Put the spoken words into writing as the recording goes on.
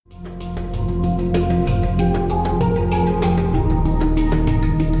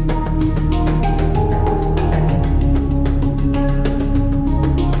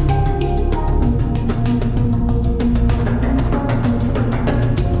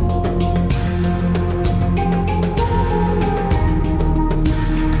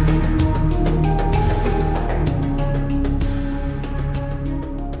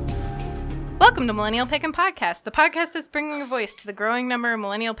Welcome to Millennial Pagan Podcast, the podcast that's bringing a voice to the growing number of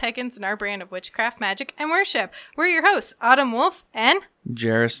millennial pagans in our brand of witchcraft, magic, and worship. We're your hosts, Autumn Wolf and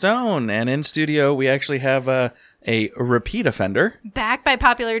Jarrah Stone, and in studio we actually have a repeat offender. Back by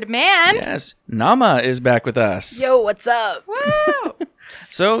popular demand. Yes, Nama is back with us. Yo, what's up? Woo!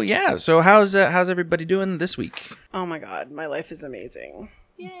 So how's everybody doing this week? Oh my god, my life is amazing.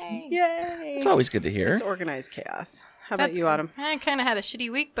 Yay. Yay. It's always good to hear. It's organized chaos. How about you, Autumn? I kind of had a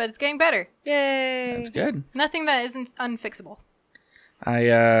shitty week, but it's getting better. Yay. That's good. Nothing that isn't unfixable. I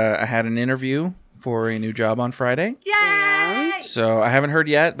had an interview for a new job on Friday. Yay! So I haven't heard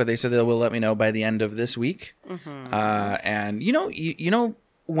yet, but they said they will let me know by the end of this week. Mm-hmm. And you know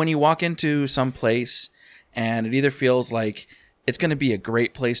when you walk into some place and it either feels like it's going to be a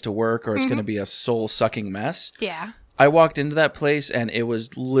great place to work or it's going to be a soul-sucking mess. Yeah. I walked into that place and it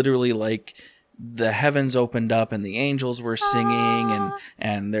was literally like the heavens opened up and the angels were singing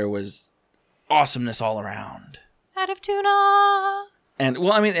and there was awesomeness all around. Out of tuna. And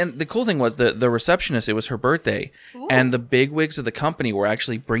well, I mean, and the cool thing was the receptionist, it was her birthday. Ooh. And the bigwigs of the company were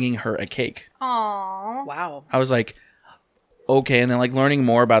actually bringing her a cake. Aww. Wow. I was like, okay. And then like learning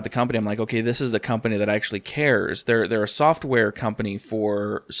more about the company, I'm like, okay, this is the company that actually cares. They're a software company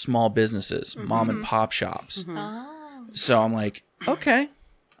for small businesses, mom and pop shops. Oh. So I'm like, okay,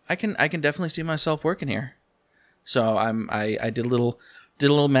 I can definitely see myself working here. So I did a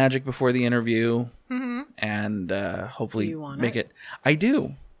little magic before the interview, and hopefully Do you want make it? I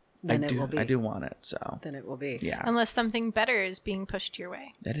do. Then it will be. I do want it. So Then it will be. yeah, Unless something better is being pushed your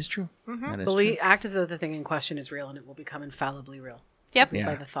way. that is true. That is Believe, act as though the thing in question is real and it will become infallibly real. Yep. Yeah.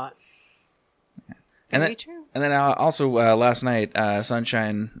 By the thought. And Very then, true. and then also last night,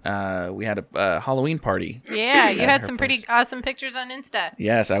 Sunshine, we had a Halloween party. Yeah, you at had her some place. pretty awesome pictures on Insta.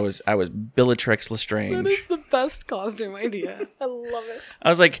 Yes, I was Bellatrix Lestrange. That is the best costume idea. I love it. I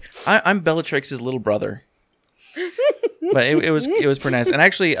was like, I'm Bellatrix's little brother. But it was pretty nice. And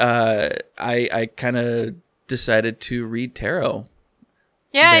actually, I kind of decided to read tarot.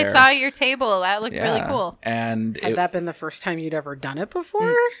 Yeah, There. I saw your table. That looked Yeah. really cool. And Had that been the first time you'd ever done it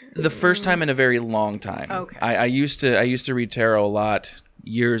before? the first time in a very long time. Okay. I used to read tarot a lot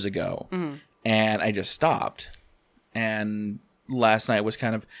years ago, and I just stopped. And last night was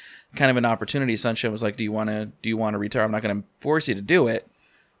kind of an opportunity. Sunshine was like, "Do you want to read tarot? I'm not going to force you to do it,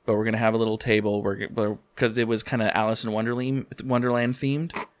 but we're going to have a little table because it was kind of Alice in Wonderland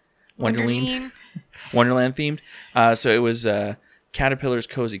themed, Wonderland themed. So it was Caterpillar's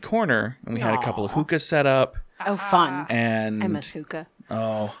Cozy Corner, and we had a couple of hookahs set up. Oh, fun. And I miss hookah.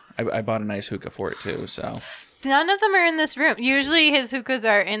 oh, I bought a nice hookah for it too. So None of them are in this room. Usually his hookahs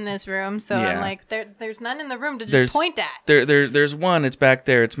are in this room, so I'm Yeah. like, there's none in the room to just point at. there's one. It's back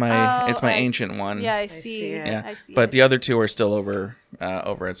there. It's my Oh, ancient one. Yeah, I see see. it. Yeah. I see But it. the other two are still over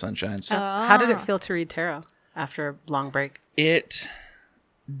at Sunshine. So How did it feel to read tarot after a long break? it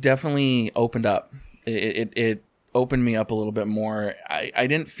definitely opened up. It opened me up a little bit more. I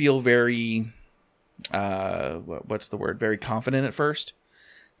didn't feel very what's the word? Very confident at first.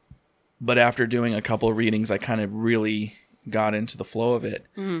 But after doing a couple of readings, I kind of really got into the flow of it.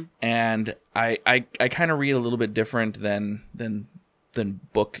 And I kind of read a little bit different than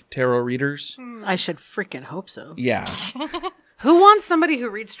book tarot readers. I should freaking hope so. Yeah. Who wants somebody who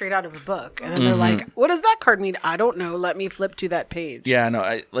reads straight out of a book? And then they're like, what does that card mean? I don't know. Let me flip to that page. Yeah, no,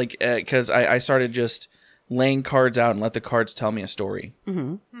 I like because I started just laying cards out and let the cards tell me a story.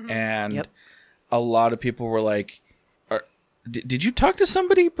 And Yep. a lot of people were like, did you talk to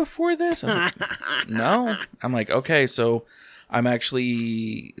somebody before this? I was like, no. I'm like, okay, so I'm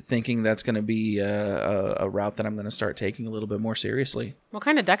actually thinking that's going to be a route that I'm going to start taking a little bit more seriously. What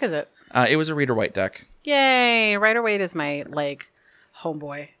kind of deck is it? It was a Rider-Waite deck. Yay. Rider-Waite is my,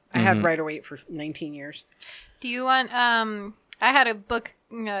 homeboy. I had Rider-Waite for 19 years. Do you want? I had a book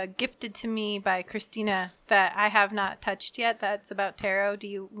gifted to me by Christina that I have not touched yet. That's about tarot.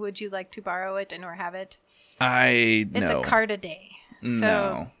 Would you like to borrow it or have it? It's No. a card a day. So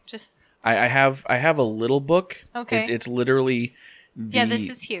No. just I have a little book. Okay. It's literally yeah, this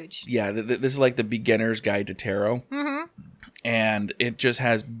is huge. Yeah, this is like the beginner's guide to tarot. And it just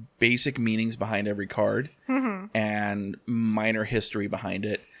has basic meanings behind every card and minor history behind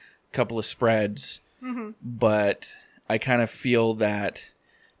it, a couple of spreads. But I kind of feel that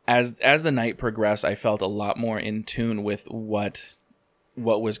as the night progressed, I felt a lot more in tune with what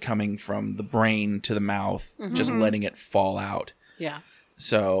was coming from the brain to the mouth, just letting it fall out. Yeah.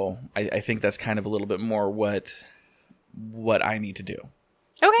 So I think that's kind of a little bit more what I need to do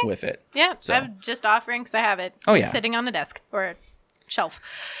Okay. with it. Yeah, So. I'm just offering because I have it. Oh, It's yeah. sitting on a desk or a shelf.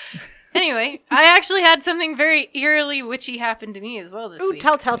 Anyway, I actually had something very eerily witchy happen to me as well this week.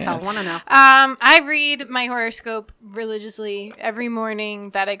 Tell. Want to know. I read my horoscope religiously every morning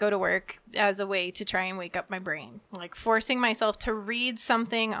that I go to work as a way to try and wake up my brain. Like, forcing myself to read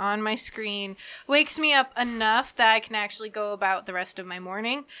something on my screen wakes me up enough that I can actually go about the rest of my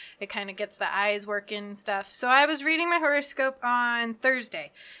morning. It kind of gets the eyes working and stuff. So I was reading my horoscope on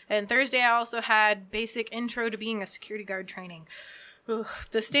Thursday. And Thursday I also had basic intro to being a security guard training. Ugh.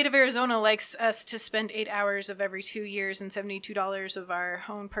 The state of Arizona likes us to spend 8 hours of every 2 years and $72 of our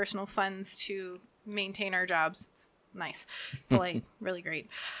own personal funds to maintain our jobs. It's nice. Polite. Really great.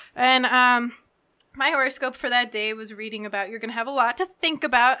 And my horoscope for that day was reading about you're going to have a lot to think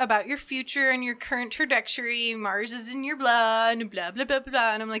about your future and your current trajectory. Mars is in your blood, and blah, blah, blah,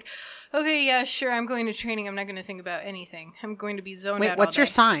 blah. And I'm like, okay, yeah, sure, I'm going to training. I'm not going to think about anything. I'm going to be zoned out all day. What's your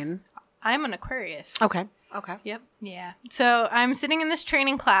sign? I'm an Aquarius. Okay. Yep. Yeah. So I'm sitting in this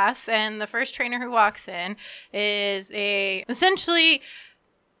training class, and the first trainer who walks in is essentially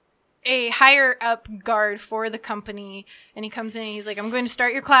a higher up guard for the company. And he comes in and he's like, I'm going to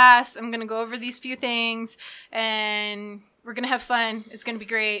start your class. I'm going to go over these few things, and we're going to have fun. It's going to be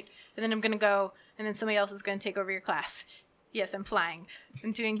great. And then I'm going to go, and then somebody else is going to take over your class. Yes, I'm flying.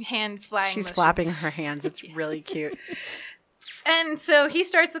 I'm doing hand flying She's motions. flapping her hands. It's really cute. And so he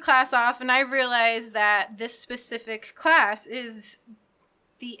starts the class off, and I realize that this specific class is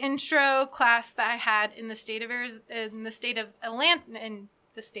the intro class that I had in the state of Atlanta,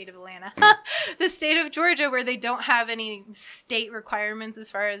 the state of Georgia, where they don't have any state requirements as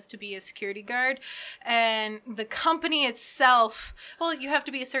far as to be a security guard. And the company itself, well, you have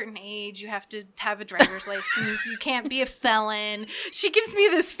to be a certain age, you have to have a driver's license, you can't be a felon. She gives me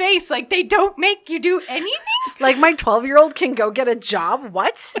this face like they don't make you do anything. Like, my 12-year-old can go get a job?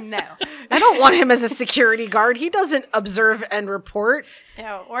 What? No. I don't want him as a security guard. He doesn't observe and report.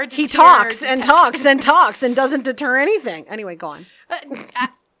 No, or deter, he talks and talks and talks and doesn't deter anything. Anyway, go on.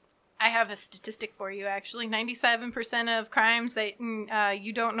 I have a statistic for you, actually. 97% of crimes that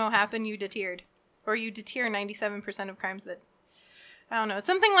you don't know happen, you deterred. Or you deter 97% of crimes that... I don't know. It's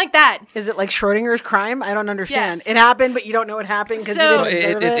something like that. Is it like Schrodinger's crime? I don't understand. Yes. It happened, but you don't know it happened because you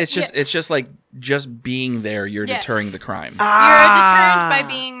didn't observe it? It's just like just being there, you're deterring the crime. You're deterred by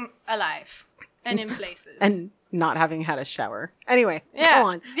being alive and in places. And not having had a shower. Anyway, go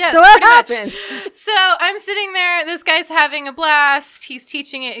on. Yes, so what happened? So I'm sitting there. This guy's having a blast. He's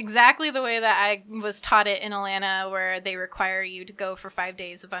teaching it exactly the way that I was taught it in Atlanta, where they require you to go for 5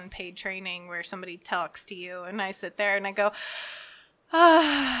 days of unpaid training where somebody talks to you. And I sit there and I go...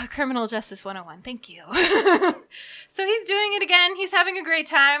 Criminal Justice 101. Thank you. So he's doing it again. He's having a great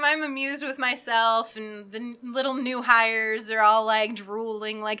time. I'm amused with myself, and the little new hires are all like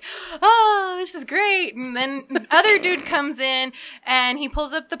drooling like, oh, this is great. And then other dude comes in and he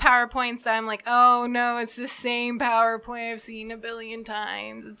pulls up the PowerPoints that I'm like, oh no, it's the same PowerPoint I've seen a billion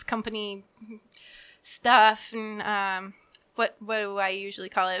times. It's company stuff. And what do I usually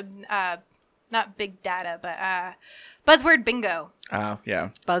call it? Not big data, but buzzword bingo. Yeah.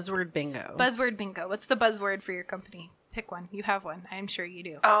 Buzzword bingo. Buzzword bingo. What's the buzzword for your company? Pick one. You have one. I'm sure you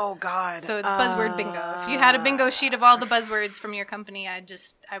do. Oh, God. So it's buzzword bingo. If you had a bingo sheet of all the buzzwords from your company, I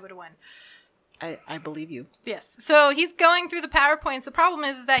would have won. I believe you. Yes. So he's going through the PowerPoints. The problem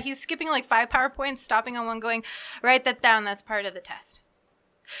is that he's skipping like 5 PowerPoints, stopping on one, going, write that down. That's part of the test.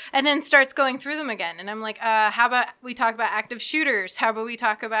 And then starts going through them again. And I'm like, how about we talk about active shooters? How about we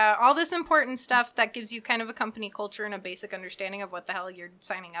talk about all this important stuff that gives you kind of a company culture and a basic understanding of what the hell you're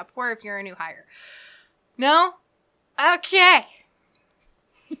signing up for if you're a new hire? No? Okay.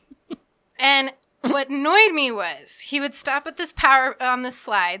 And what annoyed me was he would stop at this on this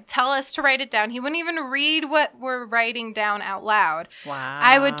slide, tell us to write it down. He wouldn't even read what we're writing down out loud. Wow.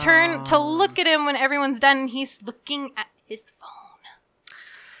 I would turn to look at him when everyone's done, and he's looking at his phone.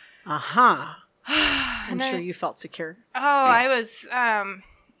 I'm sure you felt secure. Oh, I was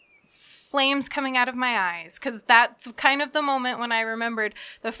flames coming out of my eyes, because that's kind of the moment when I remembered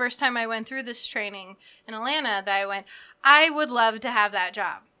the first time I went through this training in Atlanta that I went, I would love to have that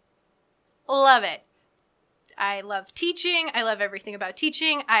job. Love it. I love teaching. I love everything about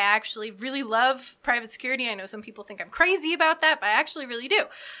teaching. I actually really love private security. I know some people think I'm crazy about that, but I actually really do.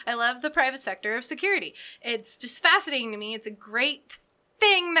 I love the private sector of security. It's just fascinating to me. It's a great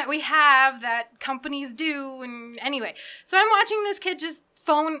thing that we have that companies do. And anyway, so I'm watching this kid just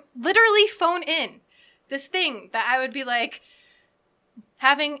literally phone in this thing that I would be like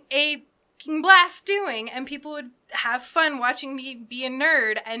having a blast doing, and people would have fun watching me be a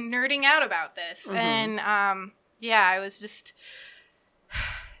nerd and nerding out about this. Mm-hmm. And I was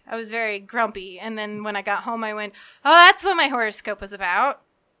very grumpy. And then when I got home, I went, oh, that's what my horoscope was about.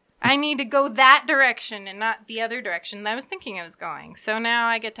 I need to go that direction and not the other direction that I was thinking I was going. So now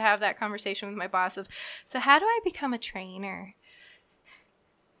I get to have that conversation with my boss of, so how do I become a trainer?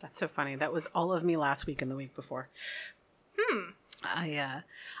 That's so funny. That was all of me last week and the week before.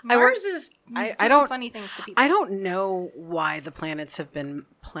 Mars is doing funny things to people. I don't know why the planets have been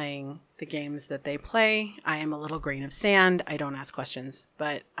playing the games that they play. I am a little grain of sand. I don't ask questions.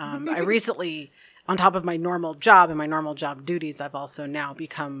 But I recently, on top of my normal job and my normal job duties, I've also now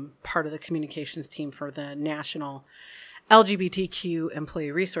become part of the communications team for the national LGBTQ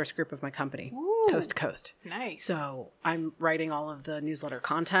employee resource group of my company, Coast to Coast. Nice. So I'm writing all of the newsletter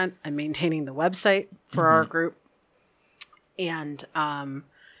content. I'm maintaining the website for our group. And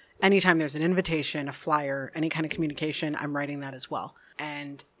anytime there's an invitation, a flyer, any kind of communication, I'm writing that as well.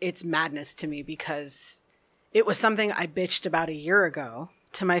 And it's madness to me because it was something I bitched about a year ago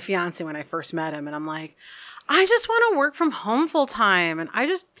to my fiance when I first met him. And I'm like, I just want to work from home full time. And I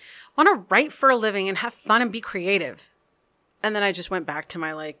just want to write for a living and have fun and be creative. And then I just went back to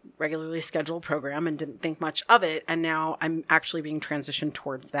my like regularly scheduled program and didn't think much of it. And now I'm actually being transitioned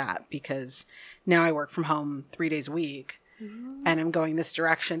towards that because now I work from home 3 days a week. And I'm going this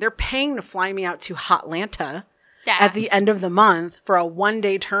direction. They're paying to fly me out to Hotlanta at the end of the month for a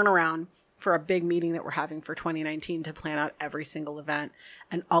 1-day turnaround for a big meeting that we're having for 2019 to plan out every single event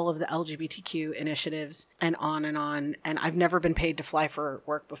and all of the LGBTQ initiatives and on and on. And I've never been paid to fly for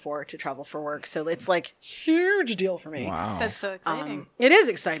work before, to travel for work. So it's like huge deal for me. Wow. That's so exciting. It is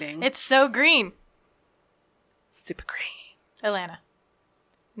exciting. It's so green. Super green. Atlanta.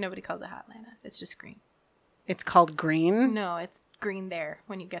 Nobody calls it Hotlanta. It's just green. It's called green. No, it's green there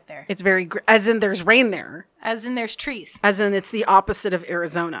when you get there. It's very, as in there's rain there. As in there's trees. As in it's the opposite of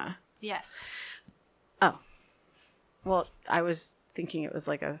Arizona. Yes. Oh. Well, I was thinking it was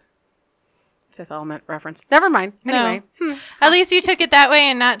like a Fifth Element reference. Never mind. Anyway. No. At least you took it that way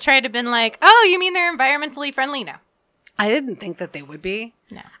and not tried to been like, oh, you mean they're environmentally friendly now? I didn't think that they would be.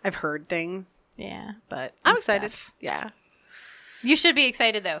 No. I've heard things. Yeah. But I'm excited. Stuff. Yeah. You should be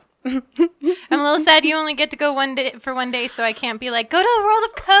excited, though. I'm a little sad you only get to go 1 day for 1 day, so I can't be like, go to the world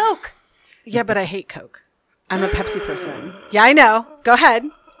of Coke. Yeah, but I hate Coke. I'm a Pepsi person. Yeah, I know. Go ahead.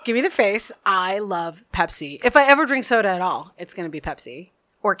 Give me the face. I love Pepsi. If I ever drink soda at all, it's going to be Pepsi.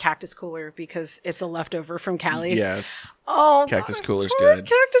 Or Cactus Cooler because it's a leftover from Cali. Yes. Oh, Cactus Cooler's good.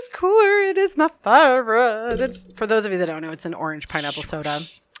 Cactus Cooler. It is my favorite. It's, for those of you that don't know, it's an orange pineapple soda.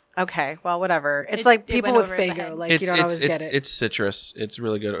 Okay, well, whatever. It's like people with Faygo. Like, you don't always get it. It's citrus. It's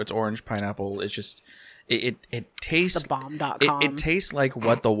really good. It's orange pineapple. It's just, it tastes... It's thebomb.com. It tastes like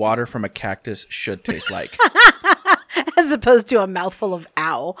what the water from a cactus should taste like. As opposed to a mouthful of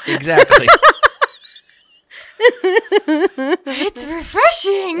ow. Exactly. It's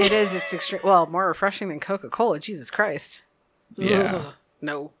refreshing. It is. It's extreme. Well, more refreshing than Coca-Cola. Jesus Christ. Yeah. Ugh.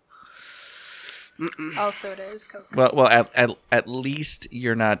 No. All soda is Coke. Well, at least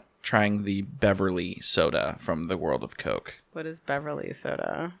you're not trying the Beverly soda from the world of Coke. What is Beverly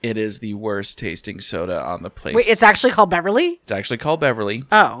soda? It is the worst tasting soda on the place. Wait, it's actually called Beverly? It's actually called Beverly.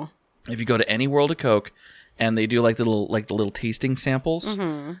 Oh. If you go to any world of Coke and they do like the little tasting samples,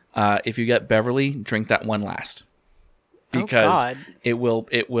 if you get Beverly, drink that one last. Because it will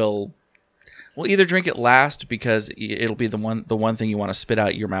well, either drink it last because it'll be the one thing you want to spit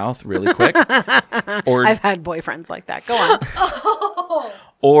out your mouth really quick. Or I've had boyfriends like that. Go on.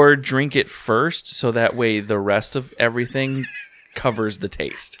 Or drink it first so that way the rest of everything covers the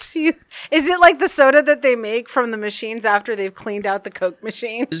taste. Jeez. Is it like the soda that they make from the machines after they've cleaned out the Coke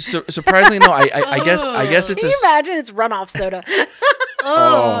machine? Surprisingly, no. I guess it's Can you imagine? It's runoff soda.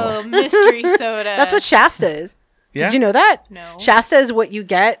 Oh, mystery soda. That's what Shasta is. Yeah? Did you know that? No. Shasta is what you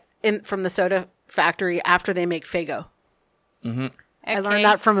get from the soda factory after they make Faygo. Mm-hmm. Okay. I learned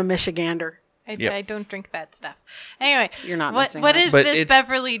that from a Michigander. I don't drink that stuff. Anyway, you're not missing what much. is But this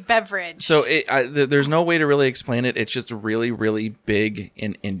Beverly beverage? So there's no way to really explain it. It's just really, really big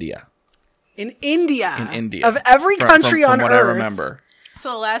in India. In India. Of From every country on what Earth. I remember.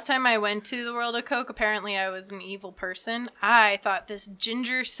 So the last time I went to the world of Coke, apparently I was an evil person. I thought this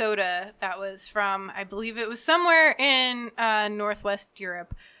ginger soda that was from, I believe it was somewhere in Northwest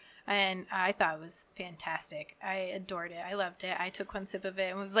Europe. And I thought it was fantastic. I adored it. I loved it. I took one sip of it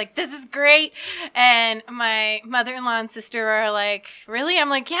and was like, this is great. And my mother-in-law and sister are like, really? I'm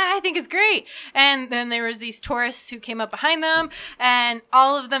like, yeah, I think it's great. And then there was these tourists who came up behind them and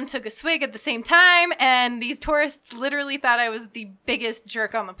all of them took a swig at the same time. And these tourists literally thought I was the biggest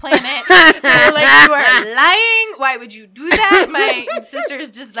jerk on the planet. They were like, you are lying. Why would you do that? My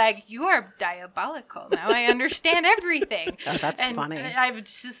sister's just like, you are diabolical. Now I understand everything. Oh, that's funny. I was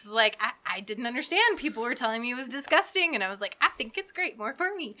just like, I didn't understand. People were telling me it was disgusting, and I was like, I think it's great. More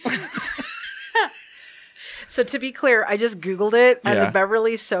for me. So to be clear, I just Googled it, and the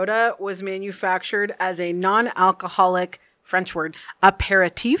Beverly soda was manufactured as a non-alcoholic, French word,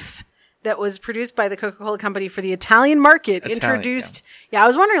 aperitif, that was produced by the Coca-Cola Company for the Italian market. Introduced, I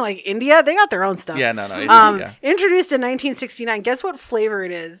was wondering, like, India, they got their own stuff. Yeah, no. Introduced in 1969. Guess what flavor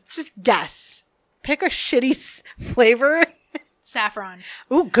it is? Just guess. Pick a shitty flavor. Saffron.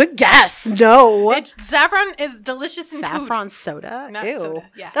 Ooh, good guess. No. Saffron is delicious in Saffron food. Soda? Not Ew. soda.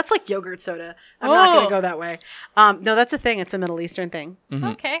 Yeah. That's like yogurt soda. I'm not going to go that way. No, that's a thing. It's a Middle Eastern thing. Mm-hmm.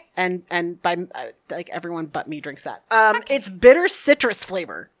 Okay. And by like everyone but me drinks that. It's bitter citrus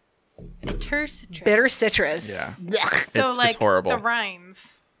flavor. Bitter citrus. Bitter citrus. Yeah. So it's horrible. The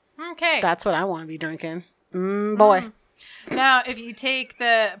rinds. Okay. That's what I want to be drinking. Boy. Now, if you take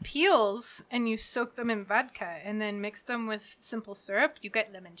the peels and you soak them in vodka and then mix them with simple syrup, you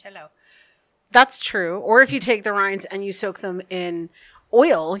get limoncello. That's true. Or if you take the rinds and you soak them in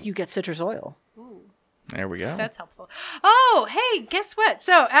oil, you get citrus oil. Ooh. There we go. That's helpful. Oh, hey, guess what?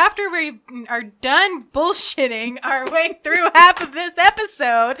 So after we are done bullshitting our way through half of this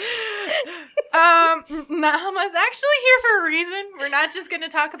episode, Nahama's actually here for a reason. We're not just going to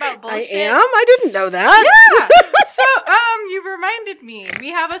talk about bullshit. I am? I didn't know that. Yeah. So, you reminded me.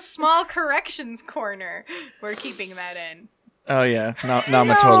 We have a small corrections corner. We're keeping that in. Oh, yeah.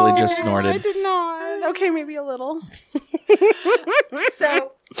 Nama totally just snorted. I did not. Okay, maybe a little.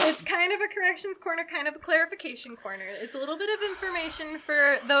 So it's kind of a corrections corner, kind of a clarification corner. It's a little bit of information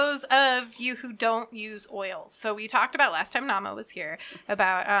for those of you who don't use oils. So we talked about last time Nama was here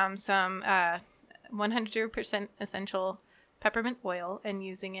about some 100% essential peppermint oil and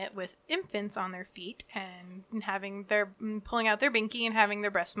using it with infants on their feet and having pulling out their binky and having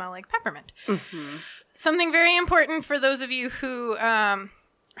their breath smell like peppermint. Mm-hmm. Something very important for those of you who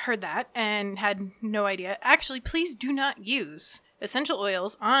heard that and had no idea. Actually, please do not use essential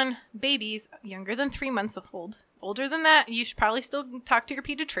oils on babies younger than 3 months old. Older than that, you should probably still talk to your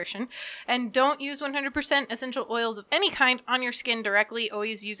pediatrician. And don't use 100% essential oils of any kind on your skin directly.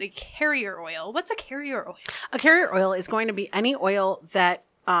 Always use a carrier oil. What's a carrier oil? A carrier oil is going to be any oil that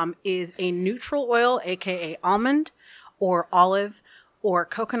is a neutral oil, aka almond or olive or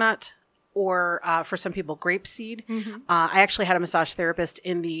coconut, or for some people, grapeseed. Mm-hmm. I actually had a massage therapist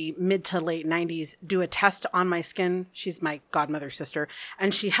in the mid to late 90s do a test on my skin. She's my godmother's sister.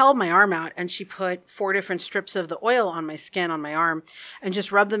 And she held my arm out and she put 4 different strips of the oil on my skin, on my arm, and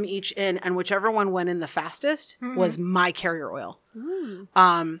just rubbed them each in. And whichever one went in the fastest was my carrier oil.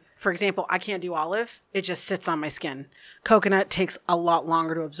 For example, I can't do olive. It just sits on my skin. Coconut takes a lot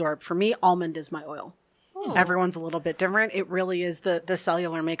longer to absorb. For me, almond is my oil. Everyone's a little bit different. It really is the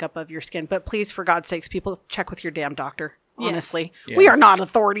cellular makeup of your skin. But please, for God's sakes, people, check with your damn doctor. Honestly. Yes. Yeah. We are not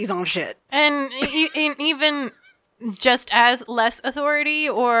authorities on shit. And even just as less authority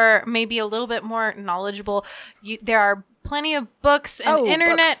or maybe a little bit more knowledgeable, there are plenty of books and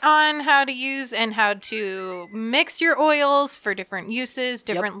internet on how to use and how to mix your oils for different uses,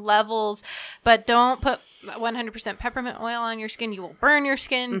 different levels. But don't put 100% peppermint oil on your skin. You will burn your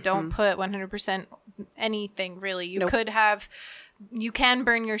skin. Mm-hmm. Don't put 100% anything, really. You can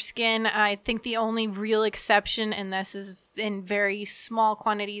burn your skin. I think the only real exception, and this is in very small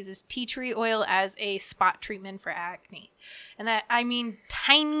quantities, is tea tree oil as a spot treatment for acne. And that, I mean,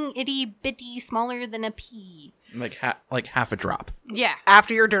 tiny, itty bitty, smaller than a pea. Like half a drop. Yeah.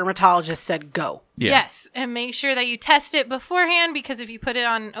 After your dermatologist said go. Yeah. Yes. And make sure that you test it beforehand, because if you put it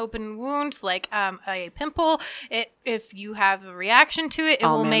on an open wound, like a pimple, if you have a reaction to it, it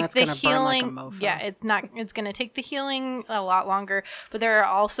will make the healing. It's going to take the healing a lot longer. But there are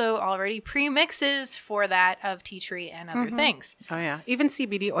also already pre-mixes for that of tea tree and other things. Oh, yeah. Even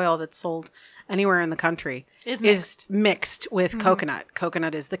CBD oil that's sold anywhere in the country is mixed with coconut.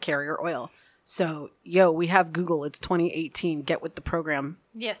 Coconut is the carrier oil. So, we have Google. It's 2018. Get with the program.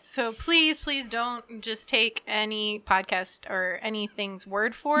 Yes. So please don't just take any podcast or anything's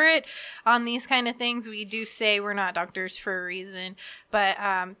word for it on these kind of things. We do say we're not doctors for a reason. But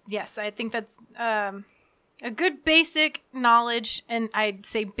yes, I think that's a good basic knowledge. And I'd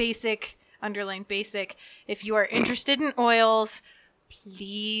say basic, underline basic. If you are interested in oils,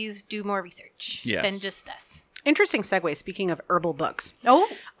 please do more research than just us. Interesting segue, speaking of herbal books. Oh.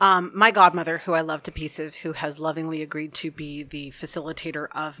 My godmother, who I love to pieces, who has lovingly agreed to be the facilitator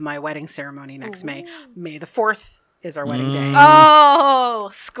of my wedding ceremony next May. May the 4th is our wedding day.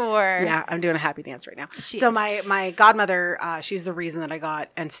 Oh, score. Yeah, I'm doing a happy dance right now. So my godmother, she's the reason that I got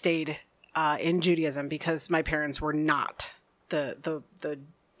and stayed in Judaism, because my parents were not the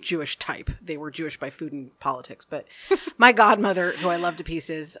Jewish type. They were Jewish by food and politics. But my godmother, who I love to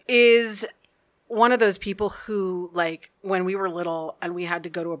pieces, is one of those people who, like, when we were little and we had to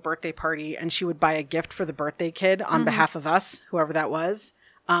go to a birthday party and she would buy a gift for the birthday kid on behalf of us, whoever that was,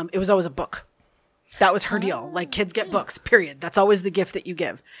 it was always a book. That was her deal. Like, kids get books, period. That's always the gift that you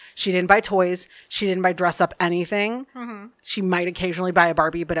give. She didn't buy toys. She didn't buy dress up anything. She might occasionally buy a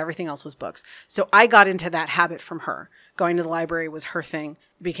Barbie, but everything else was books. So I got into that habit from her. Going to the library was her thing.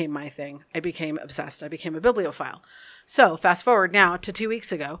 It became my thing. I became obsessed. I became a bibliophile. So fast forward now to 2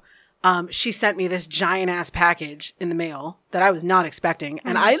 weeks ago. She sent me this giant ass package in the mail that I was not expecting.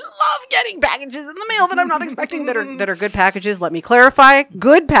 And I love getting packages in the mail that I'm not expecting that are good packages. Let me clarify.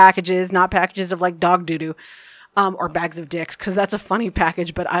 Good packages, not packages of like dog doo-doo, or bags of dicks. Cause that's a funny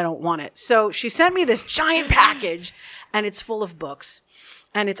package, but I don't want it. So she sent me this giant package and it's full of books.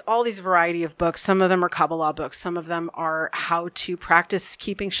 And it's all these variety of books. Some of them are Kabbalah books. Some of them are how to practice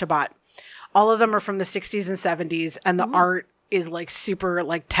keeping Shabbat. All of them are from the 60s and 70s. And the art is like super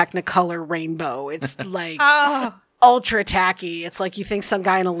like Technicolor rainbow. It's like ultra tacky. It's like you think some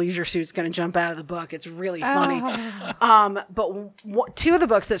guy in a leisure suit is going to jump out of the book. It's really funny. But two of the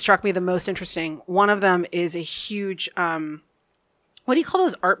books that struck me the most interesting, one of them is a huge, what do you call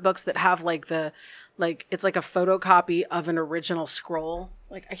those art books that have like it's like a photocopy of an original scroll?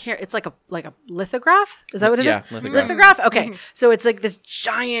 Like I can't, it's like a lithograph. Is that what it is? Yeah, lithograph. Okay. So it's like this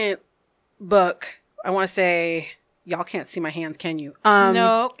giant book. I want to say, y'all can't see my hands, can you?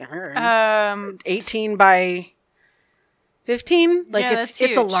 No. 18 by 15. Like yeah, it's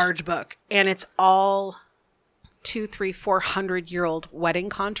a large book, and it's all 200, 300, 400-year-old wedding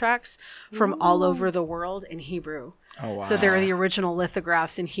contracts from all over the world in Hebrew. Oh, wow. So there are the original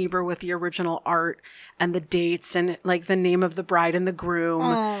lithographs in Hebrew with the original art and the dates and like the name of the bride and the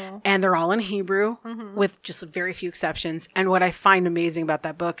groom. And they're all in Hebrew with just very few exceptions. And what I find amazing about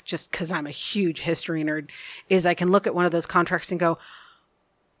that book, just because I'm a huge history nerd, is I can look at one of those contracts and go,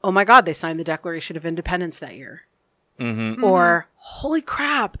 oh my God, they signed the Declaration of Independence that year. Or holy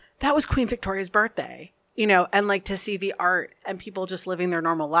crap, that was Queen Victoria's birthday. You know, and like to see the art and people just living their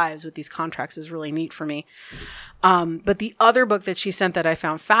normal lives with these contracts is really neat for me. But the other book that she sent that I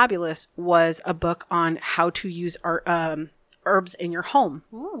found fabulous was a book on how to use herbs in your home.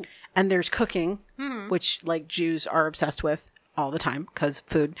 Ooh. And there's cooking, which like Jews are obsessed with all the time because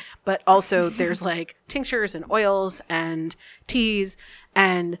food. But also there's like tinctures and oils and teas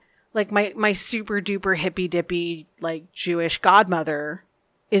and like my super duper hippy dippy like Jewish godmother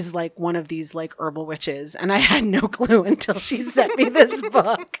is like one of these like herbal witches. And I had no clue until she sent me this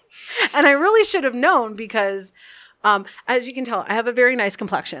book. And I really should have known because, as you can tell, I have a very nice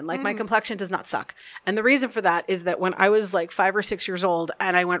complexion. Like my complexion does not suck. And the reason for that is that when I was like 5 or 6 years old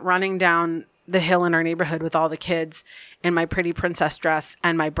and I went running down the hill in our neighborhood with all the kids in my pretty princess dress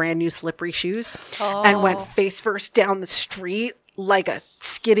and my brand new slippery shoes and went face first down the street like a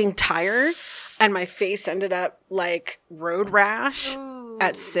skidding tire. And my face ended up like road rash.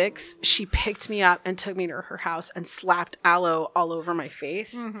 At 6, she picked me up and took me to her house and slapped aloe all over my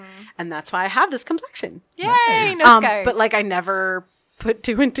face. And that's why I have this complexion. Yay! No scars. But like I never put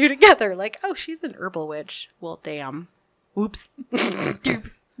 2 and 2 together. Like, oh, she's an herbal witch. Well, damn. Whoops.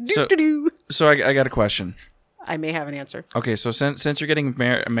 So I got a question. I may have an answer. Okay, so since you're getting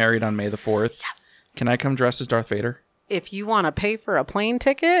married on May the 4th, can I come dressed as Darth Vader? If you want to pay for a plane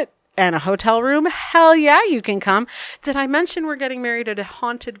ticket and a hotel room, hell yeah, you can come. Did I mention we're getting married at a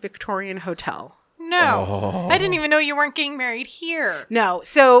haunted Victorian hotel? No. I didn't even know you weren't getting married here. No.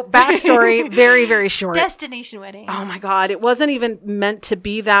 So backstory, very, very short. Destination wedding. Oh my God. It wasn't even meant to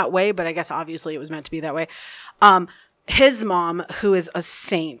be that way, but I guess obviously it was meant to be that way. His mom, who is a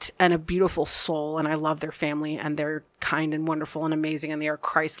saint and a beautiful soul, and I love their family, and they're kind and wonderful and amazing, and they are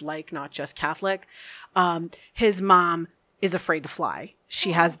Christ-like, not just Catholic. His mom is afraid to fly.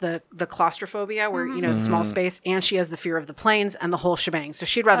 She has the claustrophobia where, you know, the small space, and she has the fear of the planes and the whole shebang. So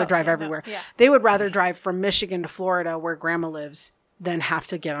she'd rather drive everywhere. No, yeah. They would rather drive from Michigan to Florida where grandma lives than have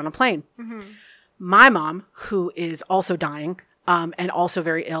to get on a plane. My mom, who is also dying, and also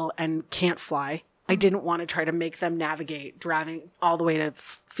very ill and can't fly, I didn't want to try to make them navigate driving all the way to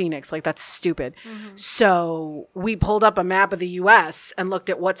Phoenix. Like, that's stupid. So we pulled up a map of the U.S. and looked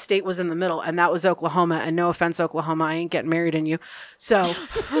at what state was in the middle, and that was Oklahoma. And no offense, Oklahoma, I ain't getting married in you. So,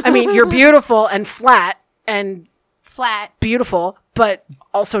 I mean, you're beautiful and flat, beautiful, but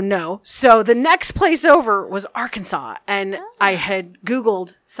also no. So the next place over was Arkansas. And I had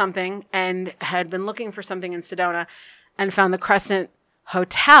Googled something and had been looking for something in Sedona and found the Crescent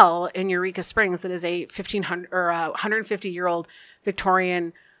Hotel in Eureka Springs that is a 1,500 or 150-year-old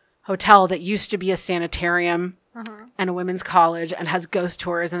Victorian hotel that used to be a sanitarium and a women's college and has ghost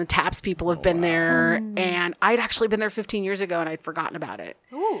tours, and the TAPS people have been there. And I'd actually been there 15 years ago and I'd forgotten about it.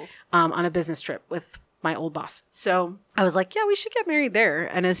 Ooh. On a business trip with my old boss. So I was like, yeah, we should get married there.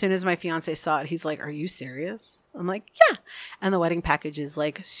 And as soon as my fiance saw it, he's like, are you serious? I'm like, yeah. And the wedding package is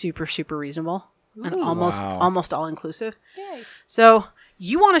like super, super reasonable and almost all inclusive. Yay. So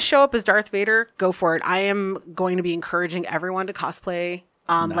you want to show up as Darth Vader? Go for it. I am going to be encouraging everyone to cosplay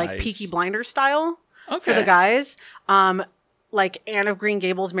like Peaky Blinders style for the guys. Like Anne of Green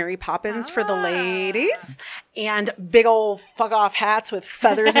Gables, Mary Poppins for the ladies, and big old fuck off hats with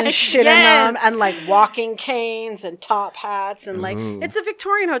feathers and shit in them, and like walking canes and top hats, and like it's a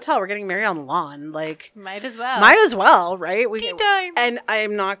Victorian hotel. We're getting married on the lawn, like might as well, right? Tea time. And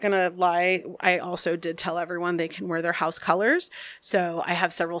I'm not gonna lie, I also did tell everyone they can wear their house colors. So I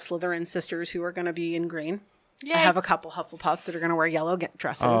have several Slytherin sisters who are gonna be in green. Yay. I have a couple Hufflepuffs that are going to wear yellow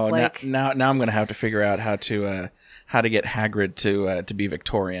dresses. Oh, like now I'm going to have to figure out how to get Hagrid to be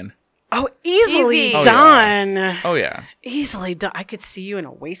Victorian. Oh, easily done. Oh yeah, easily done. I could see you in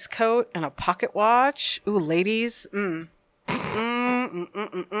a waistcoat and a pocket watch. Ooh, ladies. I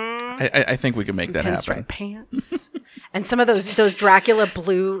think we could make that happen. Pants and some of those Dracula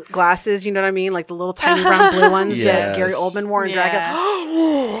blue glasses. You know what I mean? Like the little tiny round blue ones that Gary Oldman wore in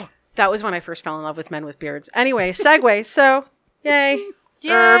Dracula. That was when I first fell in love with men with beards. Anyway, segue. So, yay.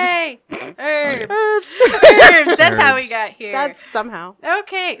 Yay. Herbs. Herbs. That's how we got here. That's somehow.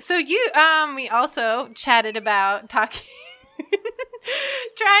 Okay. So we also chatted about trying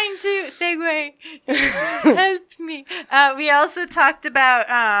to segue. Help me. We also talked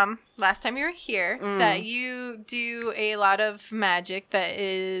about last time you were here that you do a lot of magic that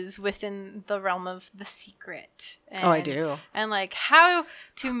is within the realm of the secret. And, I do. And like how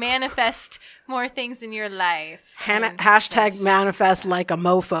to manifest more things in your life. Hashtag manifest like a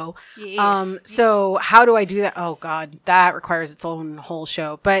mofo. Yes. So how do I do that? Oh God, that requires its own whole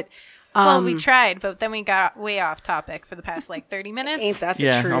show. But well, we tried, but then we got way off topic for the past 30 minutes. Ain't that the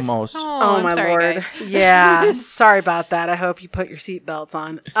truth? Yeah, almost. Oh my sorry, Lord. Guys. Yeah, sorry about that. I hope you put your seatbelts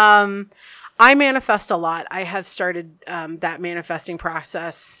on. I manifest a lot. I have started that manifesting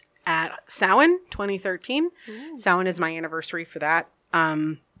process at Samhain 2013. Samhain is my anniversary for that.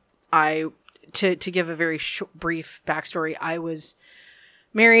 To give a very brief backstory, I was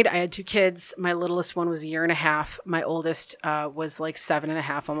married. I had 2 kids. My littlest one was 1.5 years. My oldest was like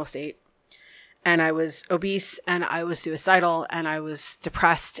 7.5, almost 8. And I was obese, and I was suicidal, and I was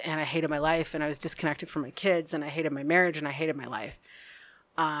depressed, and I hated my life, and I was disconnected from my kids, and I hated my marriage, and I hated my life.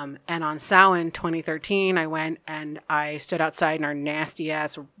 And on Samhain 2013, I went and I stood outside in our nasty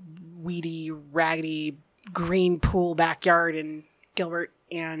ass, weedy, raggedy, green pool backyard in Gilbert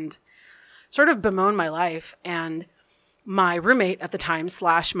and sort of bemoaned my life. And my roommate at the time /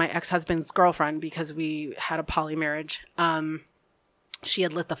 my ex-husband's girlfriend, because we had a poly marriage, she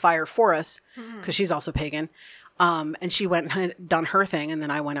had lit the fire for us because she's also pagan. And she went and had done her thing, and then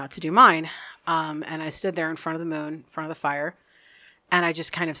I went out to do mine. And I stood there in front of the moon, in front of the fire, and I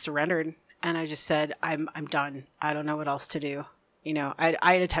just kind of surrendered. And I just said, I'm done. I don't know what else to do. You know, I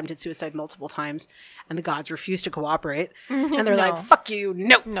had attempted suicide multiple times, and the gods refused to cooperate. And they're like, fuck you.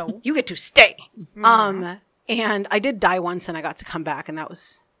 No, you get to stay. And I did die once, and I got to come back, and that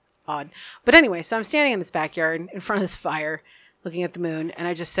was odd. But anyway, so I'm standing in this backyard in front of this fire, looking at the moon, and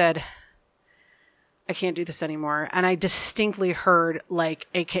I just said, I can't do this anymore. And I distinctly heard, like,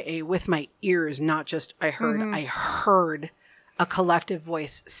 AKA with my ears, not just I heard a collective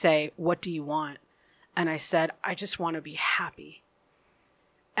voice say, what do you want? And I said, I just want to be happy.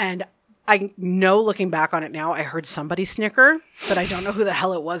 And I know, looking back on it now, I heard somebody snicker, but I don't know who the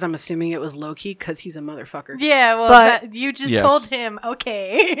hell it was. I'm assuming it was Loki because he's a motherfucker. Yeah, well, you just told him,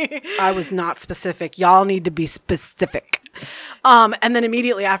 okay. I was not specific. Y'all need to be specific. And then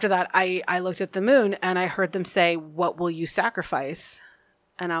immediately after that, I looked at the moon and I heard them say, what will you sacrifice?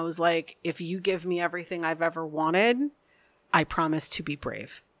 And I was like, if you give me everything I've ever wanted, I promise to be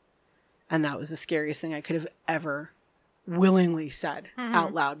brave. And that was the scariest thing I could have ever willingly said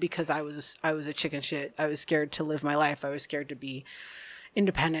out loud, because I was a chicken shit. I was scared to live my life. I was scared to be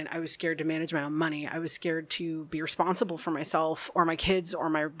independent. I was scared to manage my own money. I was scared to be responsible for myself or my kids or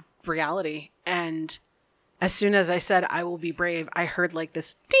my reality. And as soon as I said, I will be brave, I heard like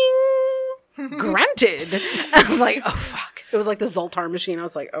this ding, granted. I was like, oh, fuck. It was like the Zoltar machine. I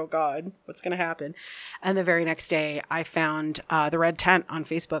was like, oh, God, what's going to happen? And the very next day, I found the Red Tent on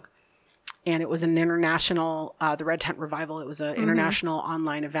Facebook. And it was an international, the Red Tent Revival. It was an international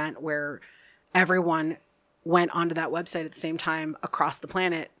online event where everyone went onto that website at the same time across the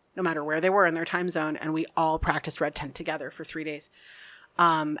planet, no matter where they were in their time zone. And we all practiced Red Tent together for 3 days.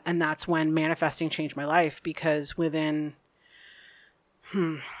 And that's when manifesting changed my life, because within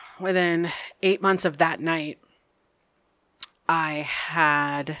 8 months of that night, I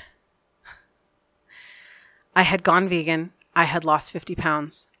had gone vegan. I had lost 50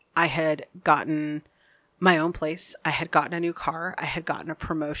 pounds. I had gotten my own place. I had gotten a new car. I had gotten a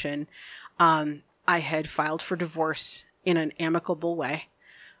promotion. I had filed for divorce in an amicable way.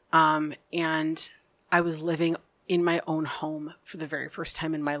 And I was living in my own home for the very first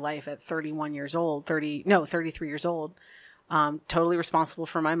time in my life at 33 years old. Totally responsible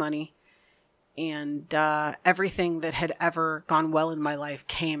for my money. And everything that had ever gone well in my life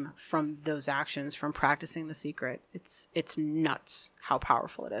came from those actions, from practicing The Secret. It's nuts how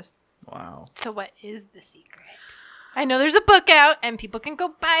powerful it is. Wow. So what is The Secret? I know there's a book out and people can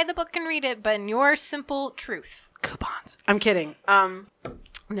go buy the book and read it, but in your simple truth. Coupons. I'm kidding.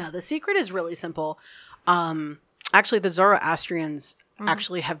 No, The Secret is really simple. Actually, the Zoroastrians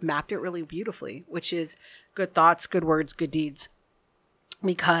actually have mapped it really beautifully, which is good thoughts, good words, good deeds.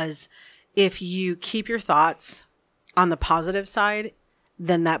 Because if you keep your thoughts on the positive side,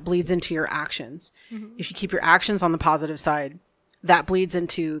 then that bleeds into your actions. Mm-hmm. If you keep your actions on the positive side, that bleeds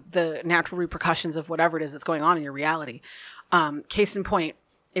into the natural repercussions of whatever it is that's going on in your reality. Case in point,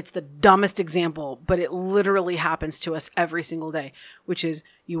 it's the dumbest example, but it literally happens to us every single day, which is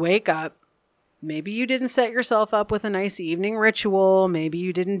you wake up, maybe you didn't set yourself up with a nice evening ritual. Maybe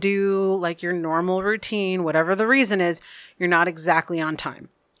you didn't do like your normal routine, whatever the reason is, you're not exactly on time.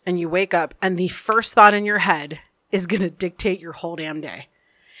 And you wake up and the first thought in your head is going to dictate your whole damn day.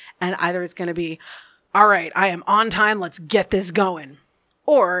 And either it's going to be, all right, I am on time. Let's get this going.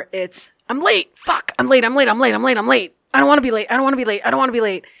 Or it's, I'm late. Fuck, I'm late. I don't want to be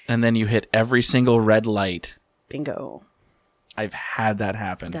late. And then you hit every single red light. Bingo. I've had that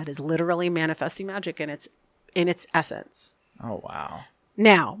happen. That is literally manifesting magic in its essence. Oh, wow.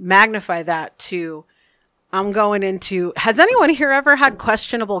 Now, magnify that to, I'm going into, has anyone here ever had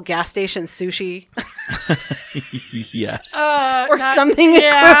questionable gas station sushi? Yes. Or something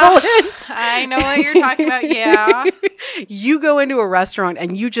equivalent? I know what you're talking about, yeah. You go into a restaurant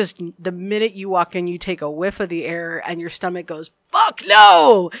and you just, the minute you walk in, you take a whiff of the air and your stomach goes, fuck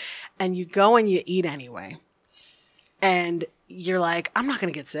no! And you go and you eat anyway. And you're like, I'm not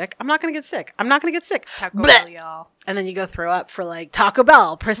going to get sick. Taco Bell, y'all. And then you go throw up for like Taco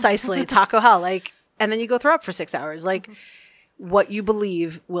Bell, precisely. Taco Hell, like, and then you go throw up for 6 hours. Like, what you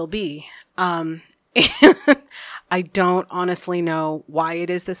believe will be. And I don't honestly know why it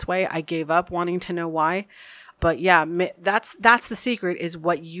is this way. I gave up wanting to know why. But yeah, that's the secret, is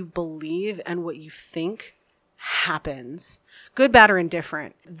what you believe and what you think happens. Good, bad, or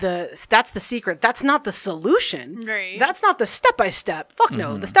indifferent. That's the secret. That's not the solution. Right. That's not the step-by-step. Fuck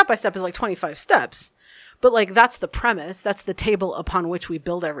no. The step-by-step is like 25 steps. But like, that's the premise. That's the table upon which we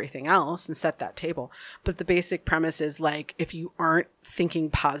build everything else and set that table. But the basic premise is like, if you aren't thinking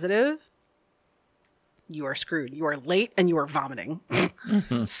positive, you are screwed. You are late and you are vomiting.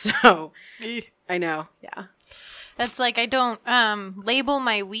 So I know. Yeah. That's like, I don't label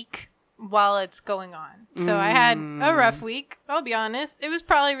my week while it's going on. So I had a rough week. I'll be honest. It was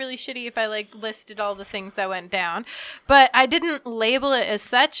probably really shitty if I like listed all the things that went down, but I didn't label it as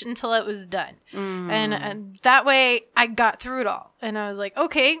such until it was done. And that way I got through it all. And I was like,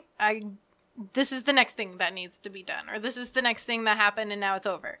 okay, this is the next thing that needs to be done, or this is the next thing that happened and now it's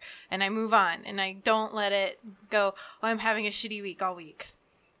over. And I move on and I don't let it go, oh, I'm having a shitty week all week.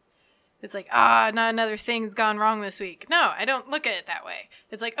 It's like, not another thing's gone wrong this week. No, I don't look at it that way.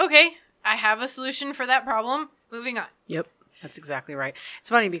 It's like, okay, I have a solution for that problem. Moving on. Yep. That's exactly right. It's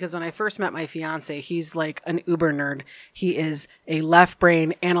funny because when I first met my fiance, he's like an uber nerd. He is a left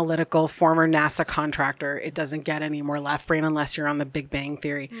brain analytical former NASA contractor. It doesn't get any more left brain unless you're on the Big Bang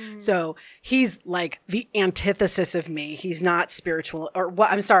Theory. So he's like the antithesis of me. He's not spiritual, or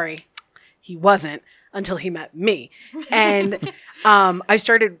what? I'm sorry. He wasn't until he met me. And I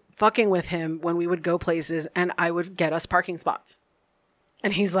started fucking with him when we would go places and I would get us parking spots.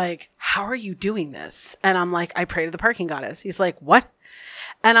 And he's like, how are you doing this? And I'm like, I pray to the parking goddess. He's like, what?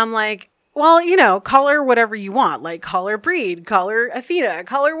 And I'm like, well, you know, call her whatever you want. Like, call her Breed, call her Athena,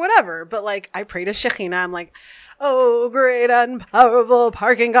 call her whatever. But like, I pray to Shekhinah. I'm like, oh, great and powerful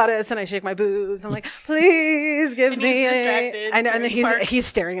parking goddess. And I shake my boobs. I'm like, please give me distracted. I know. And then he's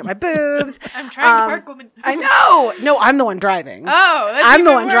staring at my boobs. I'm trying to park, woman. I know. No, I'm the one driving. Oh, that's I'm the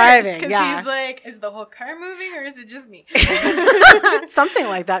even one worse, driving. Yeah. He's like, is the whole car moving or is it just me? Something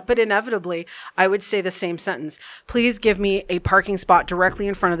like that. But inevitably, I would say the same sentence. Please give me a parking spot directly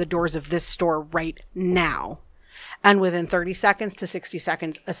in front of the doors of this store right now. And within 30 seconds to 60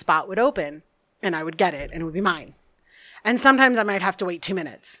 seconds, a spot would open and I would get it and it would be mine. And sometimes I might have to wait 2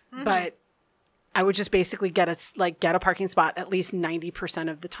 minutes, but I would just basically get a parking spot at least 90%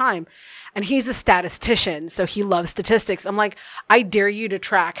 of the time. And he's a statistician, so he loves statistics. I'm like, I dare you to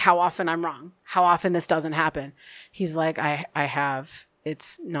track how often I'm wrong, how often this doesn't happen. He's like, I have.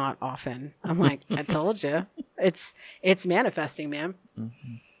 It's not often. I'm like, I told you. It's manifesting, man.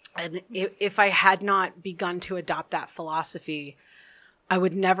 Mm-hmm. And if I had not begun to adopt that philosophy, I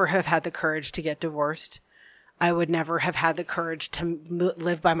would never have had the courage to get divorced. I would never have had the courage to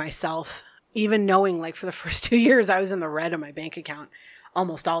live by myself, even knowing like for the first 2 years I was in the red on my bank account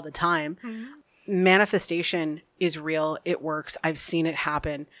almost all the time. Mm-hmm. Manifestation is real. It works. I've seen it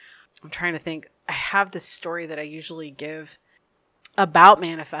happen. I'm trying to think. I have this story that I usually give about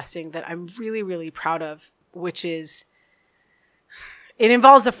manifesting that I'm really, really proud of, which is, it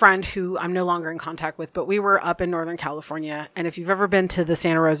involves a friend who I'm no longer in contact with, but we were up in Northern California. And if you've ever been to the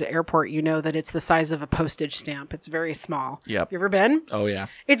Santa Rosa airport, you know that it's the size of a postage stamp. It's very small. Yep. You ever been? Oh yeah.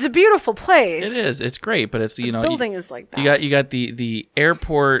 It's a beautiful place. It is. It's great, but it's, the building is like that. You got the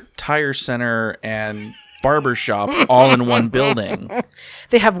airport, tire center, and barber shop all in one building.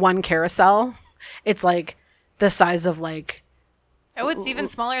 They have one carousel. It's like the size of like, oh, it's even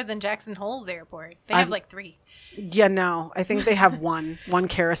smaller than Jackson Hole's airport. They have like 3. Yeah, no. I think they have one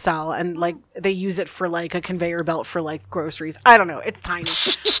carousel, and like they use it for like a conveyor belt for like groceries. I don't know. It's tiny.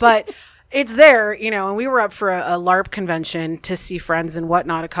 But it's there, and we were up for a LARP convention to see friends and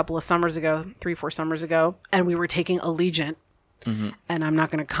whatnot a couple of summers ago, 3-4 summers ago, and we were taking Allegiant. Mm-hmm. And I'm not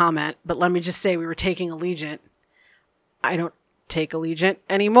going to comment, but let me just say we were taking Allegiant. I don't take Allegiant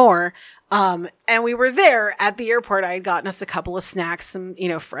anymore. And we were there at the airport. I had gotten us a couple of snacks, some,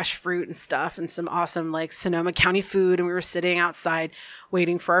 fresh fruit and stuff, and some awesome like Sonoma County food. And we were sitting outside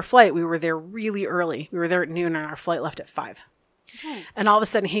waiting for our flight. We were there really early. We were there at noon and our flight left at 5. Mm-hmm. And all of a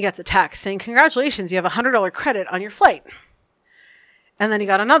sudden he gets a text saying, congratulations, you have $100 credit on your flight. And then he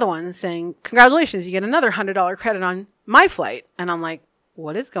got another one saying, congratulations, you get another $100 credit on my flight. And I'm like,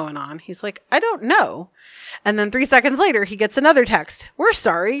 what is going on? He's like, I don't know. And then 3 seconds later, he gets another text. We're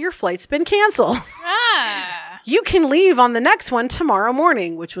sorry, your flight's been canceled. You can leave on the next one tomorrow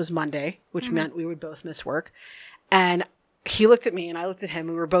morning, which was Monday, which meant we would both miss work. And he looked at me and I looked at him,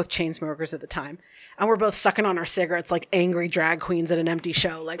 and we were both chain smokers at the time. And we're both sucking on our cigarettes like angry drag queens at an empty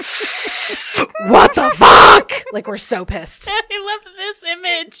show. Like, what the fuck? Like, we're so pissed. I love this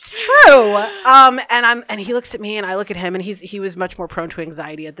image. True. And he looks at me and I look at him, and he was much more prone to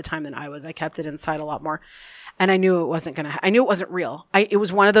anxiety at the time than I was. I kept it inside a lot more. And I knew it wasn't I knew it wasn't real. It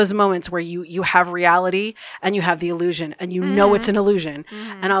was one of those moments where you have reality and you have the illusion, and you know it's an illusion.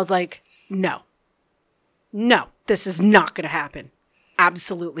 Mm-hmm. And I was like, no, this is not going to happen.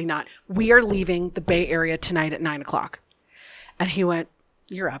 Absolutely not. We are leaving the Bay Area tonight at 9:00. And he went,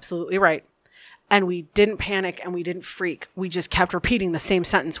 you're absolutely right. And we didn't panic and we didn't freak. We just kept repeating the same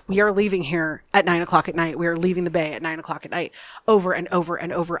sentence. We are leaving here at 9:00 at night. We are leaving the Bay at 9:00 at night, over and over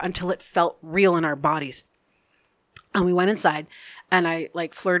and over, until it felt real in our bodies. And we went inside, and I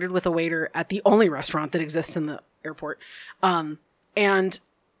like flirted with a waiter at the only restaurant that exists in the airport. And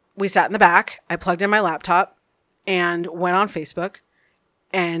we sat in the back. I plugged in my laptop and went on Facebook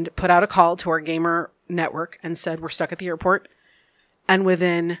and put out a call to our gamer network and said, we're stuck at the airport. And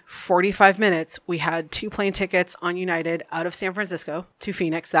within 45 minutes, we had 2 plane tickets on United out of San Francisco to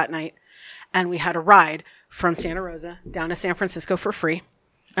Phoenix that night. And we had a ride from Santa Rosa down to San Francisco for free.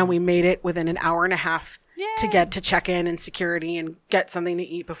 And we made it within an hour and a half to get to check in and security and get something to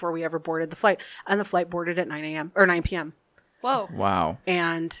eat before we ever boarded the flight. And the flight boarded at 9 p.m. Whoa. Wow.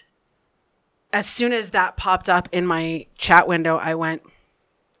 And as soon as that popped up in my chat window, I went,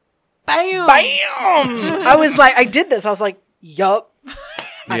 bam! Bam! I was like, I did this. I was like, yup.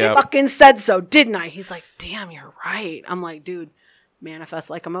 I fucking said so, didn't I? He's like, damn, you're right. I'm like, dude, manifest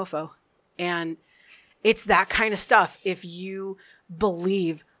like a mofo. And it's that kind of stuff. If you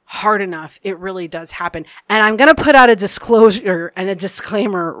believe hard enough, it really does happen. And I'm going to put out a disclosure and a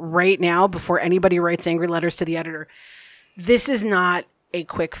disclaimer right now before anybody writes angry letters to the editor. This is not a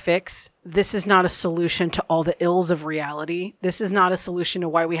quick fix. This is not a solution to all the ills of reality. This is not a solution to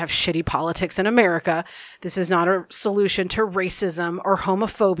why we have shitty politics in America. This is not a solution to racism or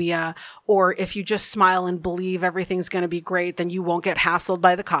homophobia, or if you just smile and believe everything's going to be great, then you won't get hassled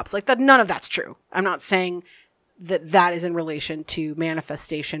by the cops. Like that, none of that's true. I'm not saying that is in relation to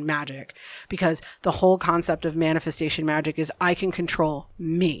manifestation magic, because the whole concept of manifestation magic is I can control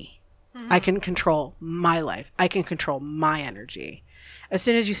me. Mm-hmm. I can control my life. I can control my energy. As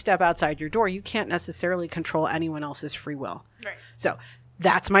soon as you step outside your door, you can't necessarily control anyone else's free will. Right. So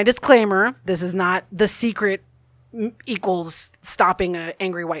that's my disclaimer. This is not The Secret equals stopping an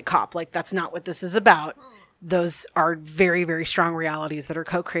angry white cop. Like, that's not what this is about. those are very, very strong realities that are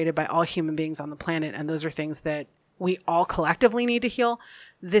co-created by all human beings on the planet. And those are things that we all collectively need to heal.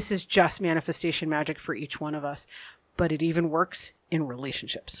 This is just manifestation magic for each one of us, but it even works in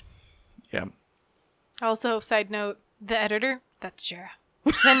relationships. Yeah. Also, side note, the editor, that's Jera.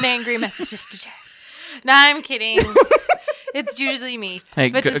 Send angry messages to Jera. No, I'm kidding. It's usually me,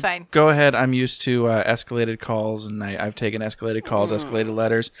 which is fine. Go ahead. I'm used to escalated calls, and I've taken escalated calls, escalated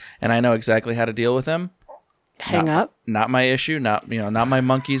letters, and I know exactly how to deal with them. Hang up. Not my issue. Not my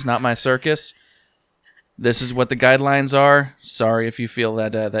monkeys. Not my circus. This is what the guidelines are. Sorry if you feel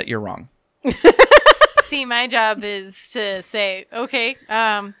that you're wrong. See, my job is to say, okay,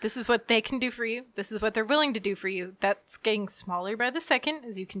 this is what they can do for you. This is what they're willing to do for you. That's getting smaller by the second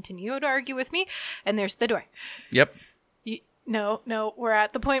as you continue to argue with me. And there's the door. Yep. No, we're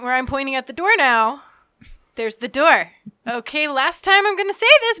at the point where I'm pointing at the door now. There's the door. Okay, last time I'm going to say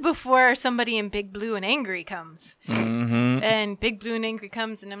this before somebody in Big Blue and Angry comes. Mm-hmm. And Big Blue and Angry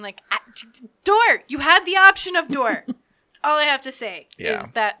comes, and I'm like, door! You had the option of door. That's all I have to say. Yeah.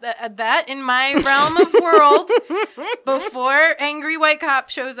 Is that in my realm of world, before Angry White Cop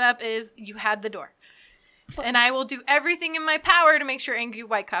shows up, is you had the door. And I will do everything in my power to make sure Angry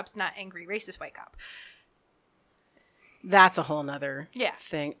White Cop's not Angry Racist White Cop. That's a whole nother Yeah.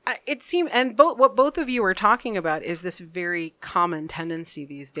 thing. It seems, and what both of you are talking about is this very common tendency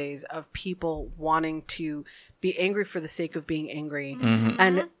these days of people wanting to be angry for the sake of being angry,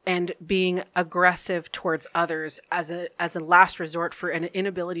 and being aggressive towards others as a last resort for an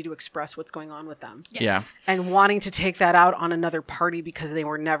inability to express what's going on with them. Yes. Yeah. And wanting to take that out on another party because they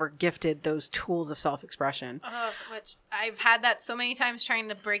were never gifted those tools of self-expression. Which I've had that so many times trying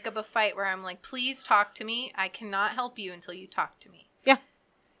to break up a fight where I'm like, please talk to me. I cannot help you until you talk to me.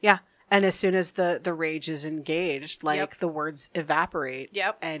 Yeah. And as soon as the rage is engaged, like Yep. the words evaporate.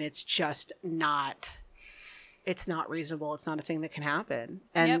 Yep. And it's just not, it's not reasonable. It's not a thing that can happen.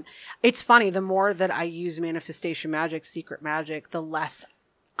 And Yep. it's funny, the more that I use manifestation magic, secret magic, the less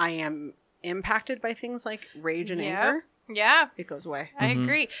I am impacted by things like rage and anger. Yeah. It goes away. I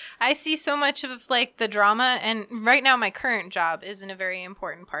agree. I see so much of like the drama, and right now my current job isn't a very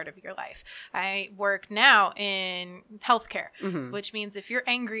important part of your life. I work now in healthcare, which means if you're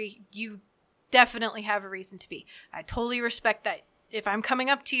angry, you definitely have a reason to be. I totally respect that. If I'm coming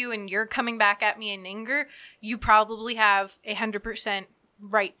up to you and you're coming back at me in anger, you probably have 100%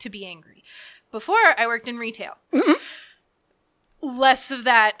 right to be angry. Before, I worked in retail. Less of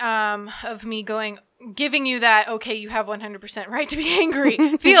that, of me giving you that, okay, you have 100% right to be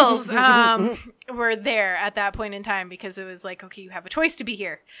angry feels were there at that point in time, because it was like, okay, you have a choice to be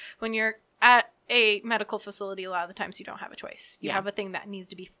here. When you're at a medical facility, a lot of the times you don't have a choice. You have a thing that needs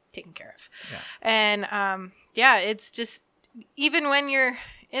to be taken care of. Yeah. And it's just, even when you're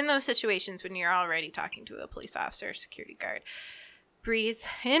in those situations, when you're already talking to a police officer, security guard, breathe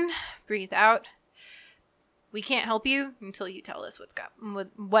in, breathe out. We can't help you until you tell us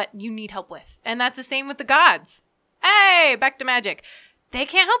what you need help with. And that's the same with the gods. Hey, back to magic. They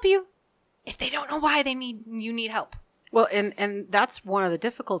can't help you if they don't know why you need help. Well, and that's one of the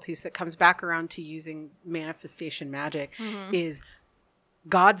difficulties that comes back around to using manifestation magic is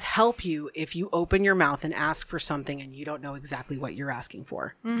gods help you if you open your mouth and ask for something and you don't know exactly what you're asking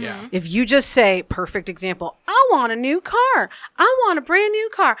for. Yeah. If you just say, perfect example, I want a new car. I want a brand new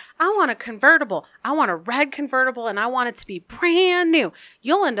car. I want a convertible. I want a red convertible, and I want it to be brand new.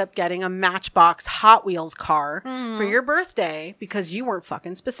 You'll end up getting a Matchbox Hot Wheels car for your birthday because you weren't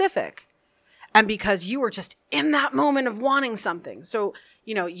fucking specific. And because you were just in that moment of wanting something. So,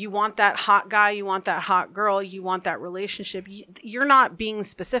 you want that hot guy, you want that hot girl, you want that relationship. You're not being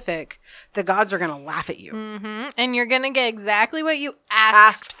specific. The gods are going to laugh at you. And you're going to get exactly what you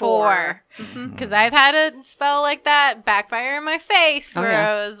asked for. Because I've had a spell like that backfire in my face where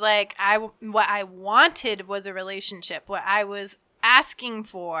I was like, what I wanted was a relationship. What I was asking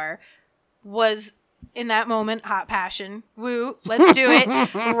for was, in that moment, hot passion. Woo, let's do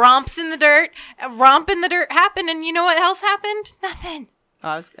it. Romps in the dirt. A romp in the dirt happened, and you know what else happened? Nothing.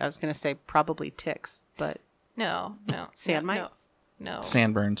 I was going to say probably ticks, but No. sand mites. No.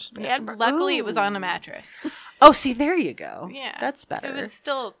 Sandburns. Luckily, it was on a mattress. Oh, see, there you go. Yeah. That's better. It was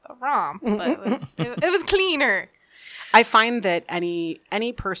still a romp, but it was cleaner. I find that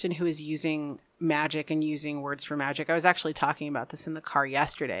any person who is using magic and using words for magic, I was actually talking about this in the car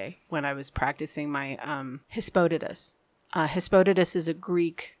yesterday when I was practicing my Hespodytus. Hespodytus is a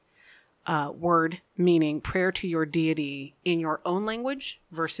Greek word meaning prayer to your deity in your own language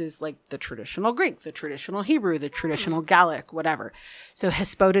versus like the traditional Greek, the traditional Hebrew, the traditional Gallic, whatever. So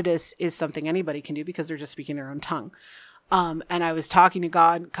Hespodytus is something anybody can do because they're just speaking their own tongue. And I was talking to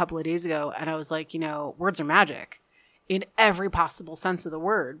God a couple of days ago, and I was like, words are magic in every possible sense of the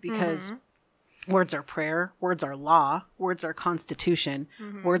word, because words are prayer, words are law, words are constitution,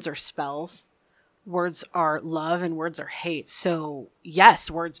 words are spells, words are love, and words are hate. So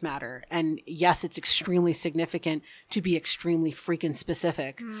yes, words matter. And yes, it's extremely significant to be extremely freaking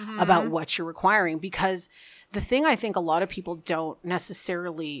specific about what you're requiring, because the thing I think a lot of people don't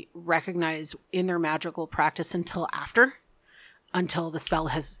necessarily recognize in their magical practice until the spell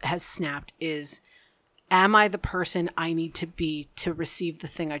has snapped is, am I the person I need to be to receive the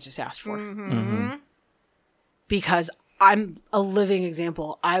thing I just asked for? Because I'm a living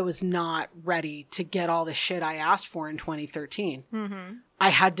example. I was not ready to get all the shit I asked for in 2013. I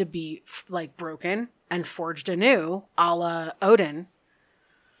had to be broken and forged anew, a la Odin.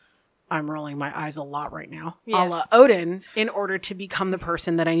 I'm rolling my eyes a lot right now. Yes. A la Odin, in order to become the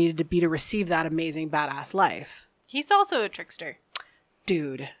person that I needed to be to receive that amazing, badass life. He's also a trickster.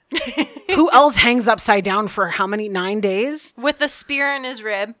 Dude. Who else hangs upside down for how many? 9 days? With a spear in his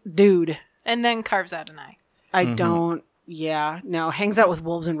rib. Dude. And then carves out an eye. I don't. Yeah. No. Hangs out with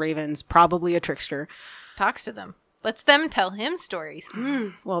wolves and ravens. Probably a trickster. Talks to them. Lets them tell him stories.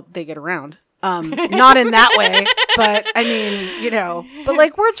 Well, they get around. Not in that way, but I mean,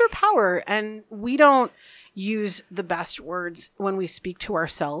 but words are power, and we don't use the best words when we speak to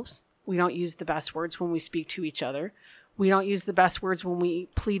ourselves. We don't use the best words when we speak to each other. We don't use the best words when we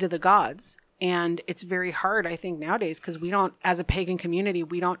plead to the gods. And it's very hard, I think, nowadays, because we don't, as a pagan community,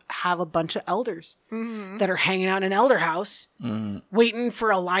 we don't have a bunch of elders that are hanging out in an elder house waiting for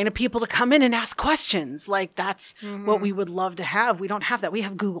a line of people to come in and ask questions. That's what we would love to have. We don't have that. We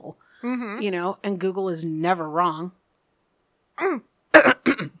have Google. And Google is never wrong.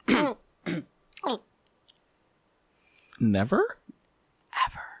 Never?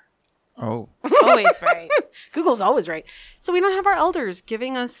 Ever. Oh. Always right. Google's always right. So we don't have our elders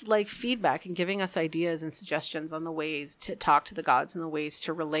giving us feedback and giving us ideas and suggestions on the ways to talk to the gods and the ways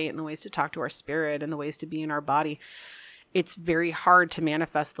to relate and the ways to talk to our spirit and the ways to be in our body. It's very hard to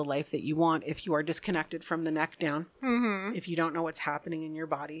manifest the life that you want if you are disconnected from the neck down, if you don't know what's happening in your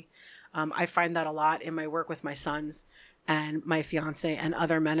body. I find that a lot in my work with my sons and my fiance and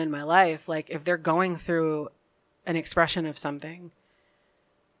other men in my life. If they're going through an expression of something,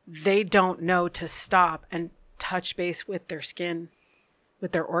 they don't know to stop and touch base with their skin,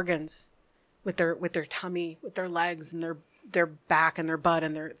 with their organs, with their tummy, with their legs and their back and their butt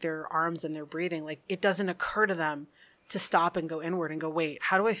and their arms and their breathing. It doesn't occur to them to stop and go inward and go, wait,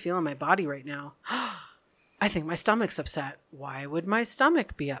 how do I feel in my body right now? I think my stomach's upset. Why would my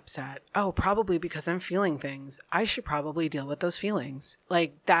stomach be upset? Oh, probably because I'm feeling things. I should probably deal with those feelings.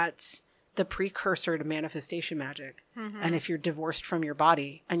 That's the precursor to manifestation magic. And if you're divorced from your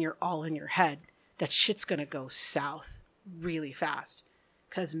body and you're all in your head, that shit's going to go south really fast,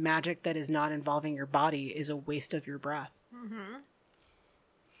 because magic that is not involving your body is a waste of your breath.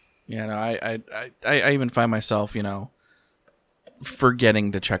 Yeah, no, I even find myself,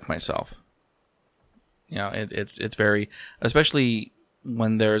 forgetting to check myself. It's very, especially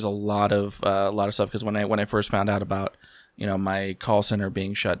when there's a lot of stuff. Because when I first found out about, my call center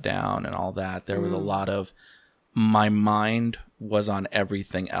being shut down and all that, there was a lot of, my mind was on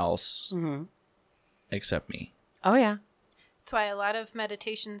everything else except me. Oh yeah. That's why a lot of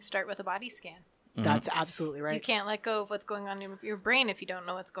meditations start with a body scan. That's absolutely right. You can't let go of what's going on in your brain if you don't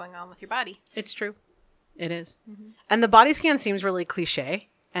know what's going on with your body. It's true. It is. And the body scan seems really cliche,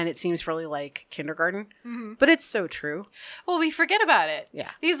 and it seems really kindergarten, but it's so true. Well, we forget about it.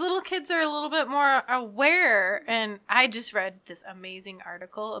 Yeah. These little kids are a little bit more aware, and I just read this amazing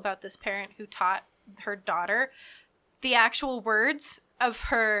article about this parent who taught her daughter the actual words of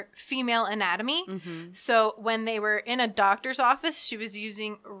her female anatomy. So when they were in a doctor's office, she was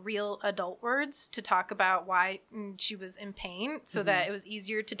using real adult words to talk about why she was in pain, so that it was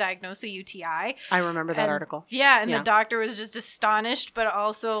easier to diagnose a UTI. I remember that article. Yeah, and the doctor was just astonished, but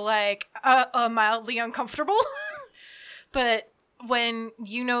also mildly uncomfortable. But when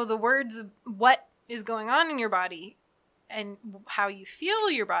you know the words of what is going on in your body and how you feel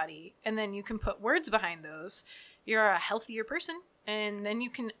your body, and then you can put words behind those, you're a healthier person. And then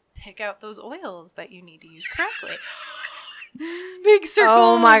you can pick out those oils that you need to use correctly. Big circle.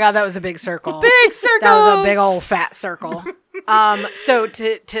 Oh my God, that was a big circle. Big circle. That was a big old fat circle. So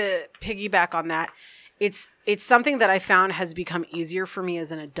to piggyback on that, it's something that I found has become easier for me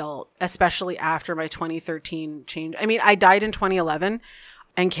as an adult, especially after my 2013 change. I mean, I died in 2011.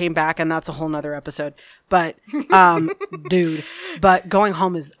 and came back, and that's a whole nother episode. But, dude, but going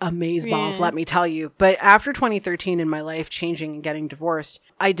home is amazeballs, let me tell you. But after 2013 and my life changing and getting divorced,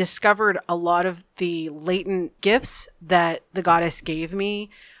 I discovered a lot of the latent gifts that the goddess gave me.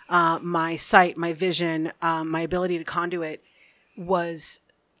 My sight, my vision, my ability to conduit was,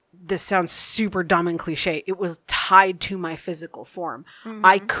 this sounds super dumb and cliche, it was tied to my physical form.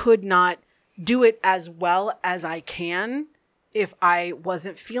 I could not do it as well as I can if I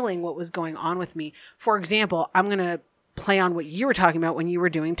wasn't feeling what was going on with me. For example, I'm going to play on what you were talking about when you were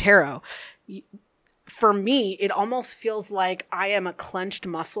doing tarot. For me, it almost feels like I am a clenched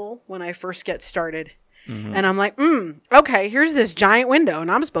muscle when I first get started. And I'm like, okay, here's this giant window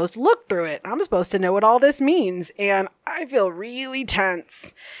and I'm supposed to look through it. I'm supposed to know what all this means. And I feel really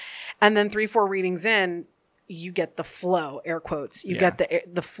tense. And then 3-4 readings in, you get the flow, air quotes. You get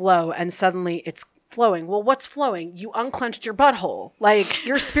the flow, and suddenly it's flowing. Well, what's flowing? You unclenched your butthole. Like,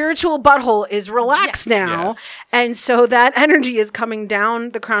 your spiritual butthole is relaxed now. Yes. And so that energy is coming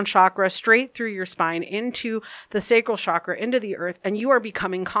down the crown chakra, straight through your spine, into the sacral chakra, into the earth, and you are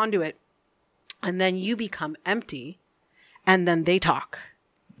becoming conduit. And then you become empty, and then they talk.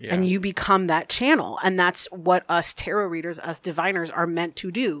 Yeah. And you become that channel. And that's what us tarot readers, us diviners are meant to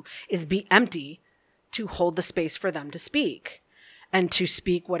do, is be empty to hold the space for them to speak. And to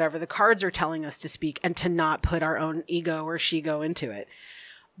speak whatever the cards are telling us to speak, and to not put our own ego or she-go into it.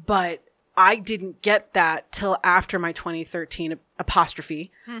 But I didn't get that till after my 2013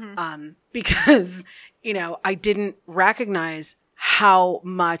 apostrophe, because, you know, I didn't recognize how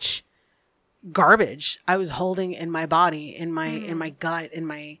much garbage I was holding in my body, in my gut, in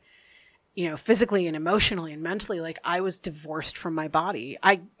my, you know, physically and emotionally and mentally. Like, I was divorced from my body.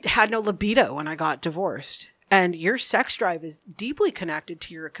 I had no libido when I got divorced. And your sex drive is deeply connected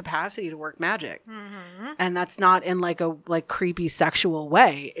to your capacity to work magic. And that's not in like a creepy sexual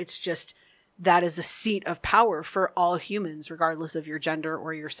way. It's just, that is a seat of power for all humans, regardless of your gender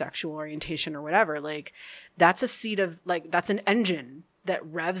or your sexual orientation or whatever. Like, that's a seat of, like, that's an engine that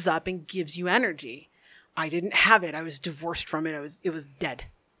revs up and gives you energy. I didn't have it. I was divorced from it. It was dead.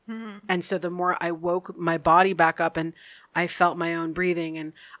 And so the more I woke my body back up, and I felt my own breathing,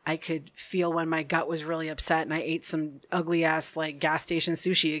 and I could feel when my gut was really upset, and I ate some ugly ass like gas station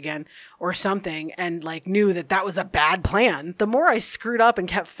sushi again or something, and like knew that that was a bad plan. The more I screwed up and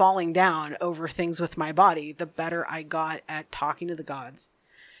kept falling down over things with my body, the better I got at talking to the gods,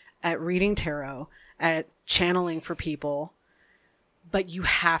 at reading tarot, at channeling for people. But you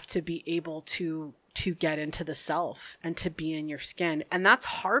have to be able to get into the self and to be in your skin. And that's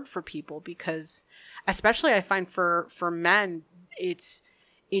hard for people, because especially I find for men, it's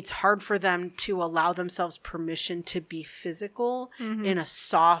hard for them to allow themselves permission to be physical in a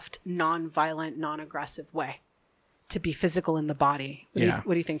soft, non-violent, non-aggressive way, to be physical in the body. What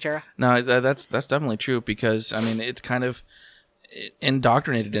do you think, Jara? No, that's definitely true, because I mean, it's kind of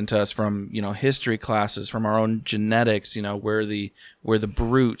indoctrinated into us from, you know, history classes, from our own genetics. You know, we're the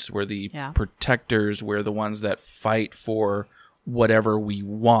brutes, we're the protectors, we're the ones that fight for whatever we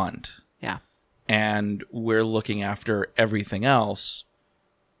want. Yeah. And we're looking after everything else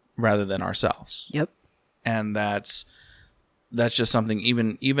rather than ourselves. Yep. And that's just something,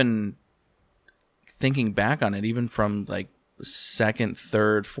 even thinking back on it, even from like 2nd,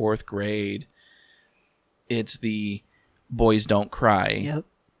 3rd, 4th grade, it's the boys don't cry. Yep.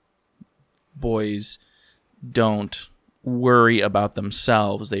 Boys don't worry about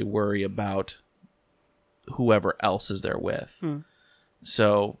themselves. They worry about whoever else is there with.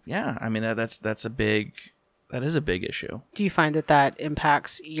 So, yeah, I mean, that is a big issue. Do you find that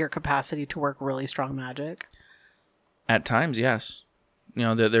impacts your capacity to work really strong magic? At times, yes. You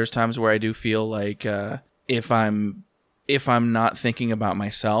know, there's times where I do feel like if I'm not thinking about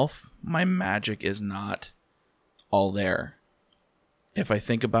myself, my magic is not all there. If I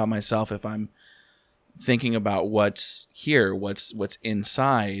think about myself, if I'm thinking about what's here, what's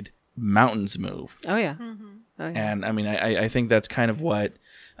inside, mountains move. Oh yeah. Oh, yeah. And I mean, I think that's kind of what,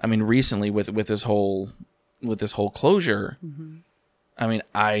 I mean, recently with this whole closure, I mean,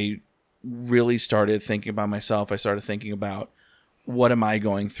 I really started thinking about myself. I started thinking about, what am I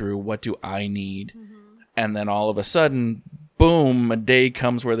going through? What do I need? And then all of a sudden, boom, a day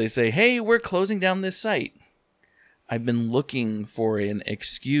comes where they say, hey, we're closing down this site. I've been looking for an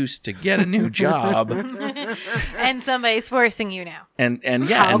excuse to get a new job. And somebody's forcing you now. And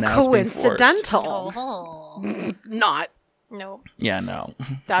yeah, how and now coincidental. Not. No. Yeah, no.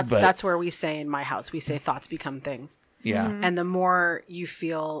 That's where we say in my house, we say thoughts become things. Yeah. And the more you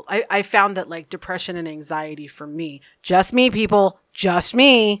feel, I found that like depression and anxiety for me, just me, people, just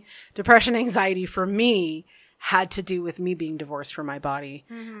me, depression, anxiety for me had to do with me being divorced from my body,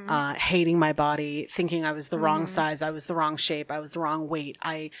 hating my body, thinking I was the wrong size, I was the wrong shape, I was the wrong weight,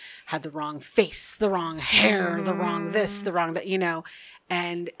 I had the wrong face, the wrong hair, the wrong this, the wrong that,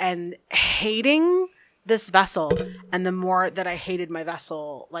 and hating this vessel. And the more that I hated my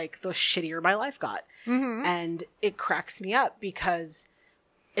vessel, like the shittier my life got. And it cracks me up because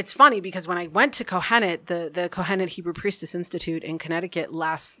it's funny because when I went to Kohenet, the Kohenet Hebrew Priestess Institute in Connecticut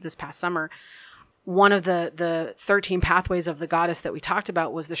this past summer, one of the 13 pathways of the goddess that we talked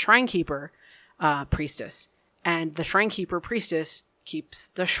about was the shrine keeper priestess. And the shrine keeper priestess keeps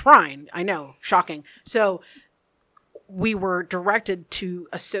the shrine. I know, shocking. So we were directed to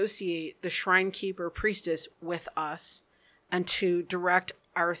associate the shrine keeper priestess with us and to direct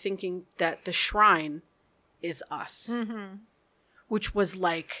our thinking that the shrine is us, which was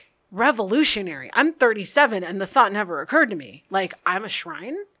like revolutionary. I'm 37 and the thought never occurred to me. Like, I'm a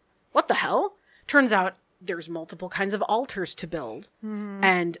shrine? What the hell? Turns out there's multiple kinds of altars to build.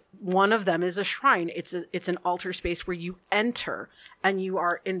 And one of them is a shrine. It's an altar space where you enter and you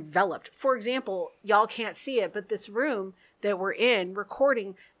are enveloped. For example, y'all can't see it, but this room that we're in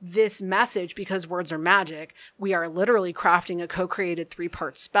recording this message, because words are magic, we are literally crafting a co-created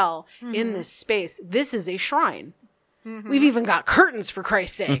 3-part spell in this space. This is a shrine. We've even got curtains, for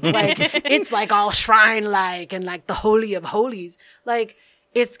Christ's sake. Like, it's like all shrine-like and like the Holy of Holies. Like,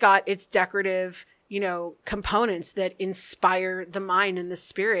 it's got its decorative, components that inspire the mind and the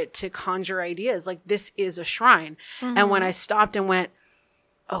spirit to conjure ideas. Like, this is a shrine. And when I stopped and went,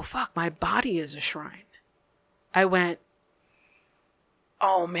 oh, fuck, my body is a shrine, I went,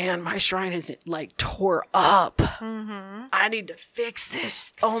 oh, man, my shrine isn't, like, tore up. I need to fix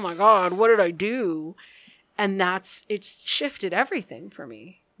this. Oh, my God, what did I do? And it's shifted everything for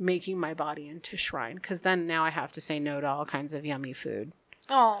me, making my body into shrine. Because then now I have to say no to all kinds of yummy food.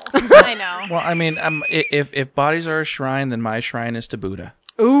 Oh, I know. Well, I mean, if bodies are a shrine, then my shrine is to Buddha.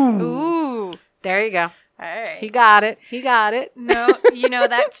 Ooh. There you go. All right. He got it. No,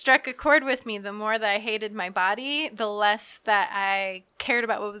 that struck a chord with me. The more that I hated my body, the less that I cared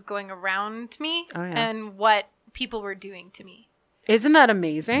about what was going around me and what people were doing to me. Isn't that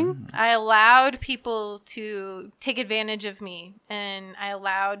amazing? I allowed people to take advantage of me, and I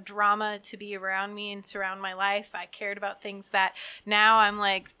allowed drama to be around me and surround my life. I cared about things that now I'm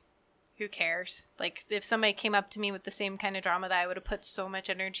like, who cares? Like, if somebody came up to me with the same kind of drama that I would have put so much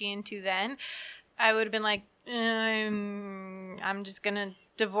energy into then, I would have been like, I'm just going to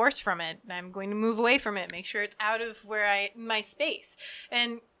divorce from it. I'm going to move away from it, make sure it's out of my space,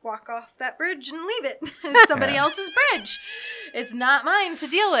 and walk off that bridge and leave it. It's somebody else's bridge. It's not mine to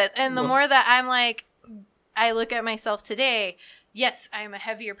deal with. And the more that I'm like, I look at myself today, yes, I am a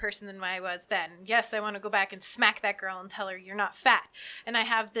heavier person than I was then. Yes, I want to go back and smack that girl and tell her you're not fat. And I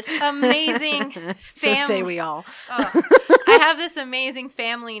have this amazing family. So say we all. I have this amazing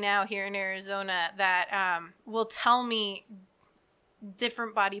family now here in Arizona that will tell me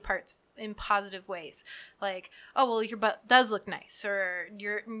different body parts in positive ways, like, oh, well, your butt does look nice, or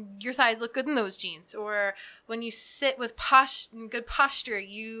your thighs look good in those jeans, or when you sit with good posture,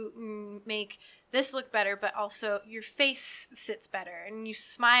 you make this look better, but also your face sits better and you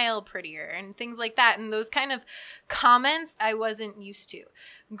smile prettier and things like that. And those kind of comments I wasn't used to.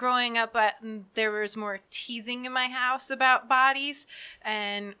 Growing up, there was more teasing in my house about bodies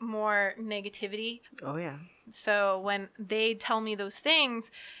and more negativity. Oh, yeah. So when they tell me those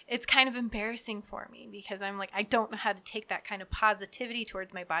things, it's kind of embarrassing for me because I'm like, I don't know how to take that kind of positivity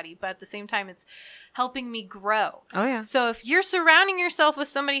towards my body. But at the same time, it's helping me grow. Oh, yeah. So if you're surrounding yourself with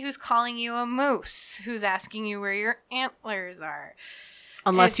somebody who's calling you a moose, who's asking you where your antlers are.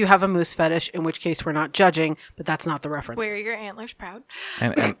 Unless you have a moose fetish, in which case we're not judging, but that's not the reference. Wear your antlers proud.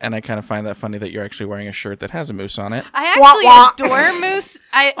 And I kind of find that funny that you're actually wearing a shirt that has a moose on it. I actually adore moose.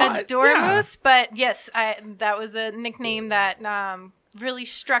 I adore moose, but yes, that was a nickname that really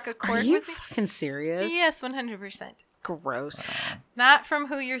struck a chord with me. Are you fucking serious? Yes, 100%. Gross. Not from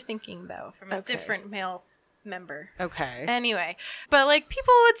who you're thinking, though. From a different male member. Okay. Anyway, but like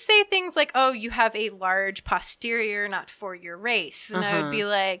people would say things like, oh, you have a large posterior, not for your race. And I would be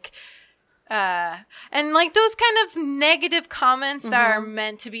like, and like those kind of negative comments that are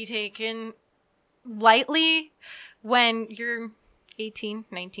meant to be taken lightly when you're 18,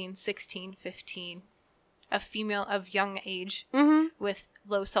 19, 16, 15, a female of young age with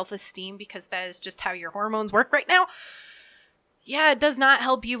low self-esteem, because that is just how your hormones work right now. Yeah, it does not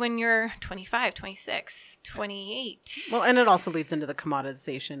help you when you're 25, 26, 28. Well, and it also leads into the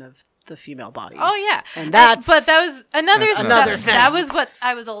commoditization of the female body. Oh, yeah. And that's... But that was another thing. That was what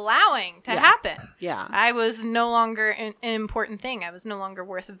I was allowing to happen. Yeah. I was no longer an important thing. I was no longer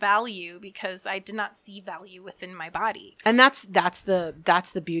worth value because I did not see value within my body. And that's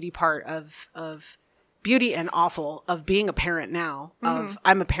the beauty part of beauty and awful of being a parent now.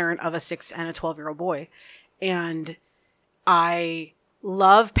 I'm a parent of a 6 and a 12-year-old boy. And I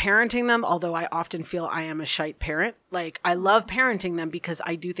love parenting them, although I often feel I am a shite parent. Like, I love parenting them because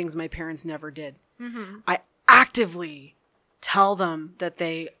I do things my parents never did. I actively tell them that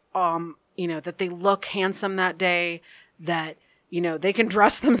they, that they look handsome that day, that, they can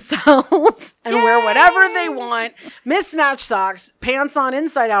dress themselves and wear whatever they want, mismatched socks, pants on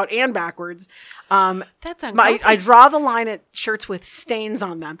inside out and backwards. That's uncomfortable. I draw the line at shirts with stains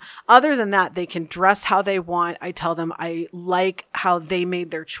on them. Other than that, they can dress how they want. I tell them I like how they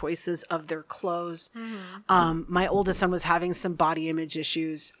made their choices of their clothes. My oldest son was having some body image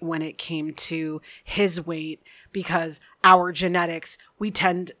issues when it came to his weight because our genetics,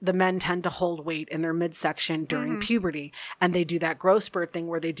 the men tend to hold weight in their midsection during puberty. And they do that growth spurt thing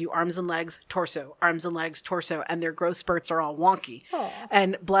where they do arms and legs, torso, and their growth spurts are all wonky. Aww.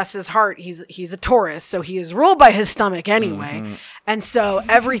 And bless his heart, he's a Taurus, so he is ruled by his stomach anyway. And so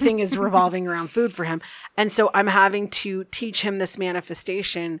everything is revolving around food for him. And so I'm having to teach him this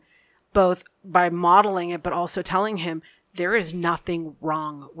manifestation, both by modeling it, but also telling him, there is nothing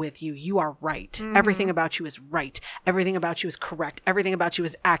wrong with you. You are right. Everything about you is right. Everything about you is correct. Everything about you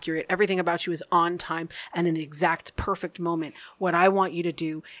is accurate. Everything about you is on time and in the exact perfect moment. What I want you to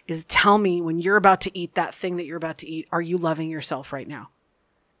do is tell me when you're about to eat that thing that you're about to eat, are you loving yourself right now?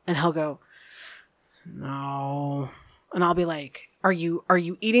 And he'll go, no. And I'll be like, are you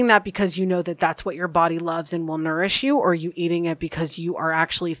eating that because you know that that's what your body loves and will nourish you? Or are you eating it because you are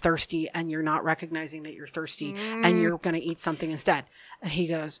actually thirsty and you're not recognizing that you're thirsty and you're going to eat something instead? And he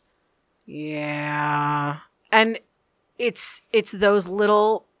goes, yeah. And it's those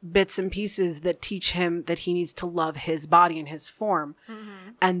little bits and pieces that teach him that he needs to love his body and his form.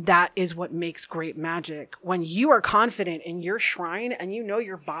 And that is what makes great magic. When you are confident in your shrine and you know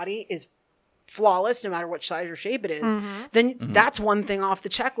your body is flawless no matter what size or shape it is, then that's one thing off the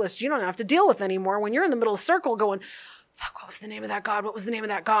checklist you don't have to deal with anymore. When you're in the middle of the circle going, fuck, what was the name of that god? What was the name of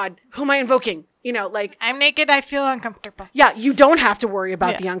that god? Who am I invoking? Like, I'm naked, I feel uncomfortable. Yeah, you don't have to worry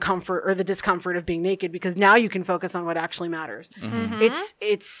about the uncomfort or the discomfort of being naked because now you can focus on what actually matters.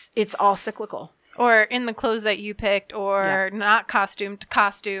 It's all cyclical. Or in the clothes that you picked, or not costumed.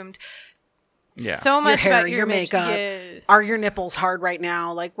 Yeah. So much your hair, about your makeup. Yeah. Are your nipples hard right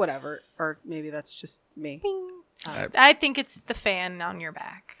now? Like, whatever. Or maybe that's just me. I think it's the fan on your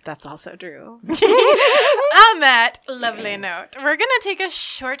back. That's also true. On that lovely note, we're going to take a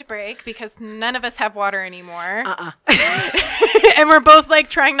short break because none of us have water anymore. And we're both like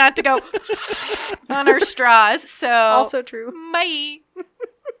trying not to go on our straws. So also true. Bye.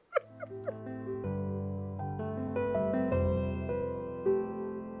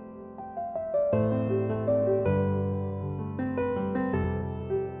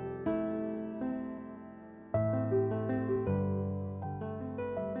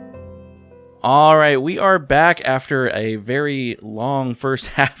 All right, we are back after a very long first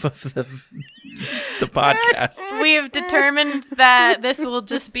half of the podcast. We have determined that this will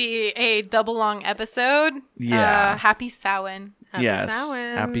just be a double long episode. Yeah. Happy Samhain.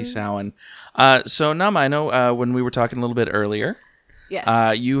 Happy Samhain. So, Nama, I know when we were talking a little bit earlier,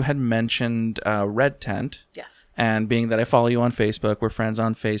 you had mentioned Red Tent. Yes. And being that I follow you on Facebook, we're friends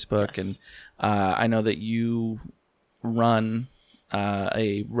on Facebook, and I know that you run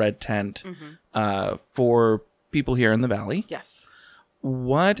a Red Tent for people here in the Valley. Yes.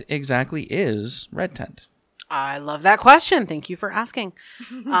 What exactly is Red Tent? I love that question. Thank you for asking.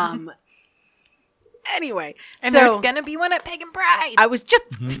 Anyway. And there's going to be one at Pagan Pride. I was just,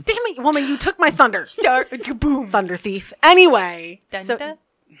 damn it, woman, you took my thunder. Boom. Thunder thief. Anyway. Dunda.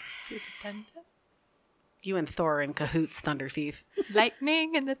 You and Thor are in cahoots, Thunder Thief.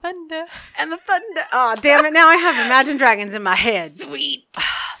 Lightning and the thunder. And the thunder. Oh, damn it. Now I have Imagine Dragons in my head. Sweet.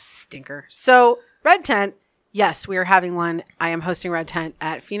 Stinker. So, Red Tent. Yes, we are having one. I am hosting Red Tent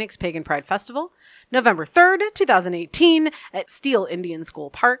at Phoenix Pagan Pride Festival, November 3rd, 2018 at Steele Indian School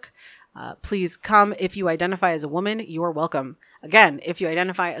Park. Please come. If you identify as a woman, you are welcome. Again, if you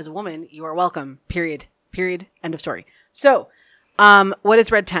identify as a woman, you are welcome. Period. End of story. So, what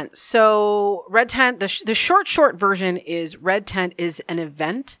is Red Tent? So Red Tent, the short version is Red Tent is an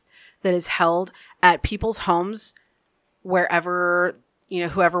event that is held at people's homes wherever,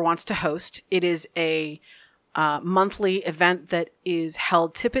 whoever wants to host. It is a monthly event that is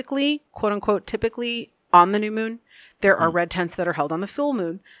held typically, quote unquote, typically on the new moon. There are red tents that are held on the full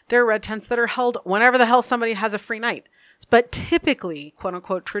moon. There are red tents that are held whenever the hell somebody has a free night. But typically, quote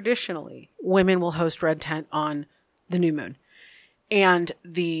unquote, traditionally, women will host red tent on the new moon. And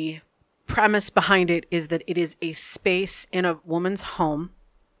the premise behind it is that it is a space in a woman's home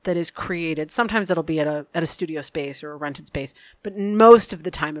that is created. Sometimes it'll be at a studio space or a rented space, but most of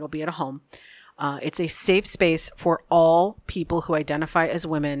the time it'll be at a home. It's a safe space for all people who identify as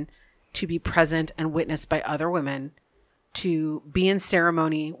women to be present and witnessed by other women, to be in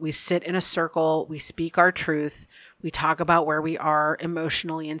ceremony. We sit in a circle. We speak our truth. We talk about where we are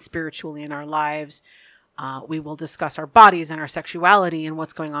emotionally and spiritually in our lives. We will discuss our bodies and our sexuality and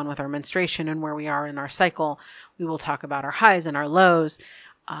what's going on with our menstruation and where we are in our cycle. We will talk about our highs and our lows.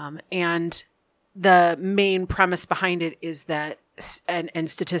 And the main premise behind it is that, and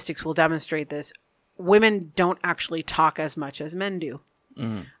statistics will demonstrate this, women don't actually talk as much as men do.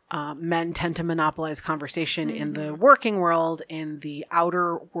 Mm-hmm. Men tend to monopolize conversation in the working world, in the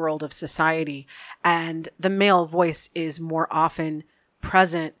outer world of society. And the male voice is more often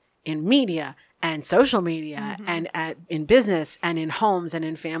present in media and social media and in business and in homes and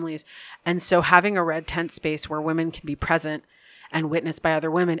in families. And so having a red tent space where women can be present and witnessed by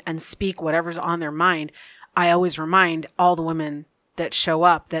other women and speak whatever's on their mind. I always remind all the women that show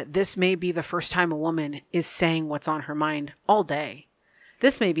up that this may be the first time a woman is saying what's on her mind all day.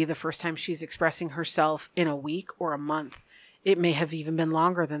 This may be the first time she's expressing herself in a week or a month. It may have even been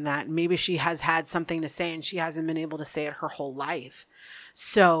longer than that. Maybe she has had something to say and she hasn't been able to say it her whole life.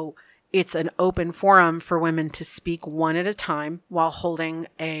 So it's an open forum for women to speak one at a time while holding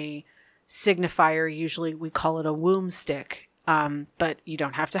a signifier. Usually we call it a womb stick. But you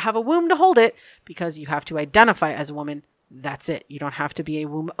don't have to have a womb to hold it because you have to identify as a woman. That's it. You don't have to be a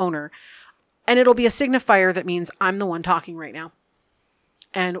womb owner. And it'll be a signifier that means I'm the one talking right now.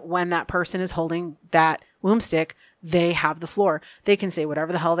 And when that person is holding that womb stick, they have the floor. They can say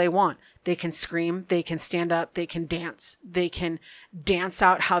whatever the hell they want. They can scream. They can stand up. They can dance. They can dance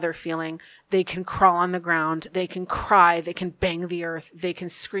out how they're feeling. They can crawl on the ground. They can cry. They can bang the earth. They can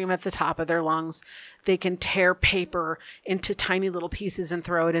scream at the top of their lungs. They can tear paper into tiny little pieces and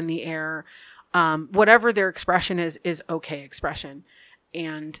throw it in the air. Whatever their expression is okay expression.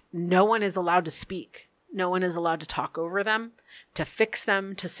 And no one is allowed to speak. No one is allowed to talk over them, to fix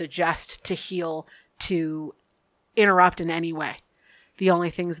them, to suggest, to heal, to interrupt in any way. The only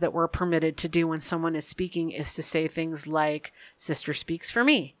things that we're permitted to do when someone is speaking is to say things like, "Sister speaks for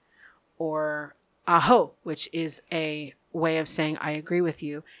me," or "Aho," which is a way of saying, "I agree with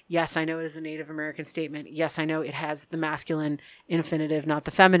you. Yes, I know it is a Native American statement. Yes, I know it has the masculine infinitive, not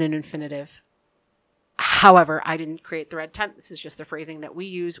the feminine infinitive. However, I didn't create the red tent. This is just the phrasing that we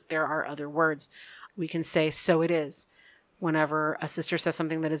use. There are other words. We can say, "So it is." Whenever a sister says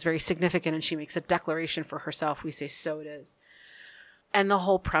something that is very significant and she makes a declaration for herself, we say, "So it is." And the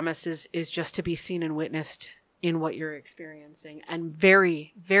whole premise is just to be seen and witnessed in what you're experiencing. And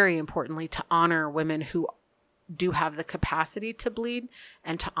very, very importantly, to honor women who do have the capacity to bleed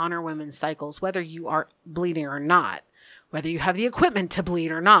and to honor women's cycles, whether you are bleeding or not, whether you have the equipment to bleed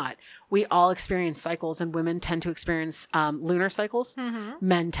or not. We all experience cycles, and women tend to experience lunar cycles. Mm-hmm.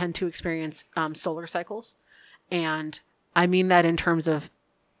 Men tend to experience solar cycles. And I mean that in terms of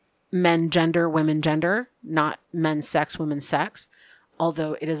men gender, women gender, not men sex, women sex.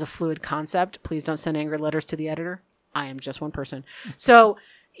 Although it is a fluid concept. Please don't send angry letters to the editor. I am just one person. So,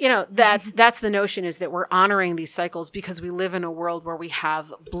 that's the notion, is that we're honoring these cycles because we live in a world where we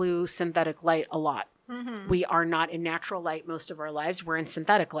have blue synthetic light a lot. Mm-hmm. We are not in natural light most of our lives. We're in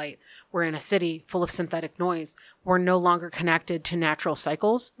synthetic light. We're in a city full of synthetic noise. We're no longer connected to natural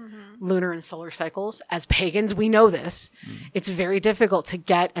cycles, lunar and solar cycles. As pagans, we know this. Mm-hmm. It's very difficult to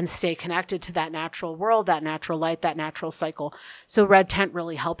get and stay connected to that natural world, that natural light, that natural cycle. So Red Tent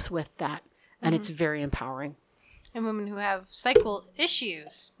really helps with that. And it's very empowering. And women who have cycle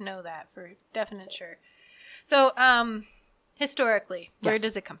issues know that for definite sure. So historically, where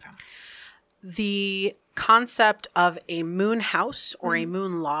does it come from? The concept of a moon house or a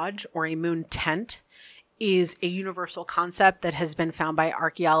moon lodge or a moon tent is a universal concept that has been found by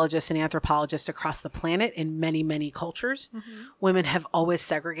archaeologists and anthropologists across the planet in many, many cultures. Mm-hmm. Women have always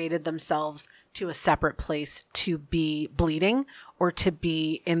segregated themselves to a separate place to be bleeding or to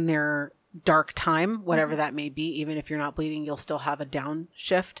be in their dark time, whatever that may be. Even if you're not bleeding, you'll still have a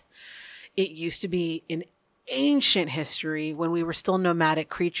downshift. It used to be in ancient history, when we were still nomadic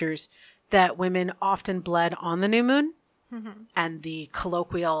creatures, that women often bled on the new moon. Mm-hmm. And the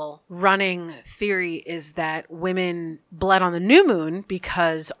colloquial running theory is that women bled on the new moon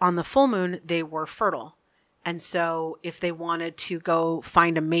because on the full moon, they were fertile And so if they wanted to go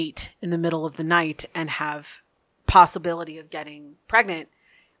find a mate in the middle of the night and have possibility of getting pregnant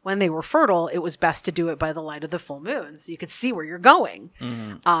when they were fertile, it was best to do it by the light of the full moon so you could see where you're going.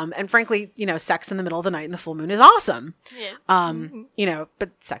 And frankly, sex in the middle of the night and the full moon is awesome. Yeah. But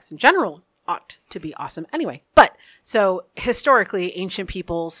sex in general ought to be awesome anyway. But so historically, ancient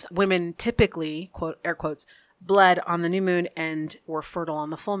peoples, women typically, quote, air quotes, bled on the new moon and were fertile on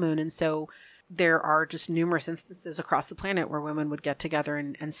the full moon. And so there are just numerous instances across the planet where women would get together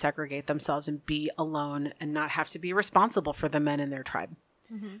and segregate themselves and be alone and not have to be responsible for the men in their tribe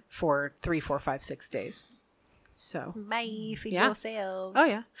for 3, 4, 5, 6 days. So bye for yourselves. Oh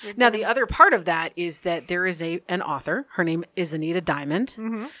yeah. Now the other part of that is that there is an author. Her name is Anita Diamond.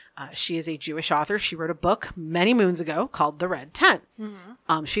 She is a Jewish author. She wrote a book many moons ago called The Red Tent.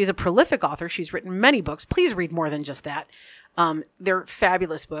 She is a prolific author. She's written many books. Please read more than just that. They're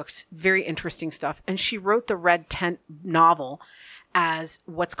fabulous books, very interesting stuff. And she wrote the Red Tent novel as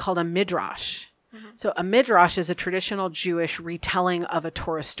what's called a midrash. So a midrash is a traditional Jewish retelling of a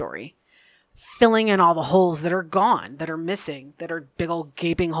Torah story, filling in all the holes that are gone, that are missing, that are big old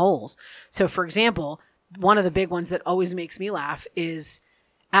gaping holes. So for example, one of the big ones that always makes me laugh is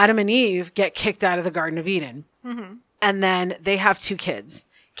Adam and Eve get kicked out of the Garden of Eden. And then they have 2 kids,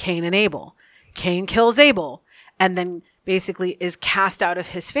 Cain and Abel. Cain kills Abel and then basically is cast out of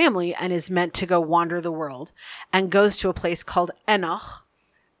his family and is meant to go wander the world and goes to a place called Enoch,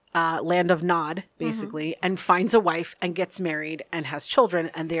 land of Nod, basically, and finds a wife and gets married and has children,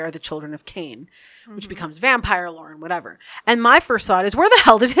 and they are the children of Cain, which becomes vampire lore and whatever. And my first thought is, where the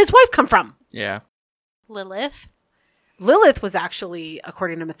hell did his wife come from? Yeah. Lilith. Lilith was actually,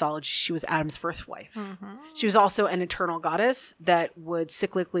 according to mythology, she was Adam's first wife. She was also an eternal goddess that would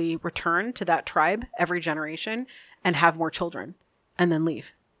cyclically return to that tribe every generation and have more children and then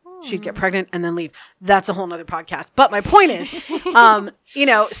leave. She'd get pregnant and then leave. That's a whole nother podcast. But my point is,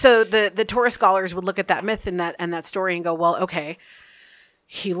 so the Torah scholars would look at that myth and that story and go, well, okay,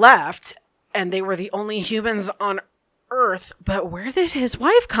 he left and they were the only humans on Earth, but where did his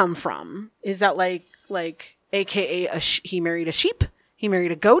wife come from? Is that like AKA he married a sheep? He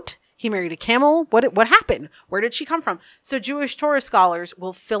married a goat? He married a camel? What happened? Where did she come from? So Jewish Torah scholars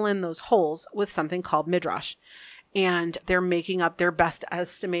will fill in those holes with something called midrash. And they're making up their best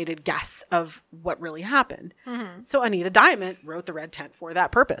estimated guess of what really happened. So Anita Diamond wrote The Red Tent for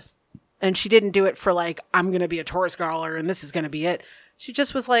that purpose. And she didn't do it for I'm going to be a Torah scholar and this is going to be it. She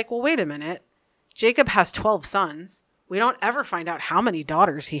just was like, well, wait a minute. Jacob has 12 sons. We don't ever find out how many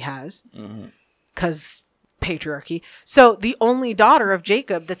daughters he has because patriarchy. So the only daughter of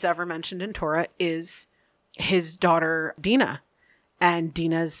Jacob that's ever mentioned in Torah is his daughter Dinah. And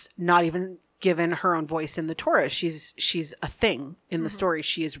Dinah's not even given her own voice in the Torah. She's a thing in the story.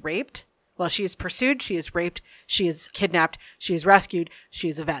 She is raped. Well, she is pursued. She is raped. She is kidnapped. She is rescued. She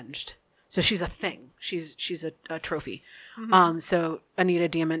is avenged. So she's a thing. She's a trophy. So Anita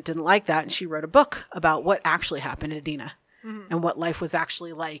Diamond didn't like that. And she wrote a book about what actually happened to Dinah and what life was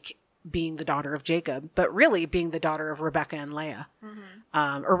actually like being the daughter of Jacob, but really being the daughter of Rebecca and Leah,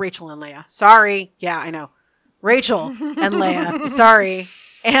 or Rachel and Leah. Sorry. Yeah, I know. Rachel and Leah. Sorry.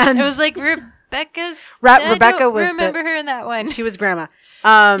 And it was like Rebecca's. Rebecca was. Remember her in that one. She was grandma.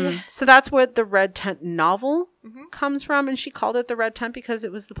 So that's what the Red Tent novel comes from, and she called it the Red Tent because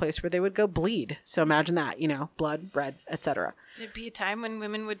it was the place where they would go bleed. So imagine that, blood, bread, etc. It'd be a time when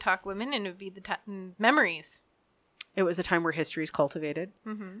women would talk women, and it would be the memories. It was a time where history is cultivated,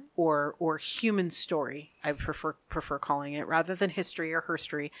 or human story. I prefer calling it rather than history or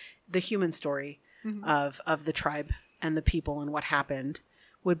herstory. The human story of the tribe and the people and what happened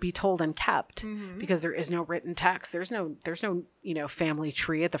would be told and kept because there is no written text. There's no family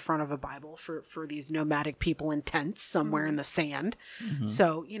tree at the front of a Bible for these nomadic people in tents somewhere in the sand.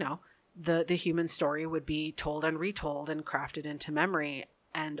 So, the human story would be told and retold and crafted into memory.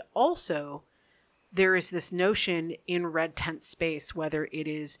 And also there is this notion in Red Tent space, whether it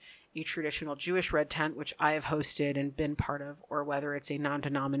is a traditional Jewish Red Tent, which I have hosted and been part of, or whether it's a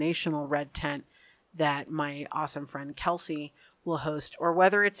non-denominational Red Tent that my awesome friend Kelsey will host, or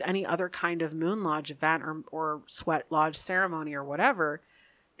whether it's any other kind of Moon Lodge event or Sweat Lodge ceremony or whatever,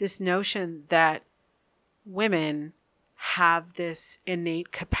 this notion that women have this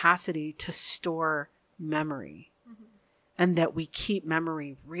innate capacity to store memory and that we keep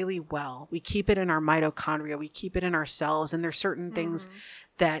memory really well. We keep it in our mitochondria. We keep it in ourselves. And there's certain things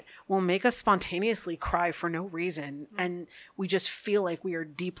that will make us spontaneously cry for no reason. And we just feel like we are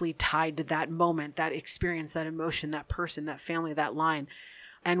deeply tied to that moment, that experience, that emotion, that person, that family, that line.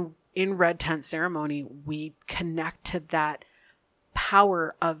 And in Red Tent ceremony, we connect to that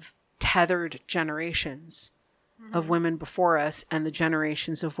power of tethered generations of women before us and the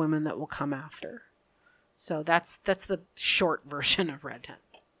generations of women that will come after. So that's the short version of Red Tent.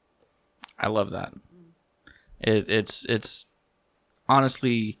 I love that. It's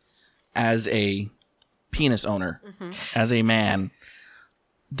honestly, as a penis owner, as a man,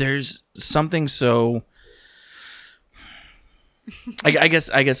 there's something so. I guess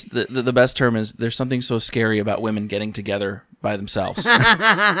the best term is there's something so scary about women getting together by themselves.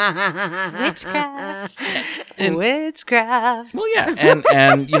 Witchcraft. Witchcraft. Well, yeah,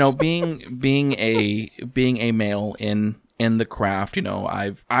 and you know, being a male in the craft, you know,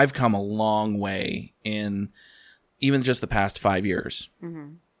 I've come a long way in even just the past 5 years,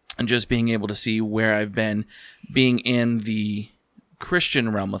 and just being able to see where I've been, being in the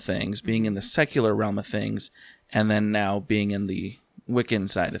Christian realm of things, being in the secular realm of things, and then now being in the Wiccan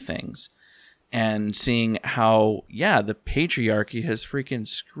side of things, and seeing how, yeah, the patriarchy has freaking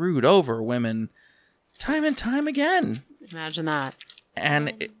screwed over women time and time again. Imagine that.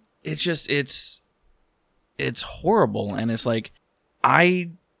 And it's horrible. And it's like, I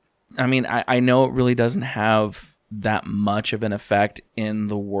mean, I know it really doesn't have that much of an effect in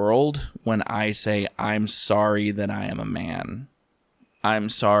the world when I say, I'm sorry that I am a man. I'm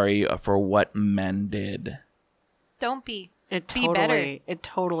sorry for what men did. Don't be. Be better. It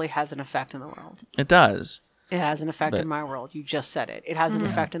totally has an effect in the world. It does. It has an effect in my world. You just said it. It has an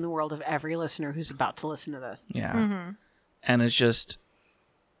effect in the world of every listener who's about to listen to this. Yeah. And it's just,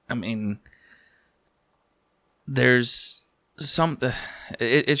 I mean, there's some,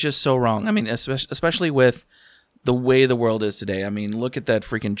 it's just so wrong. I mean, especially with the way the world is today. I mean, look at that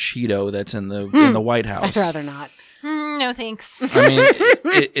freaking Cheeto that's in the White House. I'd rather not. No thanks. I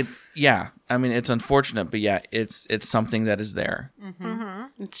mean, yeah. I mean, it's unfortunate, but yeah, it's something that is there.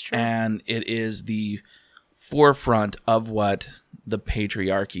 It's true. And it is the forefront of what the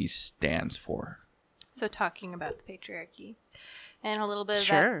patriarchy stands for. So talking about the patriarchy and a little bit of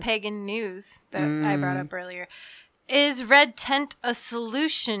that pagan news that I brought up earlier. Is Red Tent a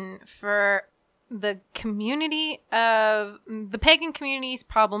solution for the community of the pagan community's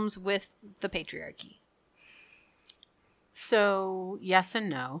problems with the patriarchy? So yes and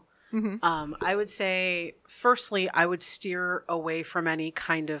no. I would say, firstly, I would steer away from any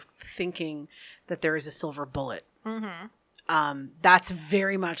kind of thinking that there is a silver bullet. That's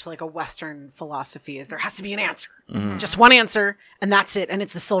very much like a Western philosophy, is there has to be an answer. Just one answer, and that's it, and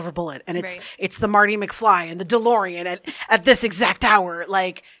it's the silver bullet. And it's the Marty McFly and the DeLorean at this exact hour.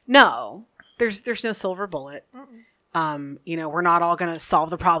 Like, no, there's no silver bullet. You know, we're not all going to solve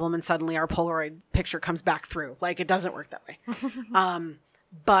the problem and suddenly our Polaroid picture comes back through. Like, it doesn't work that way.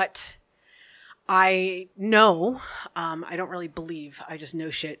 But I know, I don't really believe, I just know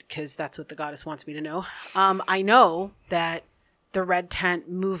shit because that's what the goddess wants me to know. I know that the Red Tent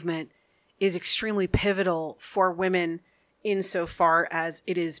movement is extremely pivotal for women insofar as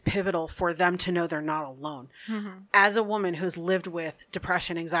it is pivotal for them to know they're not alone. As a woman who's lived with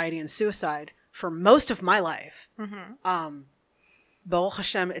depression, anxiety, and suicide for most of my life, Baruch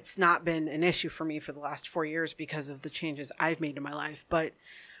Hashem, it's not been an issue for me for the last 4 years because of the changes I've made in my life. But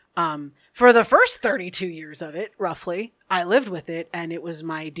for the first 32 years of it, roughly, I lived with it, and it was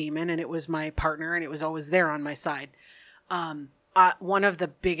my demon, and it was my partner, and it was always there on my side. One of the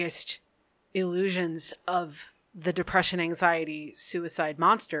biggest illusions of the depression, anxiety, suicide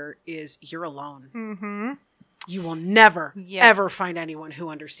monster is you're alone. You will never, ever find anyone who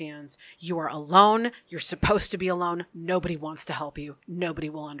understands. You are alone. You're supposed to be alone. Nobody wants to help you. Nobody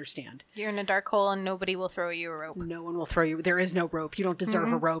will understand. You're in a dark hole and nobody will throw you a rope. No one will throw you. There is no rope. You don't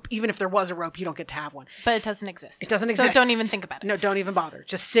deserve a rope. Even if there was a rope, you don't get to have one. But it doesn't exist. It doesn't exist. So don't even think about it. No, don't even bother.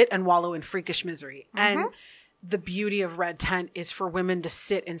 Just sit and wallow in freakish misery. And the beauty of Red Tent is for women to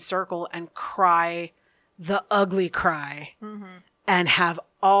sit in circle and cry the ugly cry and have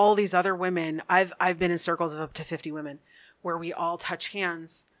all these other women. I've been in circles of up to 50 women where we all touch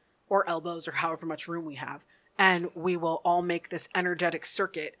hands or elbows or however much room we have. And we will all make this energetic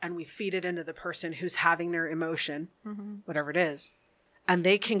circuit and we feed it into the person who's having their emotion, whatever it is. And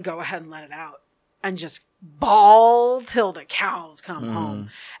they can go ahead and let it out and just bawl till the cows come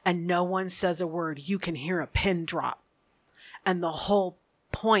home. And no one says a word. You can hear a pin drop. And the whole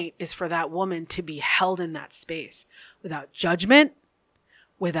point is for that woman to be held in that space without judgment,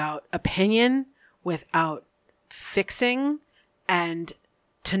 without opinion, without fixing, and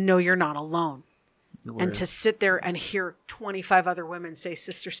to know you're not alone. And to sit there and hear 25 other women say,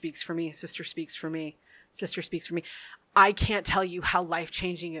 sister speaks for me, sister speaks for me, sister speaks for me. I can't tell you how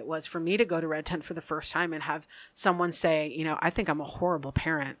life-changing it was for me to go to Red Tent for the first time and have someone say, you know, I think I'm a horrible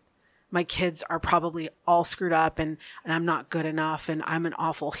parent. my kids are probably all screwed up and I'm not good enough and I'm an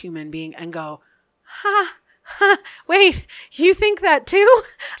awful human being, and go, wait, you think that too?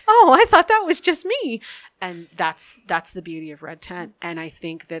 Oh, I thought that was just me. And that's the beauty of Red Tent. And I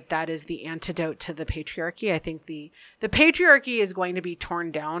think that is the antidote to the patriarchy. I think the patriarchy is going to be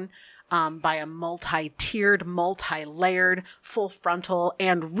torn down by a multi-tiered, multi-layered, full frontal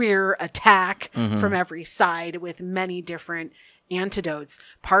and rear attack from every side with many different antidotes.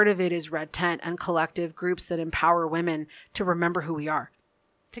 Part of it is Red Tent and collective groups that empower women to remember who we are.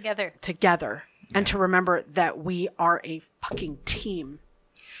 Together. And to remember that we are a fucking team.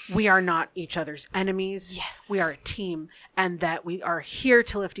 We are not each other's enemies. Yes. We are a team, and that we are here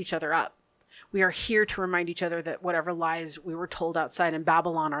to lift each other up. We are here to remind each other that whatever lies we were told outside in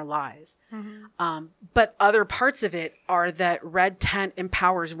Babylon are lies. But other parts of it are that Red Tent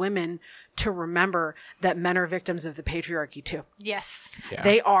empowers women to remember that men are victims of the patriarchy too. Yes. Yeah.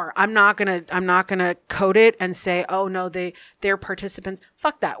 They are. I'm not gonna code it and say, oh no, they're participants.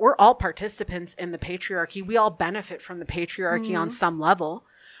 Fuck that. We're all participants in the patriarchy. We all benefit from the patriarchy on some level.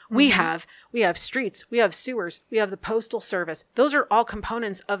 We have streets, we have sewers, we have the postal service. Those are all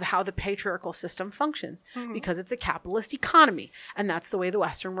components of how the patriarchal system functions because it's a capitalist economy. And that's the way the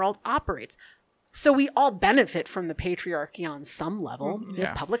Western world operates. So we all benefit from the patriarchy on some level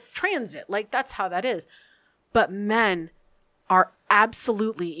with public transit. Like, that's how that is. But men are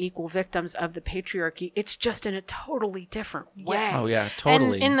absolutely equal victims of the patriarchy. It's just in a totally different way. Oh, yeah,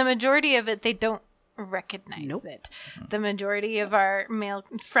 totally. And in the majority of it, they don't recognize it. The majority of our male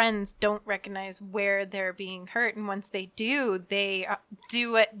friends don't recognize where they're being hurt, and once they do, they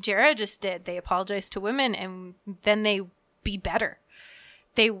do what Jara just did. They apologize to women, and then they be better.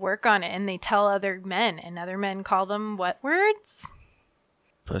 They work on it, and they tell other men, and other men call them what words?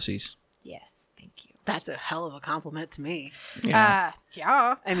 Pussies. Yes, thank you. That's a hell of a compliment to me. Yeah.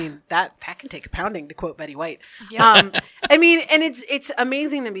 I mean, that can take a pounding, to quote Betty White. Yeah. I mean, and it's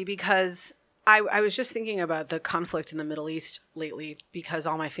amazing to me because I was just thinking about the conflict in the Middle East lately because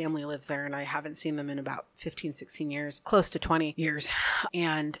all my family lives there and I haven't seen them in about 15, 16 years, close to 20 years.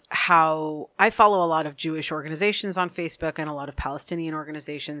 And how I follow a lot of Jewish organizations on Facebook and a lot of Palestinian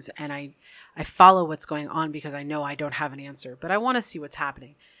organizations. And I follow what's going on because I know I don't have an answer, but I want to see what's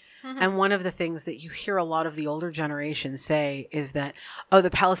happening. And one of the things that you hear a lot of the older generation say is that, oh, the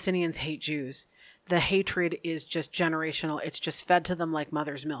Palestinians hate Jews. The hatred is just generational. It's just fed to them like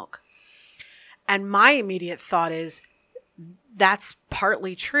mother's milk. And my immediate thought is that's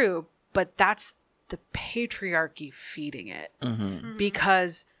partly true, but that's the patriarchy feeding it.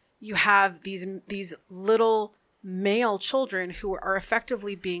 Because you have these little male children who are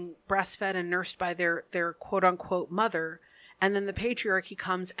effectively being breastfed and nursed by their quote unquote mother. And then the patriarchy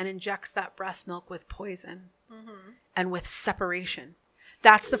comes and injects that breast milk with poison and with separation.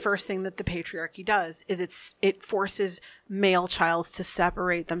 That's the first thing that the patriarchy does, is it forces male childs to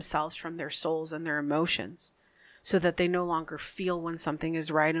separate themselves from their souls and their emotions so that they no longer feel when something is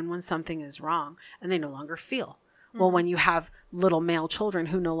right and when something is wrong, and they no longer feel. Well, when you have little male children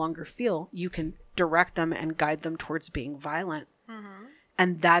who no longer feel, you can direct them and guide them towards being violent.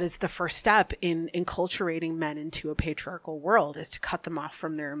 And that is the first step in enculturating men into a patriarchal world, is to cut them off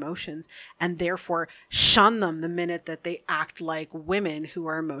from their emotions and therefore shun them the minute that they act like women who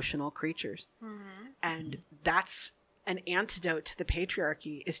are emotional creatures. And that's an antidote to the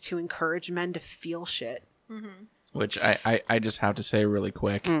patriarchy, is to encourage men to feel shit. Which I just have to say really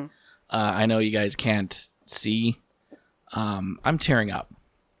quick. I know you guys can't see. I'm tearing up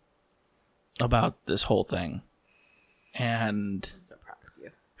about this whole thing. And I'm so proud of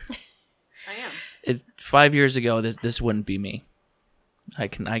you. I am. 5 years ago, this wouldn't be me. I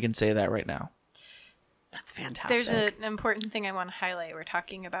can say that right now. That's fantastic. There's an important thing I want to highlight. We're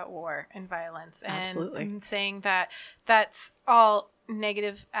talking about war and violence, and saying that that's all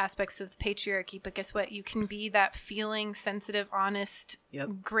negative aspects of the patriarchy. But guess what? You can be that feeling, sensitive, honest,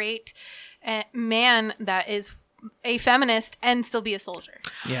 great man that is a feminist and still be a soldier.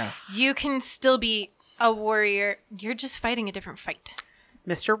 Yeah. You can still be a warrior. You're just fighting a different fight.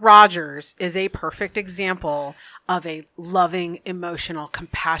 Mr. Rogers is a perfect example of a loving, emotional,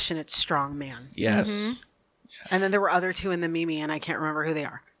 compassionate, strong man. Yes. And then there were other two in the Mimi, and I can't remember who they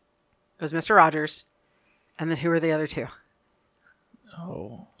are. It was Mr. Rogers, and then who were the other two?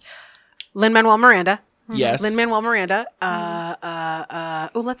 Oh. Lin-Manuel Miranda. Yes. Lin-Manuel Miranda.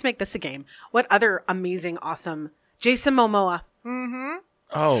 Let's make this a game. What other amazing, awesome... Jason Momoa.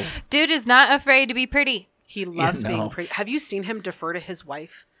 Oh. Dude is not afraid to be pretty. He loves being pretty. Have you seen him defer to his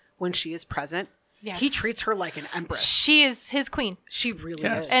wife when she is present? Yes. He treats her like an empress. She is his queen. She really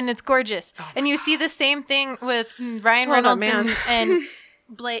Yes. is. And it's gorgeous. And you see the same thing with Ryan Reynolds and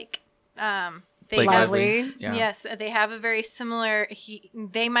Blake. They Lively. have, Yeah. Yes, they have a very similar.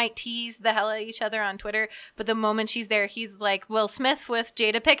 They might tease the hell out of each other on Twitter, but the moment she's there, he's like Will Smith with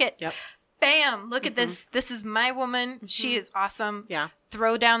Jada Pinkett. Yep. Bam! Look at this. This is my woman. She is awesome. Yeah.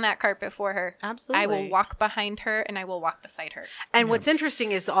 Throw down that carpet for her. Absolutely. I will walk behind her and I will walk beside her. And what's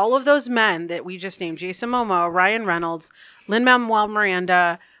interesting is all of those men that we just named, Jason Momoa, Ryan Reynolds, Lin-Manuel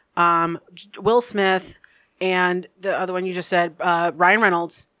Miranda, Will Smith, and the other one you just said, Ryan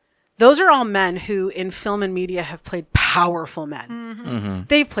Reynolds. Those are all men who in film and media have played powerful men. Mm-hmm.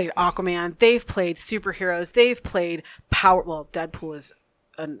 They've played Aquaman. They've played superheroes. They've played well, Deadpool is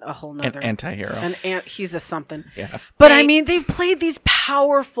a whole nother. An anti-hero. He's a something. Yeah. But I mean, they've played these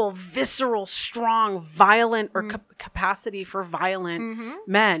powerful, visceral, strong, violent, or capacity for violent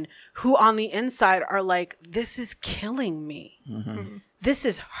men who on the inside are like, this is killing me. Mm-hmm. This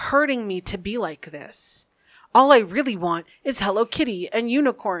is hurting me to be like this. All I really want is Hello Kitty and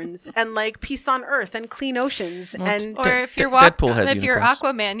unicorns and like peace on earth and clean oceans. Well, and Or if you're Deadpool has if you're unicorns.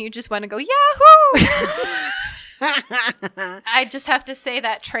 Aquaman, you just want to go Yahoo! I just have to say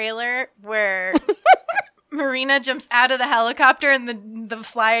that trailer where Marina jumps out of the helicopter and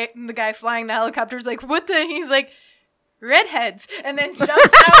the guy flying the helicopter is like, what the? He's like, redheads, and then jumps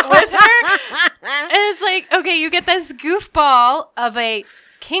out with her. And it's like, okay, you get this goofball of a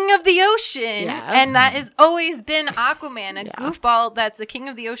king of the ocean, and that has always been Aquaman, a goofball that's the king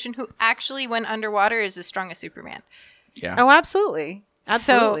of the ocean who actually, when underwater, is as strong as Superman. Yeah. Oh, absolutely.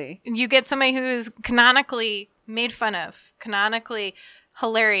 Absolutely. So you get somebody who is canonically made fun of, canonically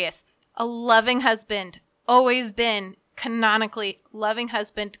hilarious, a loving husband, always been canonically loving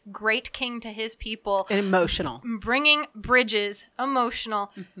husband, great king to his people, And emotional. bringing bridges,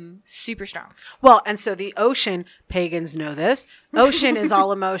 emotional, super strong. Well, and so the ocean, pagans know this. Ocean is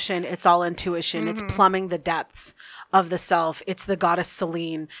all emotion. It's all intuition. It's plumbing the depths of the self. It's the goddess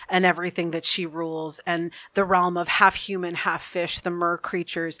Selene and everything that she rules, and the realm of half human, half fish, the mer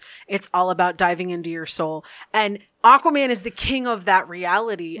creatures. It's all about diving into your soul. And Aquaman is the king of that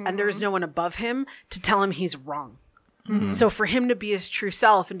reality, and there's no one above him to tell him he's wrong. So for him to be his true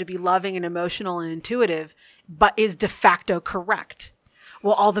self and to be loving and emotional and intuitive, but is de facto correct.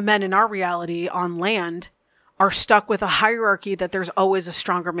 Well, all the men in our reality on land are stuck with a hierarchy that there's always a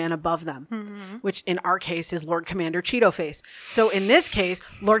stronger man above them, which in our case is Lord Commander Cheeto Face. So in this case,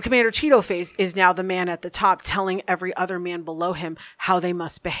 Lord Commander Cheeto Face is now the man at the top telling every other man below him how they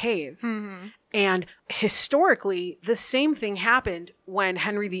must behave. And historically, the same thing happened when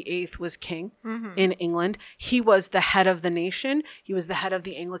Henry VIII was king in England. He was the head of the nation. He was the head of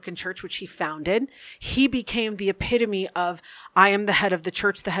the Anglican Church, which he founded. He became the epitome of, I am the head of the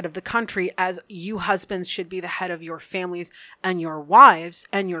church, the head of the country, as you husbands should be the head of your families and your wives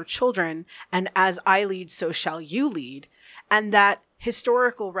and your children. And as I lead, so shall you lead. And that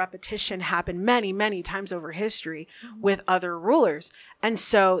historical repetition happened many, many times over history with other rulers. And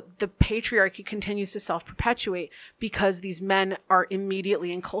so the patriarchy continues to self-perpetuate because these men are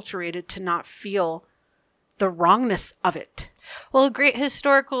immediately enculturated to not feel the wrongness of it. Well, great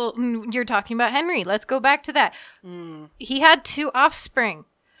historical, you're talking about Henry. Let's go back to that. He had 2 offspring.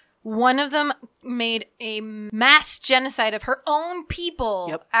 One of them made a mass genocide of her own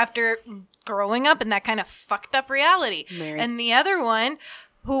people after growing up in that kind of fucked up reality. And the other one,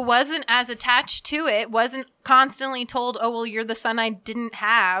 who wasn't as attached to it, wasn't constantly told, oh, well, you're the son I didn't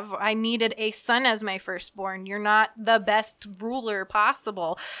have. I needed a son as my firstborn. You're not the best ruler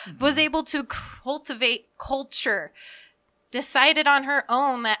possible. Was able to cultivate culture. Decided on her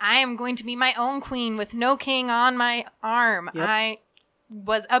own that I am going to be my own queen with no king on my arm. I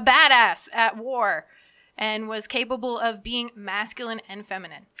was a badass at war and was capable of being masculine and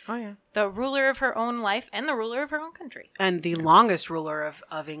feminine. Oh, yeah. The ruler of her own life and the ruler of her own country. And the longest ruler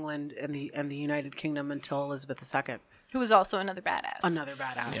of England and the United Kingdom until Elizabeth II. Who was also another badass. Another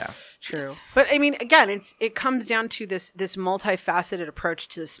badass. Yeah. True. Yes. But I mean, again, it comes down to this multifaceted approach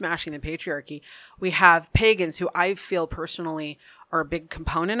to smashing the patriarchy. We have pagans who I feel personally are a big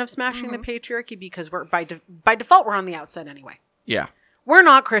component of smashing the patriarchy because we're by default, we're on the outside anyway. Yeah. We're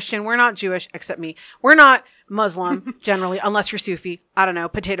not Christian. We're not Jewish, except me. We're not Muslim, generally, unless you're Sufi. I don't know,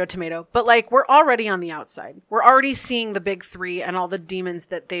 potato, tomato. But, like, we're already on the outside. We're already seeing the big 3 and all the demons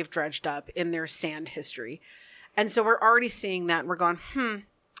that they've dredged up in their sand history. And so we're already seeing that, and we're going,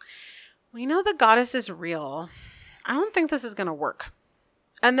 we know the goddess is real. I don't think this is going to work.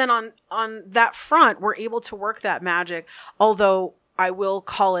 And then on that front, we're able to work that magic, although I will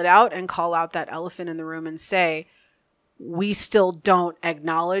call it out and call out that elephant in the room and say, we still don't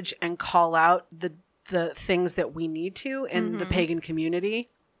acknowledge and call out the things that we need to in the pagan community.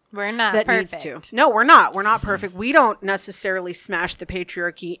 We're not that perfect. needs to. No, we're not. We're not perfect. We don't necessarily smash the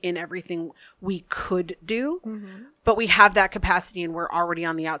patriarchy in everything we could do, but we have that capacity and we're already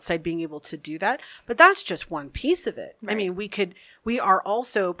on the outside being able to do that. But that's just one piece of it. Right. I mean, we are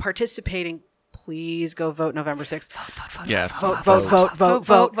also participating. Please go vote November 6th.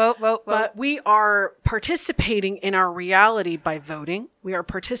 Vote. But we are participating in our reality by voting. We are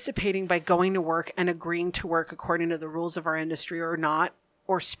participating by going to work and agreeing to work according to the rules of our industry or not.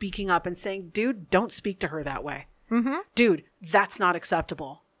 Or speaking up and saying, dude, don't speak to her that way. Dude, that's not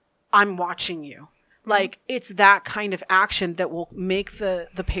acceptable. I'm watching you. Like, it's that kind of action that will make the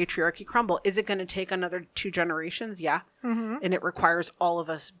patriarchy crumble. Is it going to take another 2 generations? Yeah. And it requires all of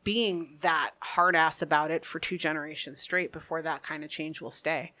us being that hard ass about it for 2 generations straight before that kind of change will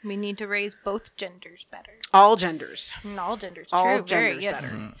stay. We need to raise both genders better. All genders. All genders. All True. genders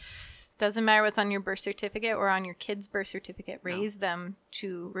Yes. better. Doesn't matter what's on your birth certificate or on your kid's birth certificate. Raise them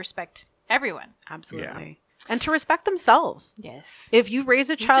to respect everyone. Absolutely. Yeah. And to respect themselves. Yes. If you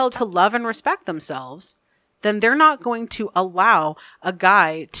raise a child to love and respect themselves, then they're not going to allow a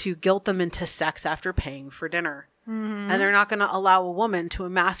guy to guilt them into sex after paying for dinner. And they're not going to allow a woman to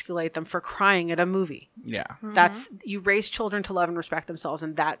emasculate them for crying at a movie. Yeah. That's, you raise children to love and respect themselves,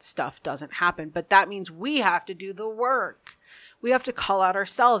 and that stuff doesn't happen. But that means we have to do the work. We have to call out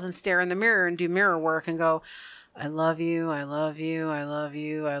ourselves and stare in the mirror and do mirror work and go, I love you, I love you, I love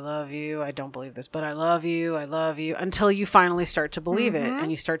you, I love you. I don't believe this, but I love you, until you finally start to believe it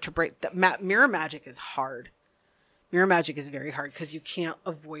and you start to break. Mirror magic is hard. Mirror magic is very hard because you can't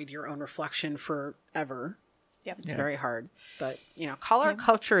avoid your own reflection forever. Yep. It's very hard. But, call out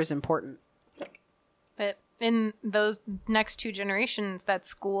culture is important. But in those next 2 generations, that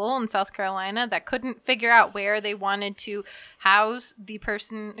school in South Carolina that couldn't figure out where they wanted to house the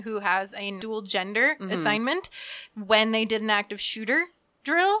person who has a dual gender assignment when they did an active shooter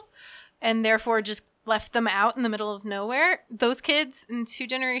drill and therefore just left them out in the middle of nowhere, those kids in 2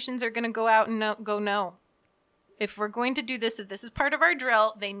 generations are going to go out and go, no. If we're going to do this, if this is part of our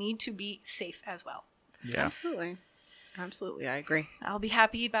drill, they need to be safe as well. Yeah. Absolutely. I agree. I'll be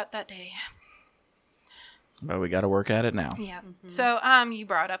happy about that day. But we got to work at it now. Yeah. So you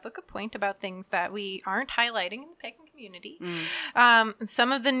brought up a good point about things that we aren't highlighting in the pagan community.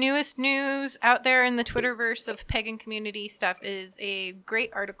 Some of the newest news out there in the Twitterverse of pagan community stuff is a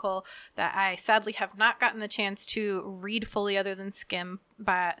great article that I sadly have not gotten the chance to read fully other than skim,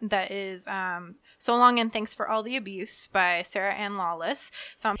 but that is So Long and Thanks for All the Abuse by Sarah Ann Lawless.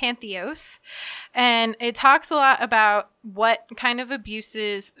 It's on Pantheos. And it talks a lot about what kind of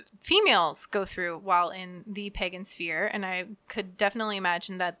abuses females go through while in the pagan sphere. And I could definitely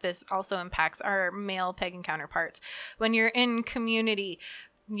imagine that this also impacts our male pagan counterparts. When you're in community,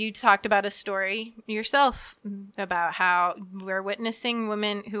 you talked about a story yourself about how we're witnessing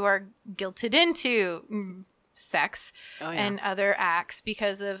women who are guilted into sex and other acts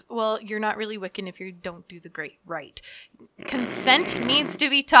because of, well, you're not really Wiccan if you don't do the great rite. Consent needs to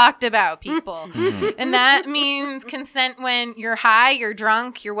be talked about, people. And that means consent when you're high, you're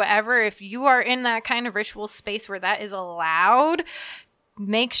drunk, you're whatever. If you are in that kind of ritual space where that is allowed,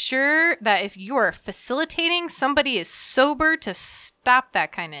 make sure that if you are facilitating, somebody is sober to stop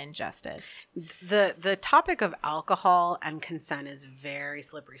that kind of injustice. The topic of alcohol and consent is very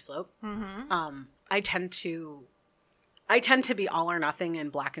slippery slope. I tend to be all or nothing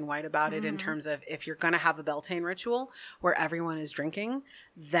and black and white about it in terms of, if you're going to have a Beltane ritual where everyone is drinking,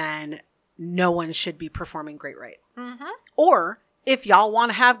 then no one should be performing Great Rite. Or if y'all want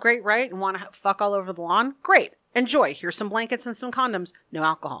to have Great Rite and want to fuck all over the lawn, great. Enjoy. Here's some blankets and some condoms. No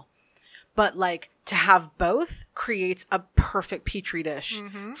alcohol. But to have both creates a perfect petri dish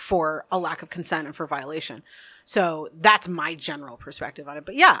for a lack of consent and for violation. So that's my general perspective on it.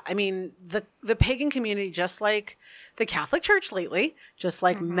 But yeah, I mean, the pagan community, just like the Catholic Church lately, just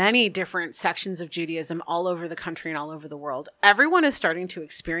like many different sections of Judaism all over the country and all over the world, everyone is starting to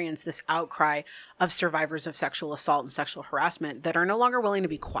experience this outcry of survivors of sexual assault and sexual harassment that are no longer willing to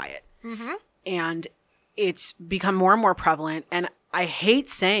be quiet. And it's become more and more prevalent. And I hate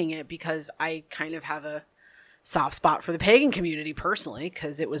saying it because I kind of have a soft spot for the pagan community personally,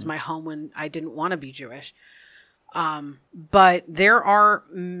 because it was my home when I didn't want to be Jewish. But there are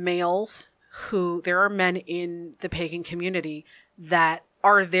there are men in the pagan community that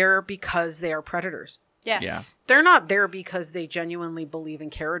are there because they are predators. Yes. Yeah. They're not there because they genuinely believe in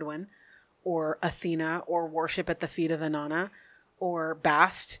Caradwyn or Athena or worship at the feet of Inanna or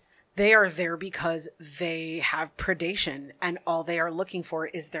Bast. They are there because they have predation and all they are looking for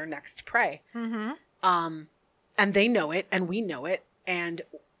is their next prey. And they know it and we know it. And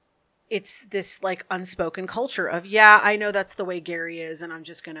it's this like unspoken culture of, yeah, I know that's the way Gary is, and I'm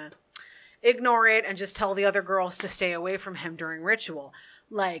just going to ignore it and just tell the other girls to stay away from him during ritual.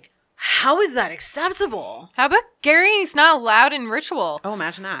 Like, how is that acceptable? How about Gary's not allowed in ritual? Oh,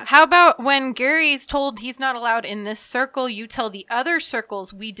 imagine that. How about when Gary's told he's not allowed in this circle, you tell the other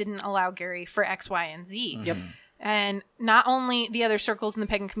circles we didn't allow Gary for X, Y, and Z. Yep. And not only the other circles in the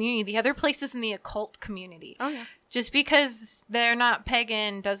pagan community, the other places in the occult community. Oh, yeah. Just because they're not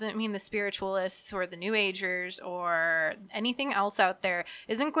pagan doesn't mean the spiritualists or the New Agers or anything else out there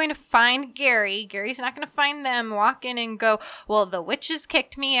isn't going to find Gary. Gary's not going to find them, walk in and go, well, the witches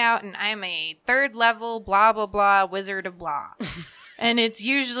kicked me out and I'm a 3rd level blah, blah, blah, wizard of blah. And it's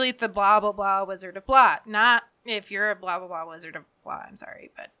usually the blah, blah, blah, wizard of blah. Not if you're a blah, blah, blah, wizard of blah. I'm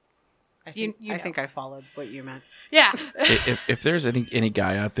sorry, but I think I followed what you meant. Yeah. if there's any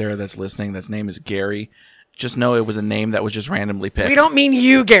guy out there that's listening, that's name is Gary, just know it was a name that was just randomly picked. We don't mean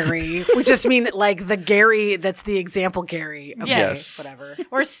you, Gary. We just mean like the Gary that's the example Gary. Okay, yes. Whatever.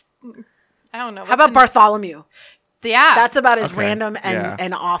 Or, I don't know. How about Bartholomew? Yeah. That's about as Okay. random and, Yeah.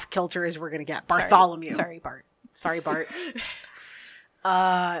 and off kilter as we're going to get. Bartholomew. Sorry, Bart. Sorry, Bart.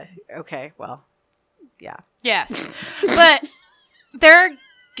 Okay, well, yeah. Yes. But there are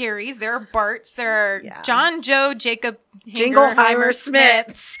Garys, there are Barts, there are Yeah. John, Joe, Jacob, Jingleheimer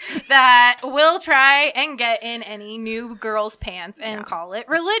Smiths that will try and get in any new girl's pants and Yeah. call it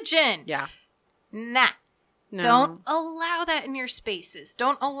religion. Yeah. Nah. No. Don't allow that in your spaces.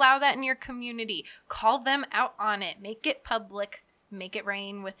 Don't allow that in your community. Call them out on it. Make it public. Make it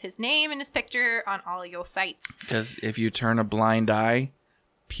rain with his name and his picture on all your sites. Because if you turn a blind eye,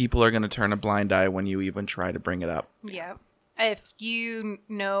 people are going to turn a blind eye when you even try to bring it up. Yep. If you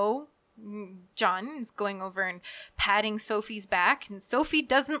know John is going over and patting Sophie's back, and Sophie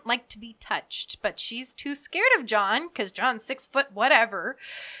doesn't like to be touched, but she's too scared of John because John's 6 foot whatever,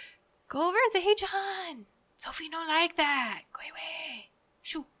 go over and say, hey, John, Sophie don't like that. Go away.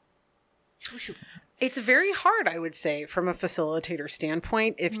 Shoo. Shoo, shoo. It's very hard, I would say, from a facilitator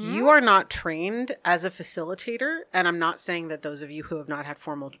standpoint. If you are not trained as a facilitator, and I'm not saying that those of you who have not had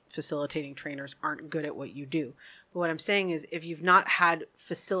formal facilitating trainers aren't good at what you do. But what I'm saying is if you've not had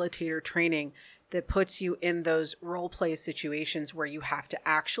facilitator training that puts you in those role play situations where you have to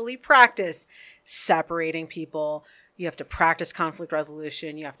actually practice separating people, you have to practice conflict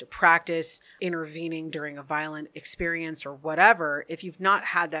resolution, you have to practice intervening during a violent experience or whatever. If you've not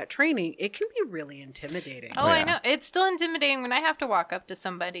had that training, it can be really intimidating. Oh, Yeah. I know. It's still intimidating when I have to walk up to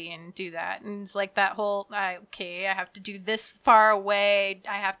somebody and do that. And it's like that whole, I have to do this far away.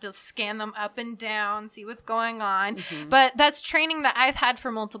 I have to scan them up and down, see what's going on. Mm-hmm. But that's training that I've had for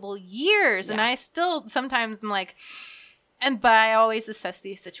multiple years. And Yeah. I still sometimes I'm like, but I always assess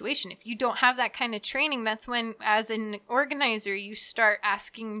the situation. If you don't have that kind of training, that's when, as an organizer, you start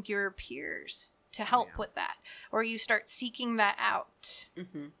asking your peers to help with that, or you start seeking that out.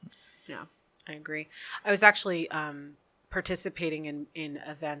 Mm-hmm. Yeah, I agree. I was actually participating in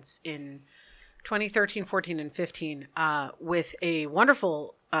events in 2013, 14, and 15 with a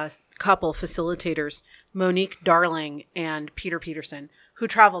wonderful couple facilitators, Monique Darling and Peter Peterson, who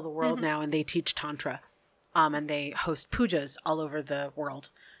travel the world now, and they teach Tantra. And they host pujas all over the world.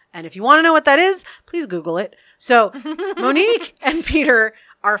 And if you want to know what that is, please Google it. So Monique and Peter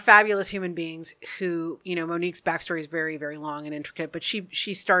are fabulous human beings who, Monique's backstory is very, very long and intricate, but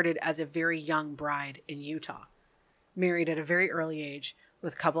she started as a very young bride in Utah, married at a very early age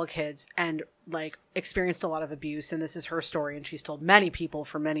with a couple of kids, and experienced a lot of abuse. And this is her story. And she's told many people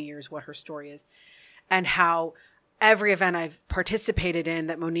for many years what her story is, and how every event I've participated in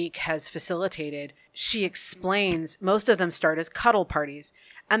that Monique has facilitated, she explains most of them start as cuddle parties.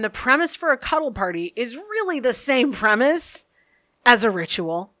 And the premise for a cuddle party is really the same premise as a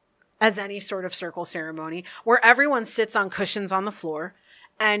ritual, as any sort of circle ceremony, where everyone sits on cushions on the floor.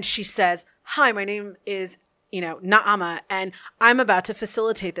 And she says, hi, my name is, Naama, and I'm about to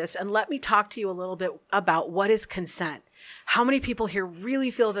facilitate this. And let me talk to you a little bit about what is consent. How many people here really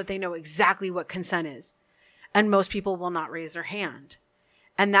feel that they know exactly what consent is? And most people will not raise their hand.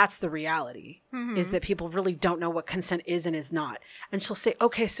 And that's the reality, is that people really don't know what consent is and is not. And she'll say,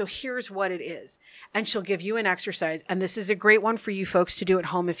 okay, so here's what it is. And she'll give you an exercise. And this is a great one for you folks to do at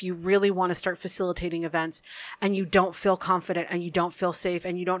home if you really want to start facilitating events and you don't feel confident and you don't feel safe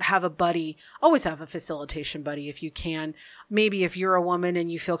and you don't have a buddy. Always have a facilitation buddy if you can. Maybe if you're a woman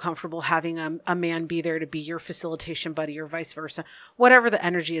and you feel comfortable having a man be there to be your facilitation buddy or vice versa, whatever the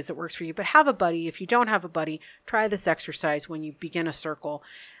energy is that works for you. But have a buddy. If you don't have a buddy, try this exercise when you begin a circle.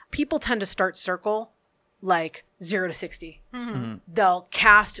 People tend to start circle like 0 to 60. Mm-hmm. They'll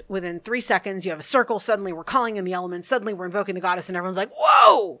cast within 3 seconds. You have a circle. Suddenly we're calling in the elements. Suddenly we're invoking the goddess and everyone's like,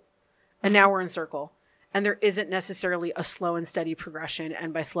 whoa, And now we're in circle. And there isn't necessarily a slow and steady progression.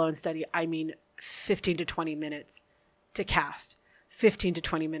 And by slow and steady, I mean 15 to 20 minutes to cast, 15 to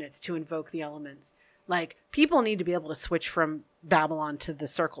 20 minutes to invoke the elements. Like, people need to be able to switch from Babylon to the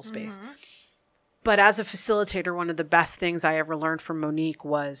circle space. Mm-hmm. But as a facilitator, one of the best things I ever learned from Monique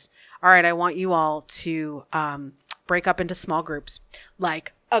was, all right, I want you all to break up into small groups,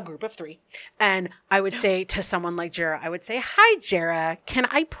 like a group of 3. And I would say to someone like Jera, I would say, hi, Jera, can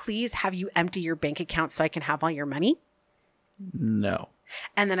I please have you empty your bank account so I can have all your money? No.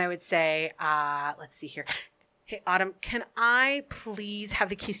 And then I would say, let's see here. Hey, Autumn, can I please have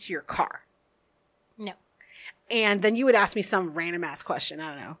the keys to your car? No. And then you would ask me some random ass question.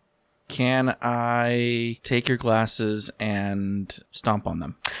 I don't know. Can I take your glasses and stomp on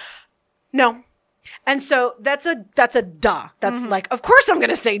them? No. And so that's a duh. That's like, of course I'm going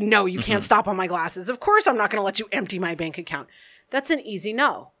to say no, you can't stomp on my glasses. Of course I'm not going to let you empty my bank account. That's an easy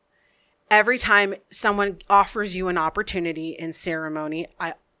no. Every time someone offers you an opportunity in ceremony,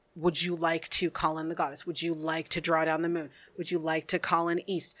 would you like to call in the goddess? Would you like to draw down the moon? Would you like to call in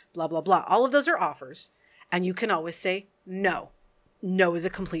east? Blah, blah, blah. All of those are offers. And you can always say no. No is a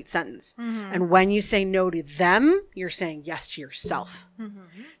complete sentence. Mm-hmm. And when you say no to them, you're saying yes to yourself.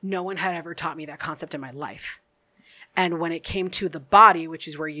 Mm-hmm. No one had ever taught me that concept in my life. And when it came to the body, which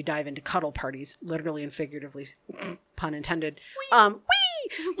is where you dive into cuddle parties, literally and figuratively, pun intended.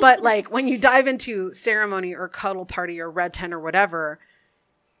 But like when you dive into ceremony or cuddle party or red tent or whatever,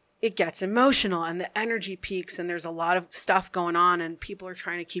 it gets emotional and the energy peaks and there's a lot of stuff going on and people are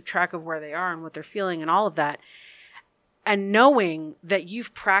trying to keep track of where they are and what they're feeling and all of that. And knowing that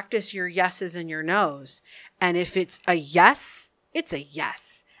you've practiced your yeses and your nos. And if it's a yes, it's a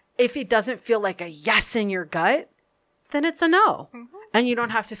yes. If it doesn't feel like a yes in your gut, then it's a no. Mm-hmm. And you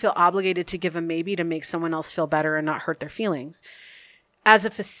don't have to feel obligated to give a maybe to make someone else feel better and not hurt their feelings. As a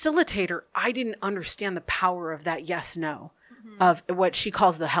facilitator, I didn't understand the power of that yes, no, of what she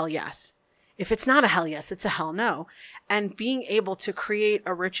calls the hell yes. If it's not a hell yes, it's a hell no. And being able to create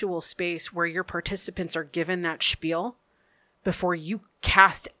a ritual space where your participants are given that spiel before you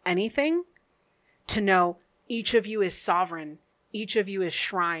cast anything, to know each of you is sovereign, each of you is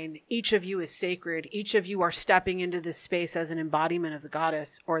shrine, each of you is sacred, each of you are stepping into this space as an embodiment of the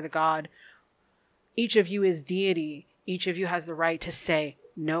goddess or the god. Each of you is deity. Each of you has the right to say,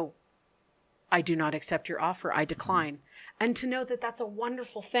 no, I do not accept your offer. I decline. And to know that that's a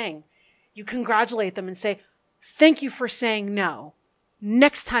wonderful thing. You congratulate them and say, thank you for saying no.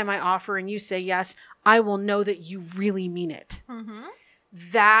 Next time I offer and you say yes, I will know that you really mean it. Mm-hmm.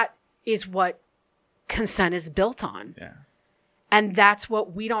 That is what consent is built on. Yeah. And that's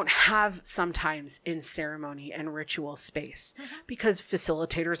what we don't have sometimes in ceremony and ritual space because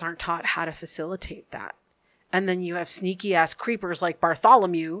facilitators aren't taught how to facilitate that. And then you have sneaky ass creepers like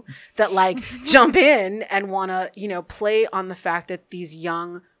Bartholomew that like jump in and want to, play on the fact that these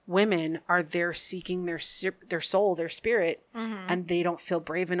young women are there seeking their soul, their spirit, and they don't feel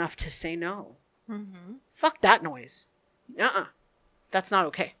brave enough to say no. Mm-hmm. Fuck that noise. That's not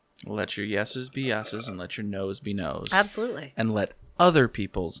okay. Let your yeses be yeses and let your no's be no's. Absolutely. And let other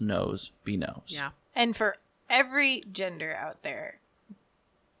people's no's be no's. Yeah. And for every gender out there,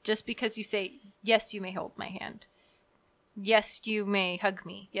 just because you say, yes, you may hold my hand. Yes, you may hug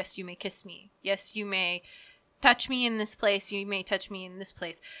me. Yes, you may kiss me. Yes, you may touch me in this place. You may touch me in this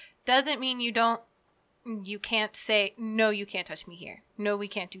place. Doesn't mean you can't say, no, you can't touch me here. No, we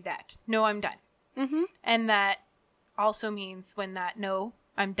can't do that. No, I'm done. Mm-hmm. And that also means when that no,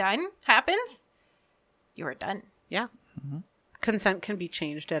 I'm done happens, you're done. Yeah. Mm-hmm. Consent can be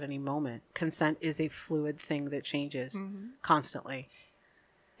changed at any moment. Consent is a fluid thing that changes constantly.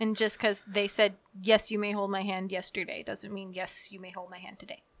 And just because they said, yes, you may hold my hand yesterday, doesn't mean, yes, you may hold my hand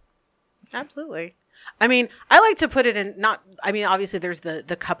today. Absolutely. I mean, I like to put it in obviously there's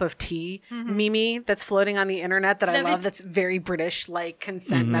the cup of tea meme that's floating on the internet that I love. That's very British, like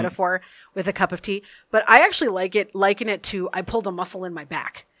consent metaphor with a cup of tea. But I actually liken it to, I pulled a muscle in my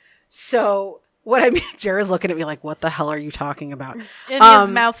back. So what I mean, Jera's looking at me like, what the hell are you talking about? And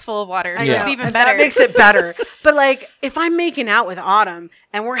his mouth's full of water, so it's even better. That makes it better. But like, if I'm making out with Autumn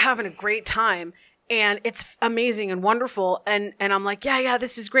and we're having a great time, and it's amazing and wonderful. And I'm like, yeah,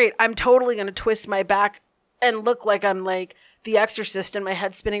 this is great. I'm totally going to twist my back and look like I'm like the Exorcist and my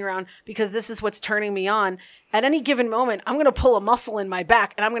head spinning around because this is what's turning me on. At any given moment, I'm going to pull a muscle in my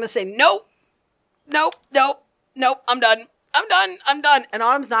back and I'm going to say, nope, I'm done. And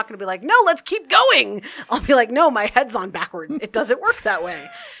Autumn's not going to be like, no, let's keep going. I'll be like, no, my head's on backwards. It doesn't work that way.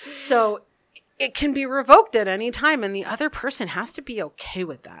 So it can be revoked at any time. And the other person has to be okay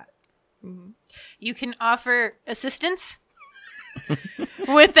with that. Mm-hmm. You can offer assistance.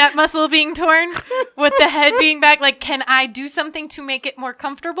 with that muscle being torn, with the head being back. Like, can I do something to make it more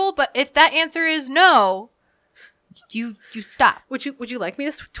comfortable? But if that answer is no, you stop. Would you like me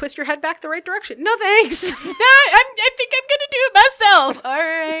to twist your head back the right direction? No, thanks. No, I think I'm gonna do it myself. All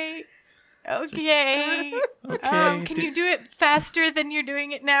right. Okay. Can you do it faster than you're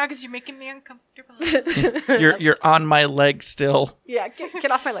doing it now? Because you're making me uncomfortable. You're on my leg still. Yeah, get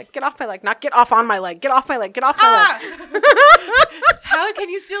off my leg. Get off my leg. Not get off on my leg. Get off my leg. Get off my leg. How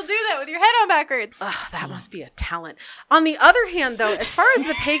can you still do that with your head on backwards? That must be a talent. On the other hand, though, as far as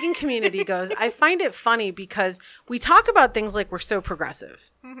the pagan community goes, I find it funny because we talk about things like we're so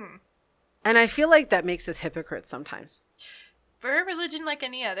progressive. Mm-hmm. And I feel like that makes us hypocrites sometimes. We're a religion like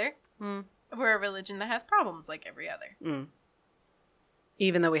any other. We're a religion that has problems like every other.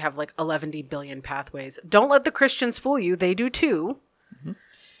 Even though we have like 11 billion pathways. Don't let the Christians fool you. They do too.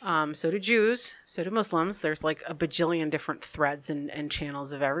 Mm-hmm. So do Jews. So do Muslims. There's like a bajillion different threads and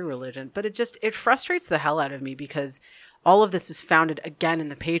channels of every religion. But it frustrates the hell out of me because all of this is founded again in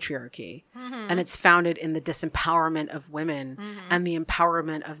the patriarchy. Mm-hmm. And it's founded in the disempowerment of women and the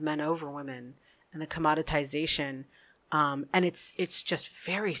empowerment of men over women and the commoditization. And it's just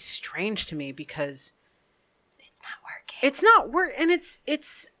very strange to me because it's not working. It's not work, and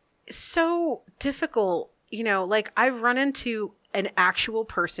it's so difficult. You know, like I've run into an actual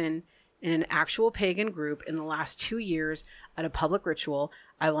person in an actual pagan group in the last 2 years at a public ritual.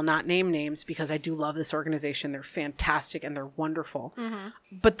 I will not name names because I do love this organization. They're fantastic and they're wonderful. Mm-hmm.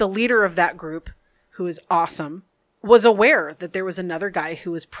 But the leader of that group, who is awesome, was aware that there was another guy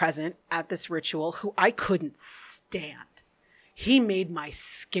who was present at this ritual who I couldn't stand. He made my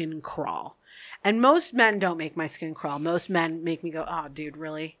skin crawl. And most men don't make my skin crawl. Most men make me go, oh, dude,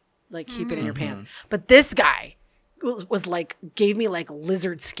 really? Like, keep it in your pants. But this guy was like, gave me like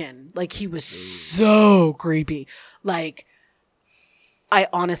lizard skin. Like, he was so creepy. Like, I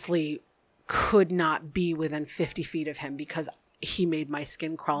honestly could not be within 50 feet of him because he made my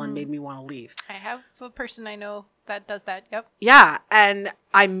skin crawl and made me want to leave. I have a person I know that does that. Yep. Yeah. And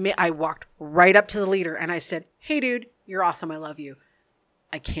I walked right up to the leader and I said, hey, dude, you're awesome. I love you.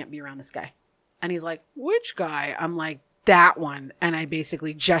 I can't be around this guy. And he's like, which guy? I'm like, that one. And I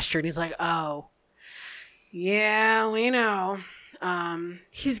basically gestured. He's like, oh, yeah, we know.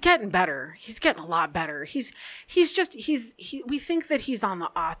 He's getting better. He's getting a lot better. We think that he's on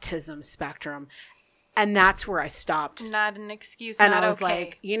the autism spectrum. And that's where I stopped. Not an excuse. And I was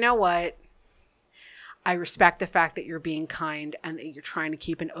like, you know what? I respect the fact that you're being kind and that you're trying to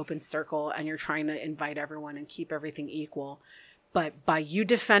keep an open circle and you're trying to invite everyone and keep everything equal. But by you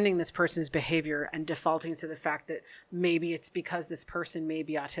defending this person's behavior and defaulting to the fact that maybe it's because this person may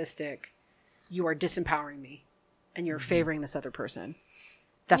be autistic, you are disempowering me and you're favoring this other person.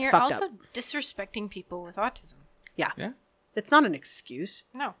 That's fucked up. You're also disrespecting people with autism. Yeah. It's not an excuse.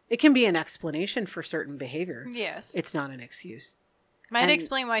 No. It can be an explanation for certain behavior. Yes. It's not an excuse. Might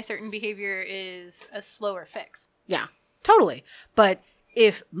explain why certain behavior is a slower fix. Yeah, totally. But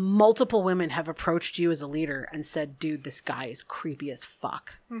if multiple women have approached you as a leader and said, dude, this guy is creepy as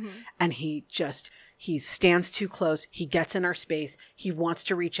fuck. Mm-hmm. And he stands too close. He gets in our space. He wants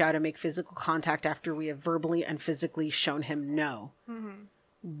to reach out and make physical contact after we have verbally and physically shown him no. Mm-hmm.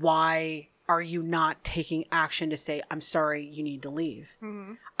 Why are you not taking action to say, I'm sorry, you need to leave?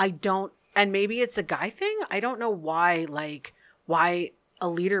 Mm-hmm. And maybe it's a guy thing. I don't know why a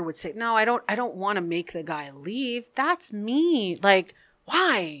leader would say, no, I don't want to make the guy leave. That's me. Like,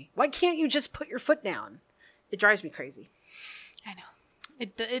 why? Why can't you just put your foot down? It drives me crazy. I know.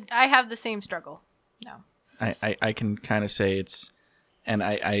 I have the same struggle. No. I can kind of say it's, and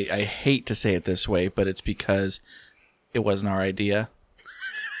I hate to say it this way, but it's because it wasn't our idea.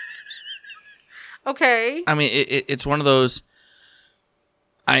 Okay. I mean, it's one of those.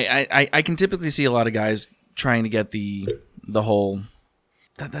 I can typically see a lot of guys trying to get the whole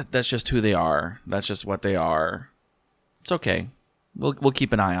that's just who they are. That's just what they are. It's okay. We'll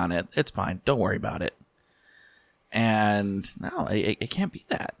keep an eye on it. It's fine. Don't worry about it. And no, it can't be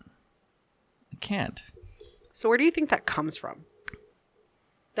that. It can't. So where do you think that comes from?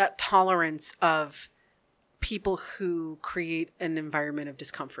 That tolerance of people who create an environment of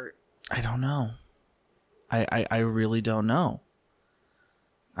discomfort. I don't know. I really don't know.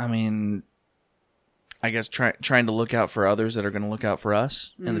 I mean, I guess trying to look out for others that are going to look out for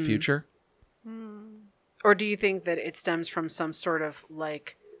us in the future. Or do you think that it stems from some sort of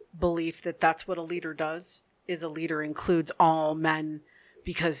like belief that that's what a leader does? Is a leader includes all men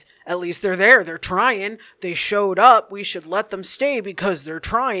because at least they're there. They're trying. They showed up. We should let them stay because they're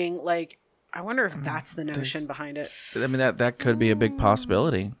trying. Like, I wonder if that's the notion behind it. I mean, that could be a big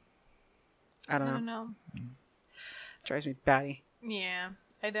possibility. I don't know. Drives me batty. Yeah,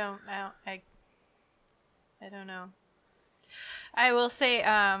 I don't know. I will say,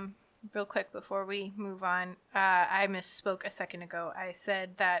 real quick before we move on, I misspoke a second ago. I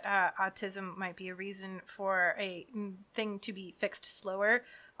said that autism might be a reason for a thing to be fixed slower.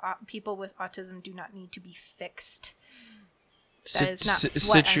 People with autism do not need to be fixed. That is not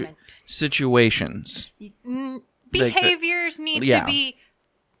what I meant. Situations. Behaviors need to be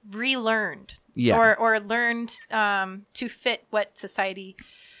relearned. Yeah. Or learned to fit what society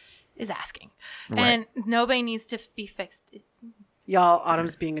is asking. Right. And nobody needs to be fixed. Y'all,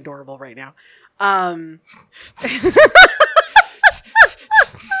 Autumn's being adorable right now. I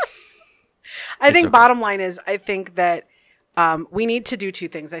think bottom line is, I think that we need to do two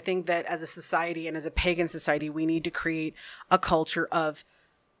things. I think that as a society and as a pagan society, we need to create a culture of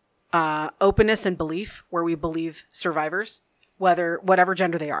openness and belief where we believe survivors, whatever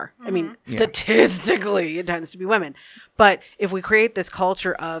gender they are. I mean, statistically, it tends to be women. But if we create this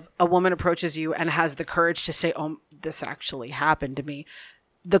culture of a woman approaches you and has the courage to say, oh, this actually happened to me,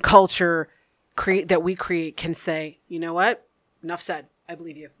 the culture that we create can say, you know what? Enough said. I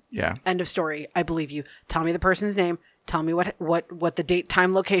believe you. Yeah. End of story. I believe you. Tell me the person's name. Tell me what the date,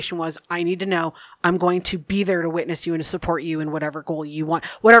 time, location was. I need to know. I'm going to be there to witness you and to support you in whatever goal you want.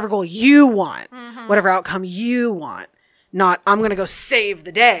 Whatever goal you want. Mm-hmm. Whatever outcome you want. Not, I'm going to go save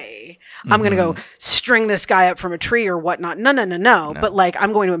the day. I'm going to go string this guy up from a tree or whatnot. No. But like,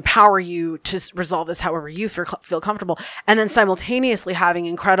 I'm going to empower you to resolve this however you feel comfortable. And then simultaneously having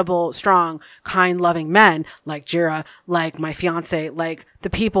incredible, strong, kind, loving men like Jira, like my fiance, like the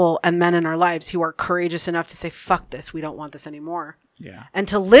people and men in our lives who are courageous enough to say, fuck this. We don't want this anymore. Yeah. And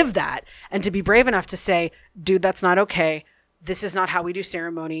to live that and to be brave enough to say, dude, that's not okay. This is not how we do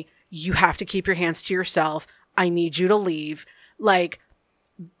ceremony. You have to keep your hands to yourself. I need you to leave. Like,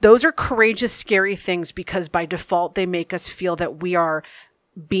 those are courageous, scary things because by default, they make us feel that we are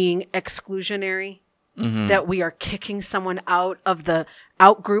being exclusionary, that we are kicking someone out of the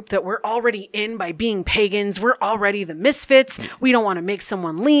out group that we're already in by being pagans. We're already the misfits. We don't want to make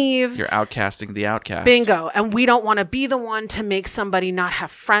someone leave. You're outcasting the outcast. Bingo. And we don't want to be the one to make somebody not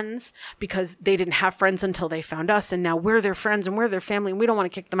have friends because they didn't have friends until they found us. And now we're their friends and we're their family and we don't want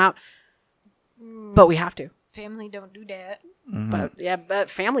to kick them out. But we have to. Family don't do that. But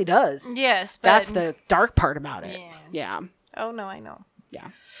family does. Yes, but that's the dark part about it. Yeah. Oh no, I know. Yeah.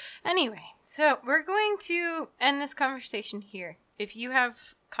 Anyway, so we're going to end this conversation here. If you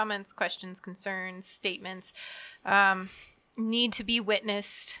have comments, questions, concerns, statements, need to be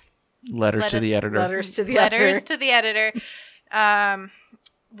witnessed. Letters to the editor. Letters to the editor.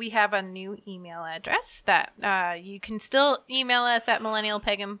 We have a new email address that you can still email us at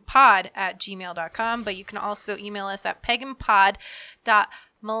millennialpaganpod@gmail.com, but you can also email us at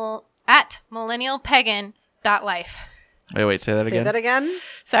paganpod@millennialpagan.life. Wait, say that again. Say that again?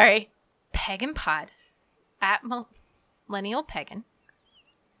 Sorry.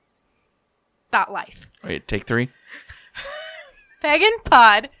 paganpod@millennialpagan.life. Wait, take 3.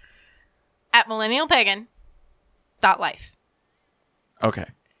 paganpod@millennialpagan.life. Okay.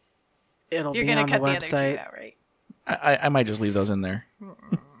 It'll You're be on the cut website. The other two out, right? I might just leave those in there.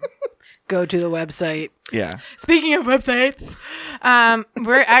 Go to the website. Yeah. Speaking of websites,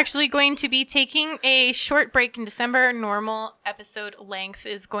 we're actually going to be taking a short break in December. Normal episode length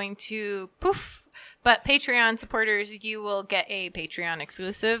is going to poof. But Patreon supporters, you will get a Patreon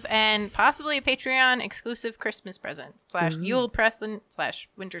exclusive and possibly a Patreon exclusive Christmas present / Yule present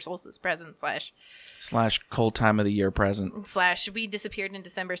 / winter solstice present / cold time of the year present / we disappeared in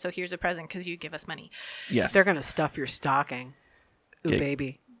December, so here's a present because you give us money. Yes. They're going to stuff your stocking. Ooh,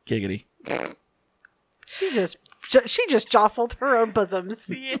 baby. Giggity. She just jostled her own bosoms.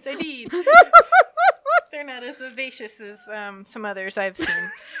 Yes, I did. They're not as vivacious as some others I've seen.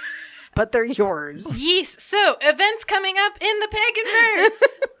 But they're yours. Yes. So, events coming up in the Paganverse.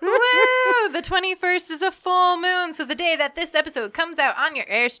 Woo! The 21st is a full moon. So, the day that this episode comes out on your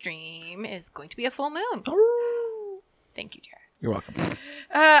Airstream is going to be a full moon. Thank you, Jared. You're welcome.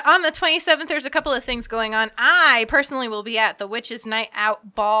 On the 27th, there's a couple of things going on. I personally will be at the Witches' Night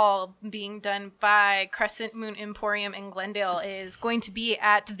Out Ball being done by Crescent Moon Emporium in Glendale. It is going to be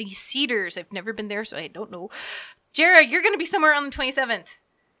at the Cedars. I've never been there, so I don't know. Jared, you're going to be somewhere on the 27th.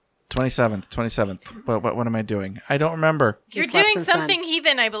 27th. What am I doing? I don't remember. You're doing something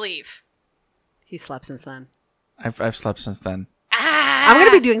heathen, I believe. He slept since then. I've slept since then. I'm going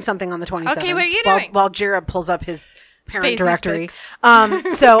to be doing something on the 27th. Okay, what are you doing? While Jared pulls up his parent directory.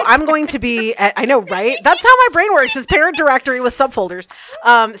 So I'm going to be I know, right? That's how my brain works, is parent directory with subfolders.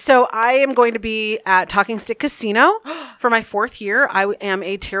 So I am going to be at Talking Stick Casino for my 4th year. I am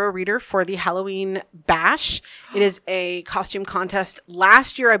a tarot reader for the Halloween Bash. It is a costume contest.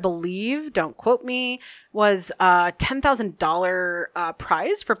 Last year, I believe, don't quote me, was a $10,000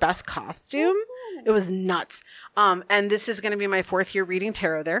 prize for best costume. It was nuts. And this is going to be my 4th year reading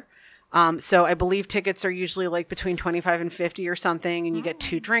tarot there. So I believe tickets are usually like between 25 and 50 or something, and you get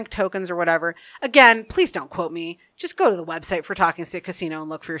 2 drink tokens or whatever. Again, please don't quote me. Just go to the website for Talking Stick Casino and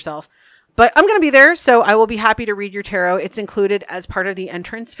look for yourself. But I'm going to be there, so I will be happy to read your tarot. It's included as part of the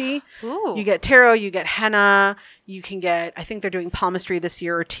entrance fee. Ooh. You get tarot, you get henna, you can get, I think they're doing palmistry this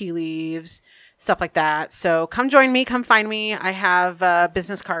year, or tea leaves, stuff like that. So come join me, come find me. I have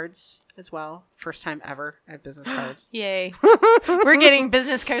business cards as well. First time ever I have business cards. Yay. We're getting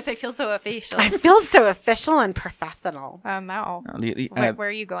business cards. I feel so official. I feel so official and professional. No. Where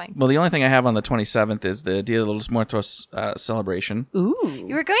are you going? Well, the only thing I have on the 27th is the Dia de los Muertos celebration. Ooh.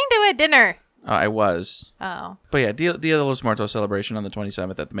 You were going to a dinner. I was. Oh. But yeah, Dia de los Muertos celebration on the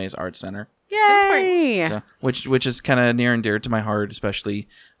 27th at the Maze Arts Center. Yay! So, which is kind of near and dear to my heart, especially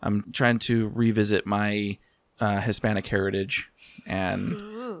I'm trying to revisit my Hispanic heritage, and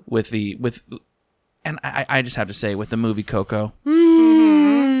I just have to say, with the movie Coco,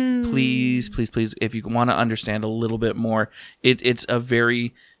 please, if you want to understand a little bit more, it's a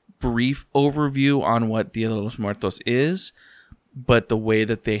very brief overview on what Dia de los Muertos is, but the way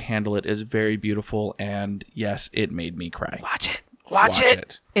that they handle it is very beautiful, and yes, it made me cry. Watch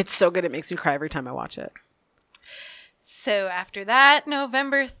it. It's so good. It makes me cry every time I watch it. So after that,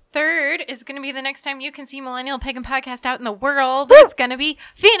 November 3rd is going to be the next time you can see Millennial Pagan Podcast out in the world. Woo! It's going to be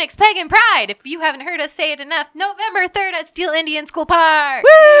Phoenix Pagan Pride. If you haven't heard us say it enough, November 3rd at Steel Indian School Park. Woo!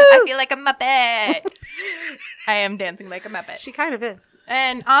 I feel like a Muppet. I am dancing like a Muppet. She kind of is.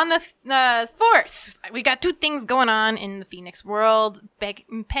 And on the 4th, we got 2 things going on in the Phoenix world.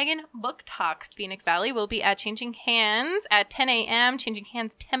 Pagan Book Talk Phoenix Valley will be at Changing Hands at 10 a.m., Changing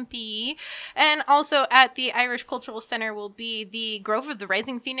Hands Tempe. And also at the Irish Cultural Center will be the Grove of the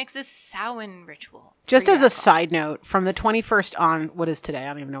Rising Phoenix's Samhain ritual. Just as a side note, from the 21st on, what is today?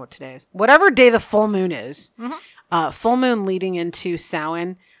 I don't even know what today is. Whatever day the full moon is, full moon leading into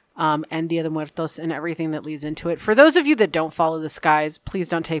Samhain, and Dia de Muertos and everything that leads into it. For those of you that don't follow the skies, please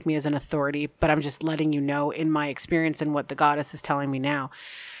don't take me as an authority, but I'm just letting you know in my experience and what the goddess is telling me now.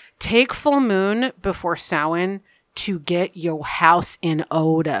 Take full moon before Samhain to get your house in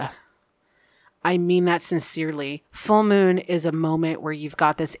order. I mean that sincerely. Full moon is a moment where you've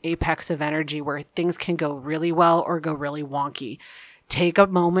got this apex of energy where things can go really well or go really wonky. Take a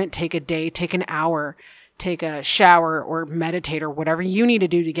moment, take a day, take an hour, take a shower or meditate or whatever you need to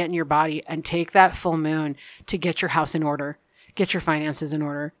do to get in your body, and take that full moon to get your house in order, get your finances in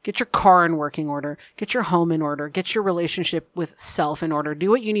order, get your car in working order, get your home in order, get your relationship with self in order.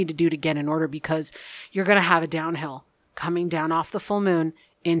 Do what you need to do to get in order, because you're going to have a downhill coming down off the full moon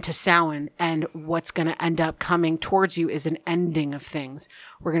into Samhain, and what's going to end up coming towards you is an ending of things.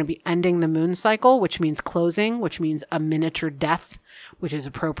 We're going to be ending the moon cycle, which means closing, which means a miniature death, which is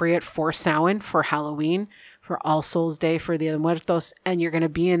appropriate for Samhain, for Halloween, for All Souls Day, for Dia de Muertos, and you're going to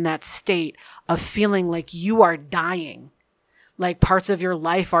be in that state of feeling like you are dying, like parts of your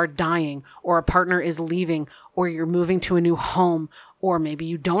life are dying, or a partner is leaving, or you're moving to a new home, or maybe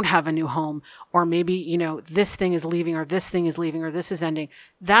you don't have a new home, or maybe, you know, this thing is leaving, or this thing is leaving, or this is ending.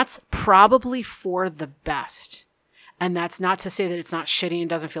 That's probably for the best. And that's not to say that it's not shitty and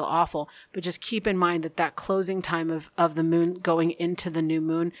doesn't feel awful, but just keep in mind that that closing time of the moon going into the new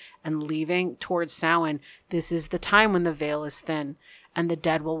moon and leaving towards Samhain, this is the time when the veil is thin and the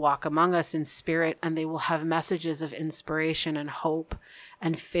dead will walk among us in spirit, and they will have messages of inspiration and hope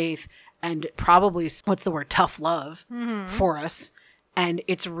and faith and probably, what's the word, tough love for us. And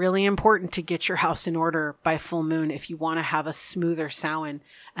it's really important to get your house in order by full moon if you want to have a smoother Samhain.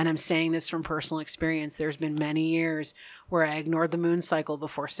 And I'm saying this from personal experience. There's been many years where I ignored the moon cycle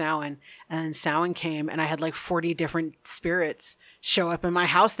before Samhain, and then Samhain came and I had like 40 different spirits show up in my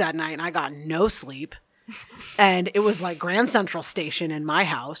house that night, and I got no sleep. And it was like Grand Central Station in my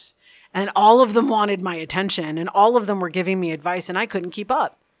house, and all of them wanted my attention, and all of them were giving me advice, and I couldn't keep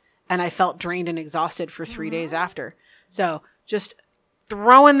up. And I felt drained and exhausted for 3 days after. So just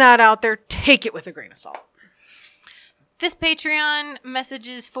throwing that out there, take it with a grain of salt. This Patreon message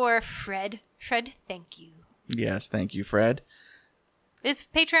is for Fred. Fred, thank you. Yes, thank you, Fred. Is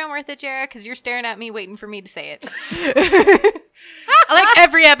Patreon worth it, Jara? Because you're staring at me waiting for me to say it. Like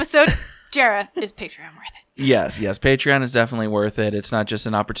every episode, Jara, is Patreon worth it? Yes. Patreon is definitely worth it. It's not just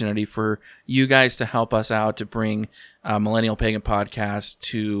an opportunity for you guys to help us out to bring Millennial Pagan Podcast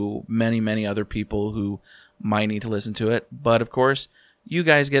to many, many other people who might need to listen to it. But, of course, you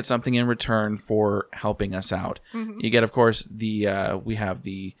guys get something in return for helping us out. Mm-hmm. You get, of course, we have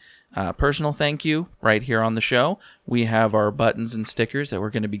the personal thank you right here on the show. We have our buttons and stickers that we're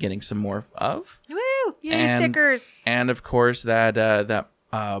going to be getting some more of. Woo! Yay, stickers! And, of course, that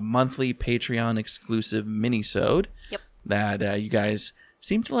monthly Patreon exclusive mini-sode that you guys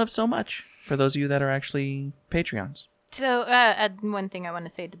seem to love so much, for those of you that are actually Patreons. So, one thing I want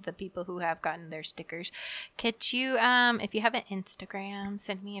to say to the people who have gotten their stickers, could you, if you have an Instagram,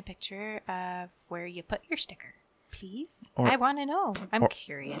 send me a picture of where you put your sticker, please? I want to know. I'm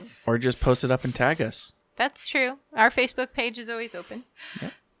curious. Or just post it up and tag us. That's true. Our Facebook page is always open.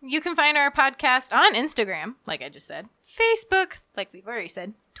 Yep. You can find our podcast on Instagram, like I just said, Facebook, like we've already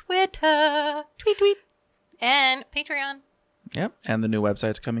said, Twitter, tweet, and Patreon. Yep, and the new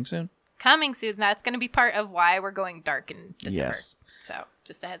website's coming soon. That's going to be part of why we're going dark in December. Yes. So,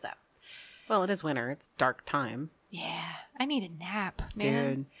 just a heads up. Well, it is winter. It's dark time. Yeah, I need a nap,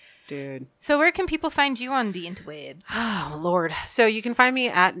 man. Dude. So where can people find you on the interwebs? Oh, Lord. So you can find me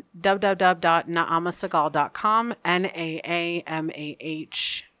at www.naamasegal.com,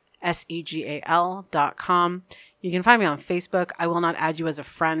 NAAMAHSEGAL.com. You can find me on Facebook. I will not add you as a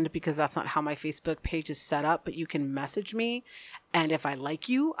friend because that's not how my Facebook page is set up, but you can message me. And if I like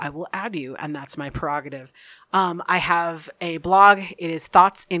you, I will add you. And that's my prerogative. I have a blog. It is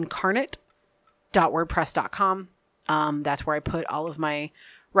thoughtsincarnate.wordpress.com. That's where I put all of my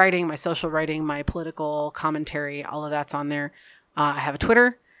writing, my social writing, my political commentary, all of that's on there. I have a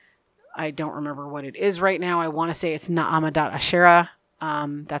Twitter. I don't remember what it is right now. I want to say it's naama.ashera.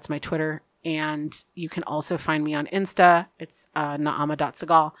 That's my Twitter. And you can also find me on Insta. It's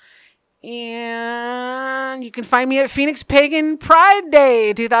naama.segal. And you can find me at Phoenix Pagan Pride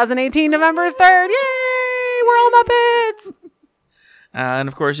Day 2018, November 3rd. Yay! We're all Muppets! And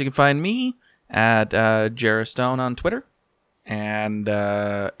of course, you can find me at Jarrah Stone on Twitter. And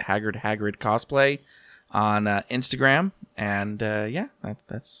Haggard Cosplay on Instagram. And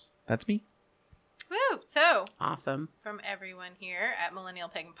that's me. Woo! So awesome. From everyone here at Millennial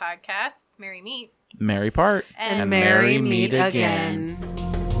Pagan Podcast, merry meet. Merry part. And merry meet again.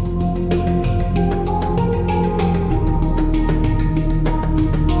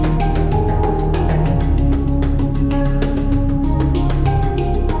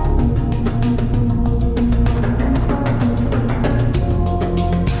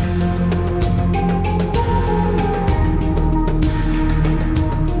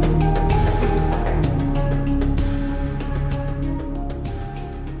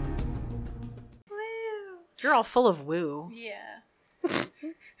 You're all full of woo. Yeah.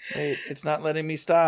 Wait, it's not letting me stop.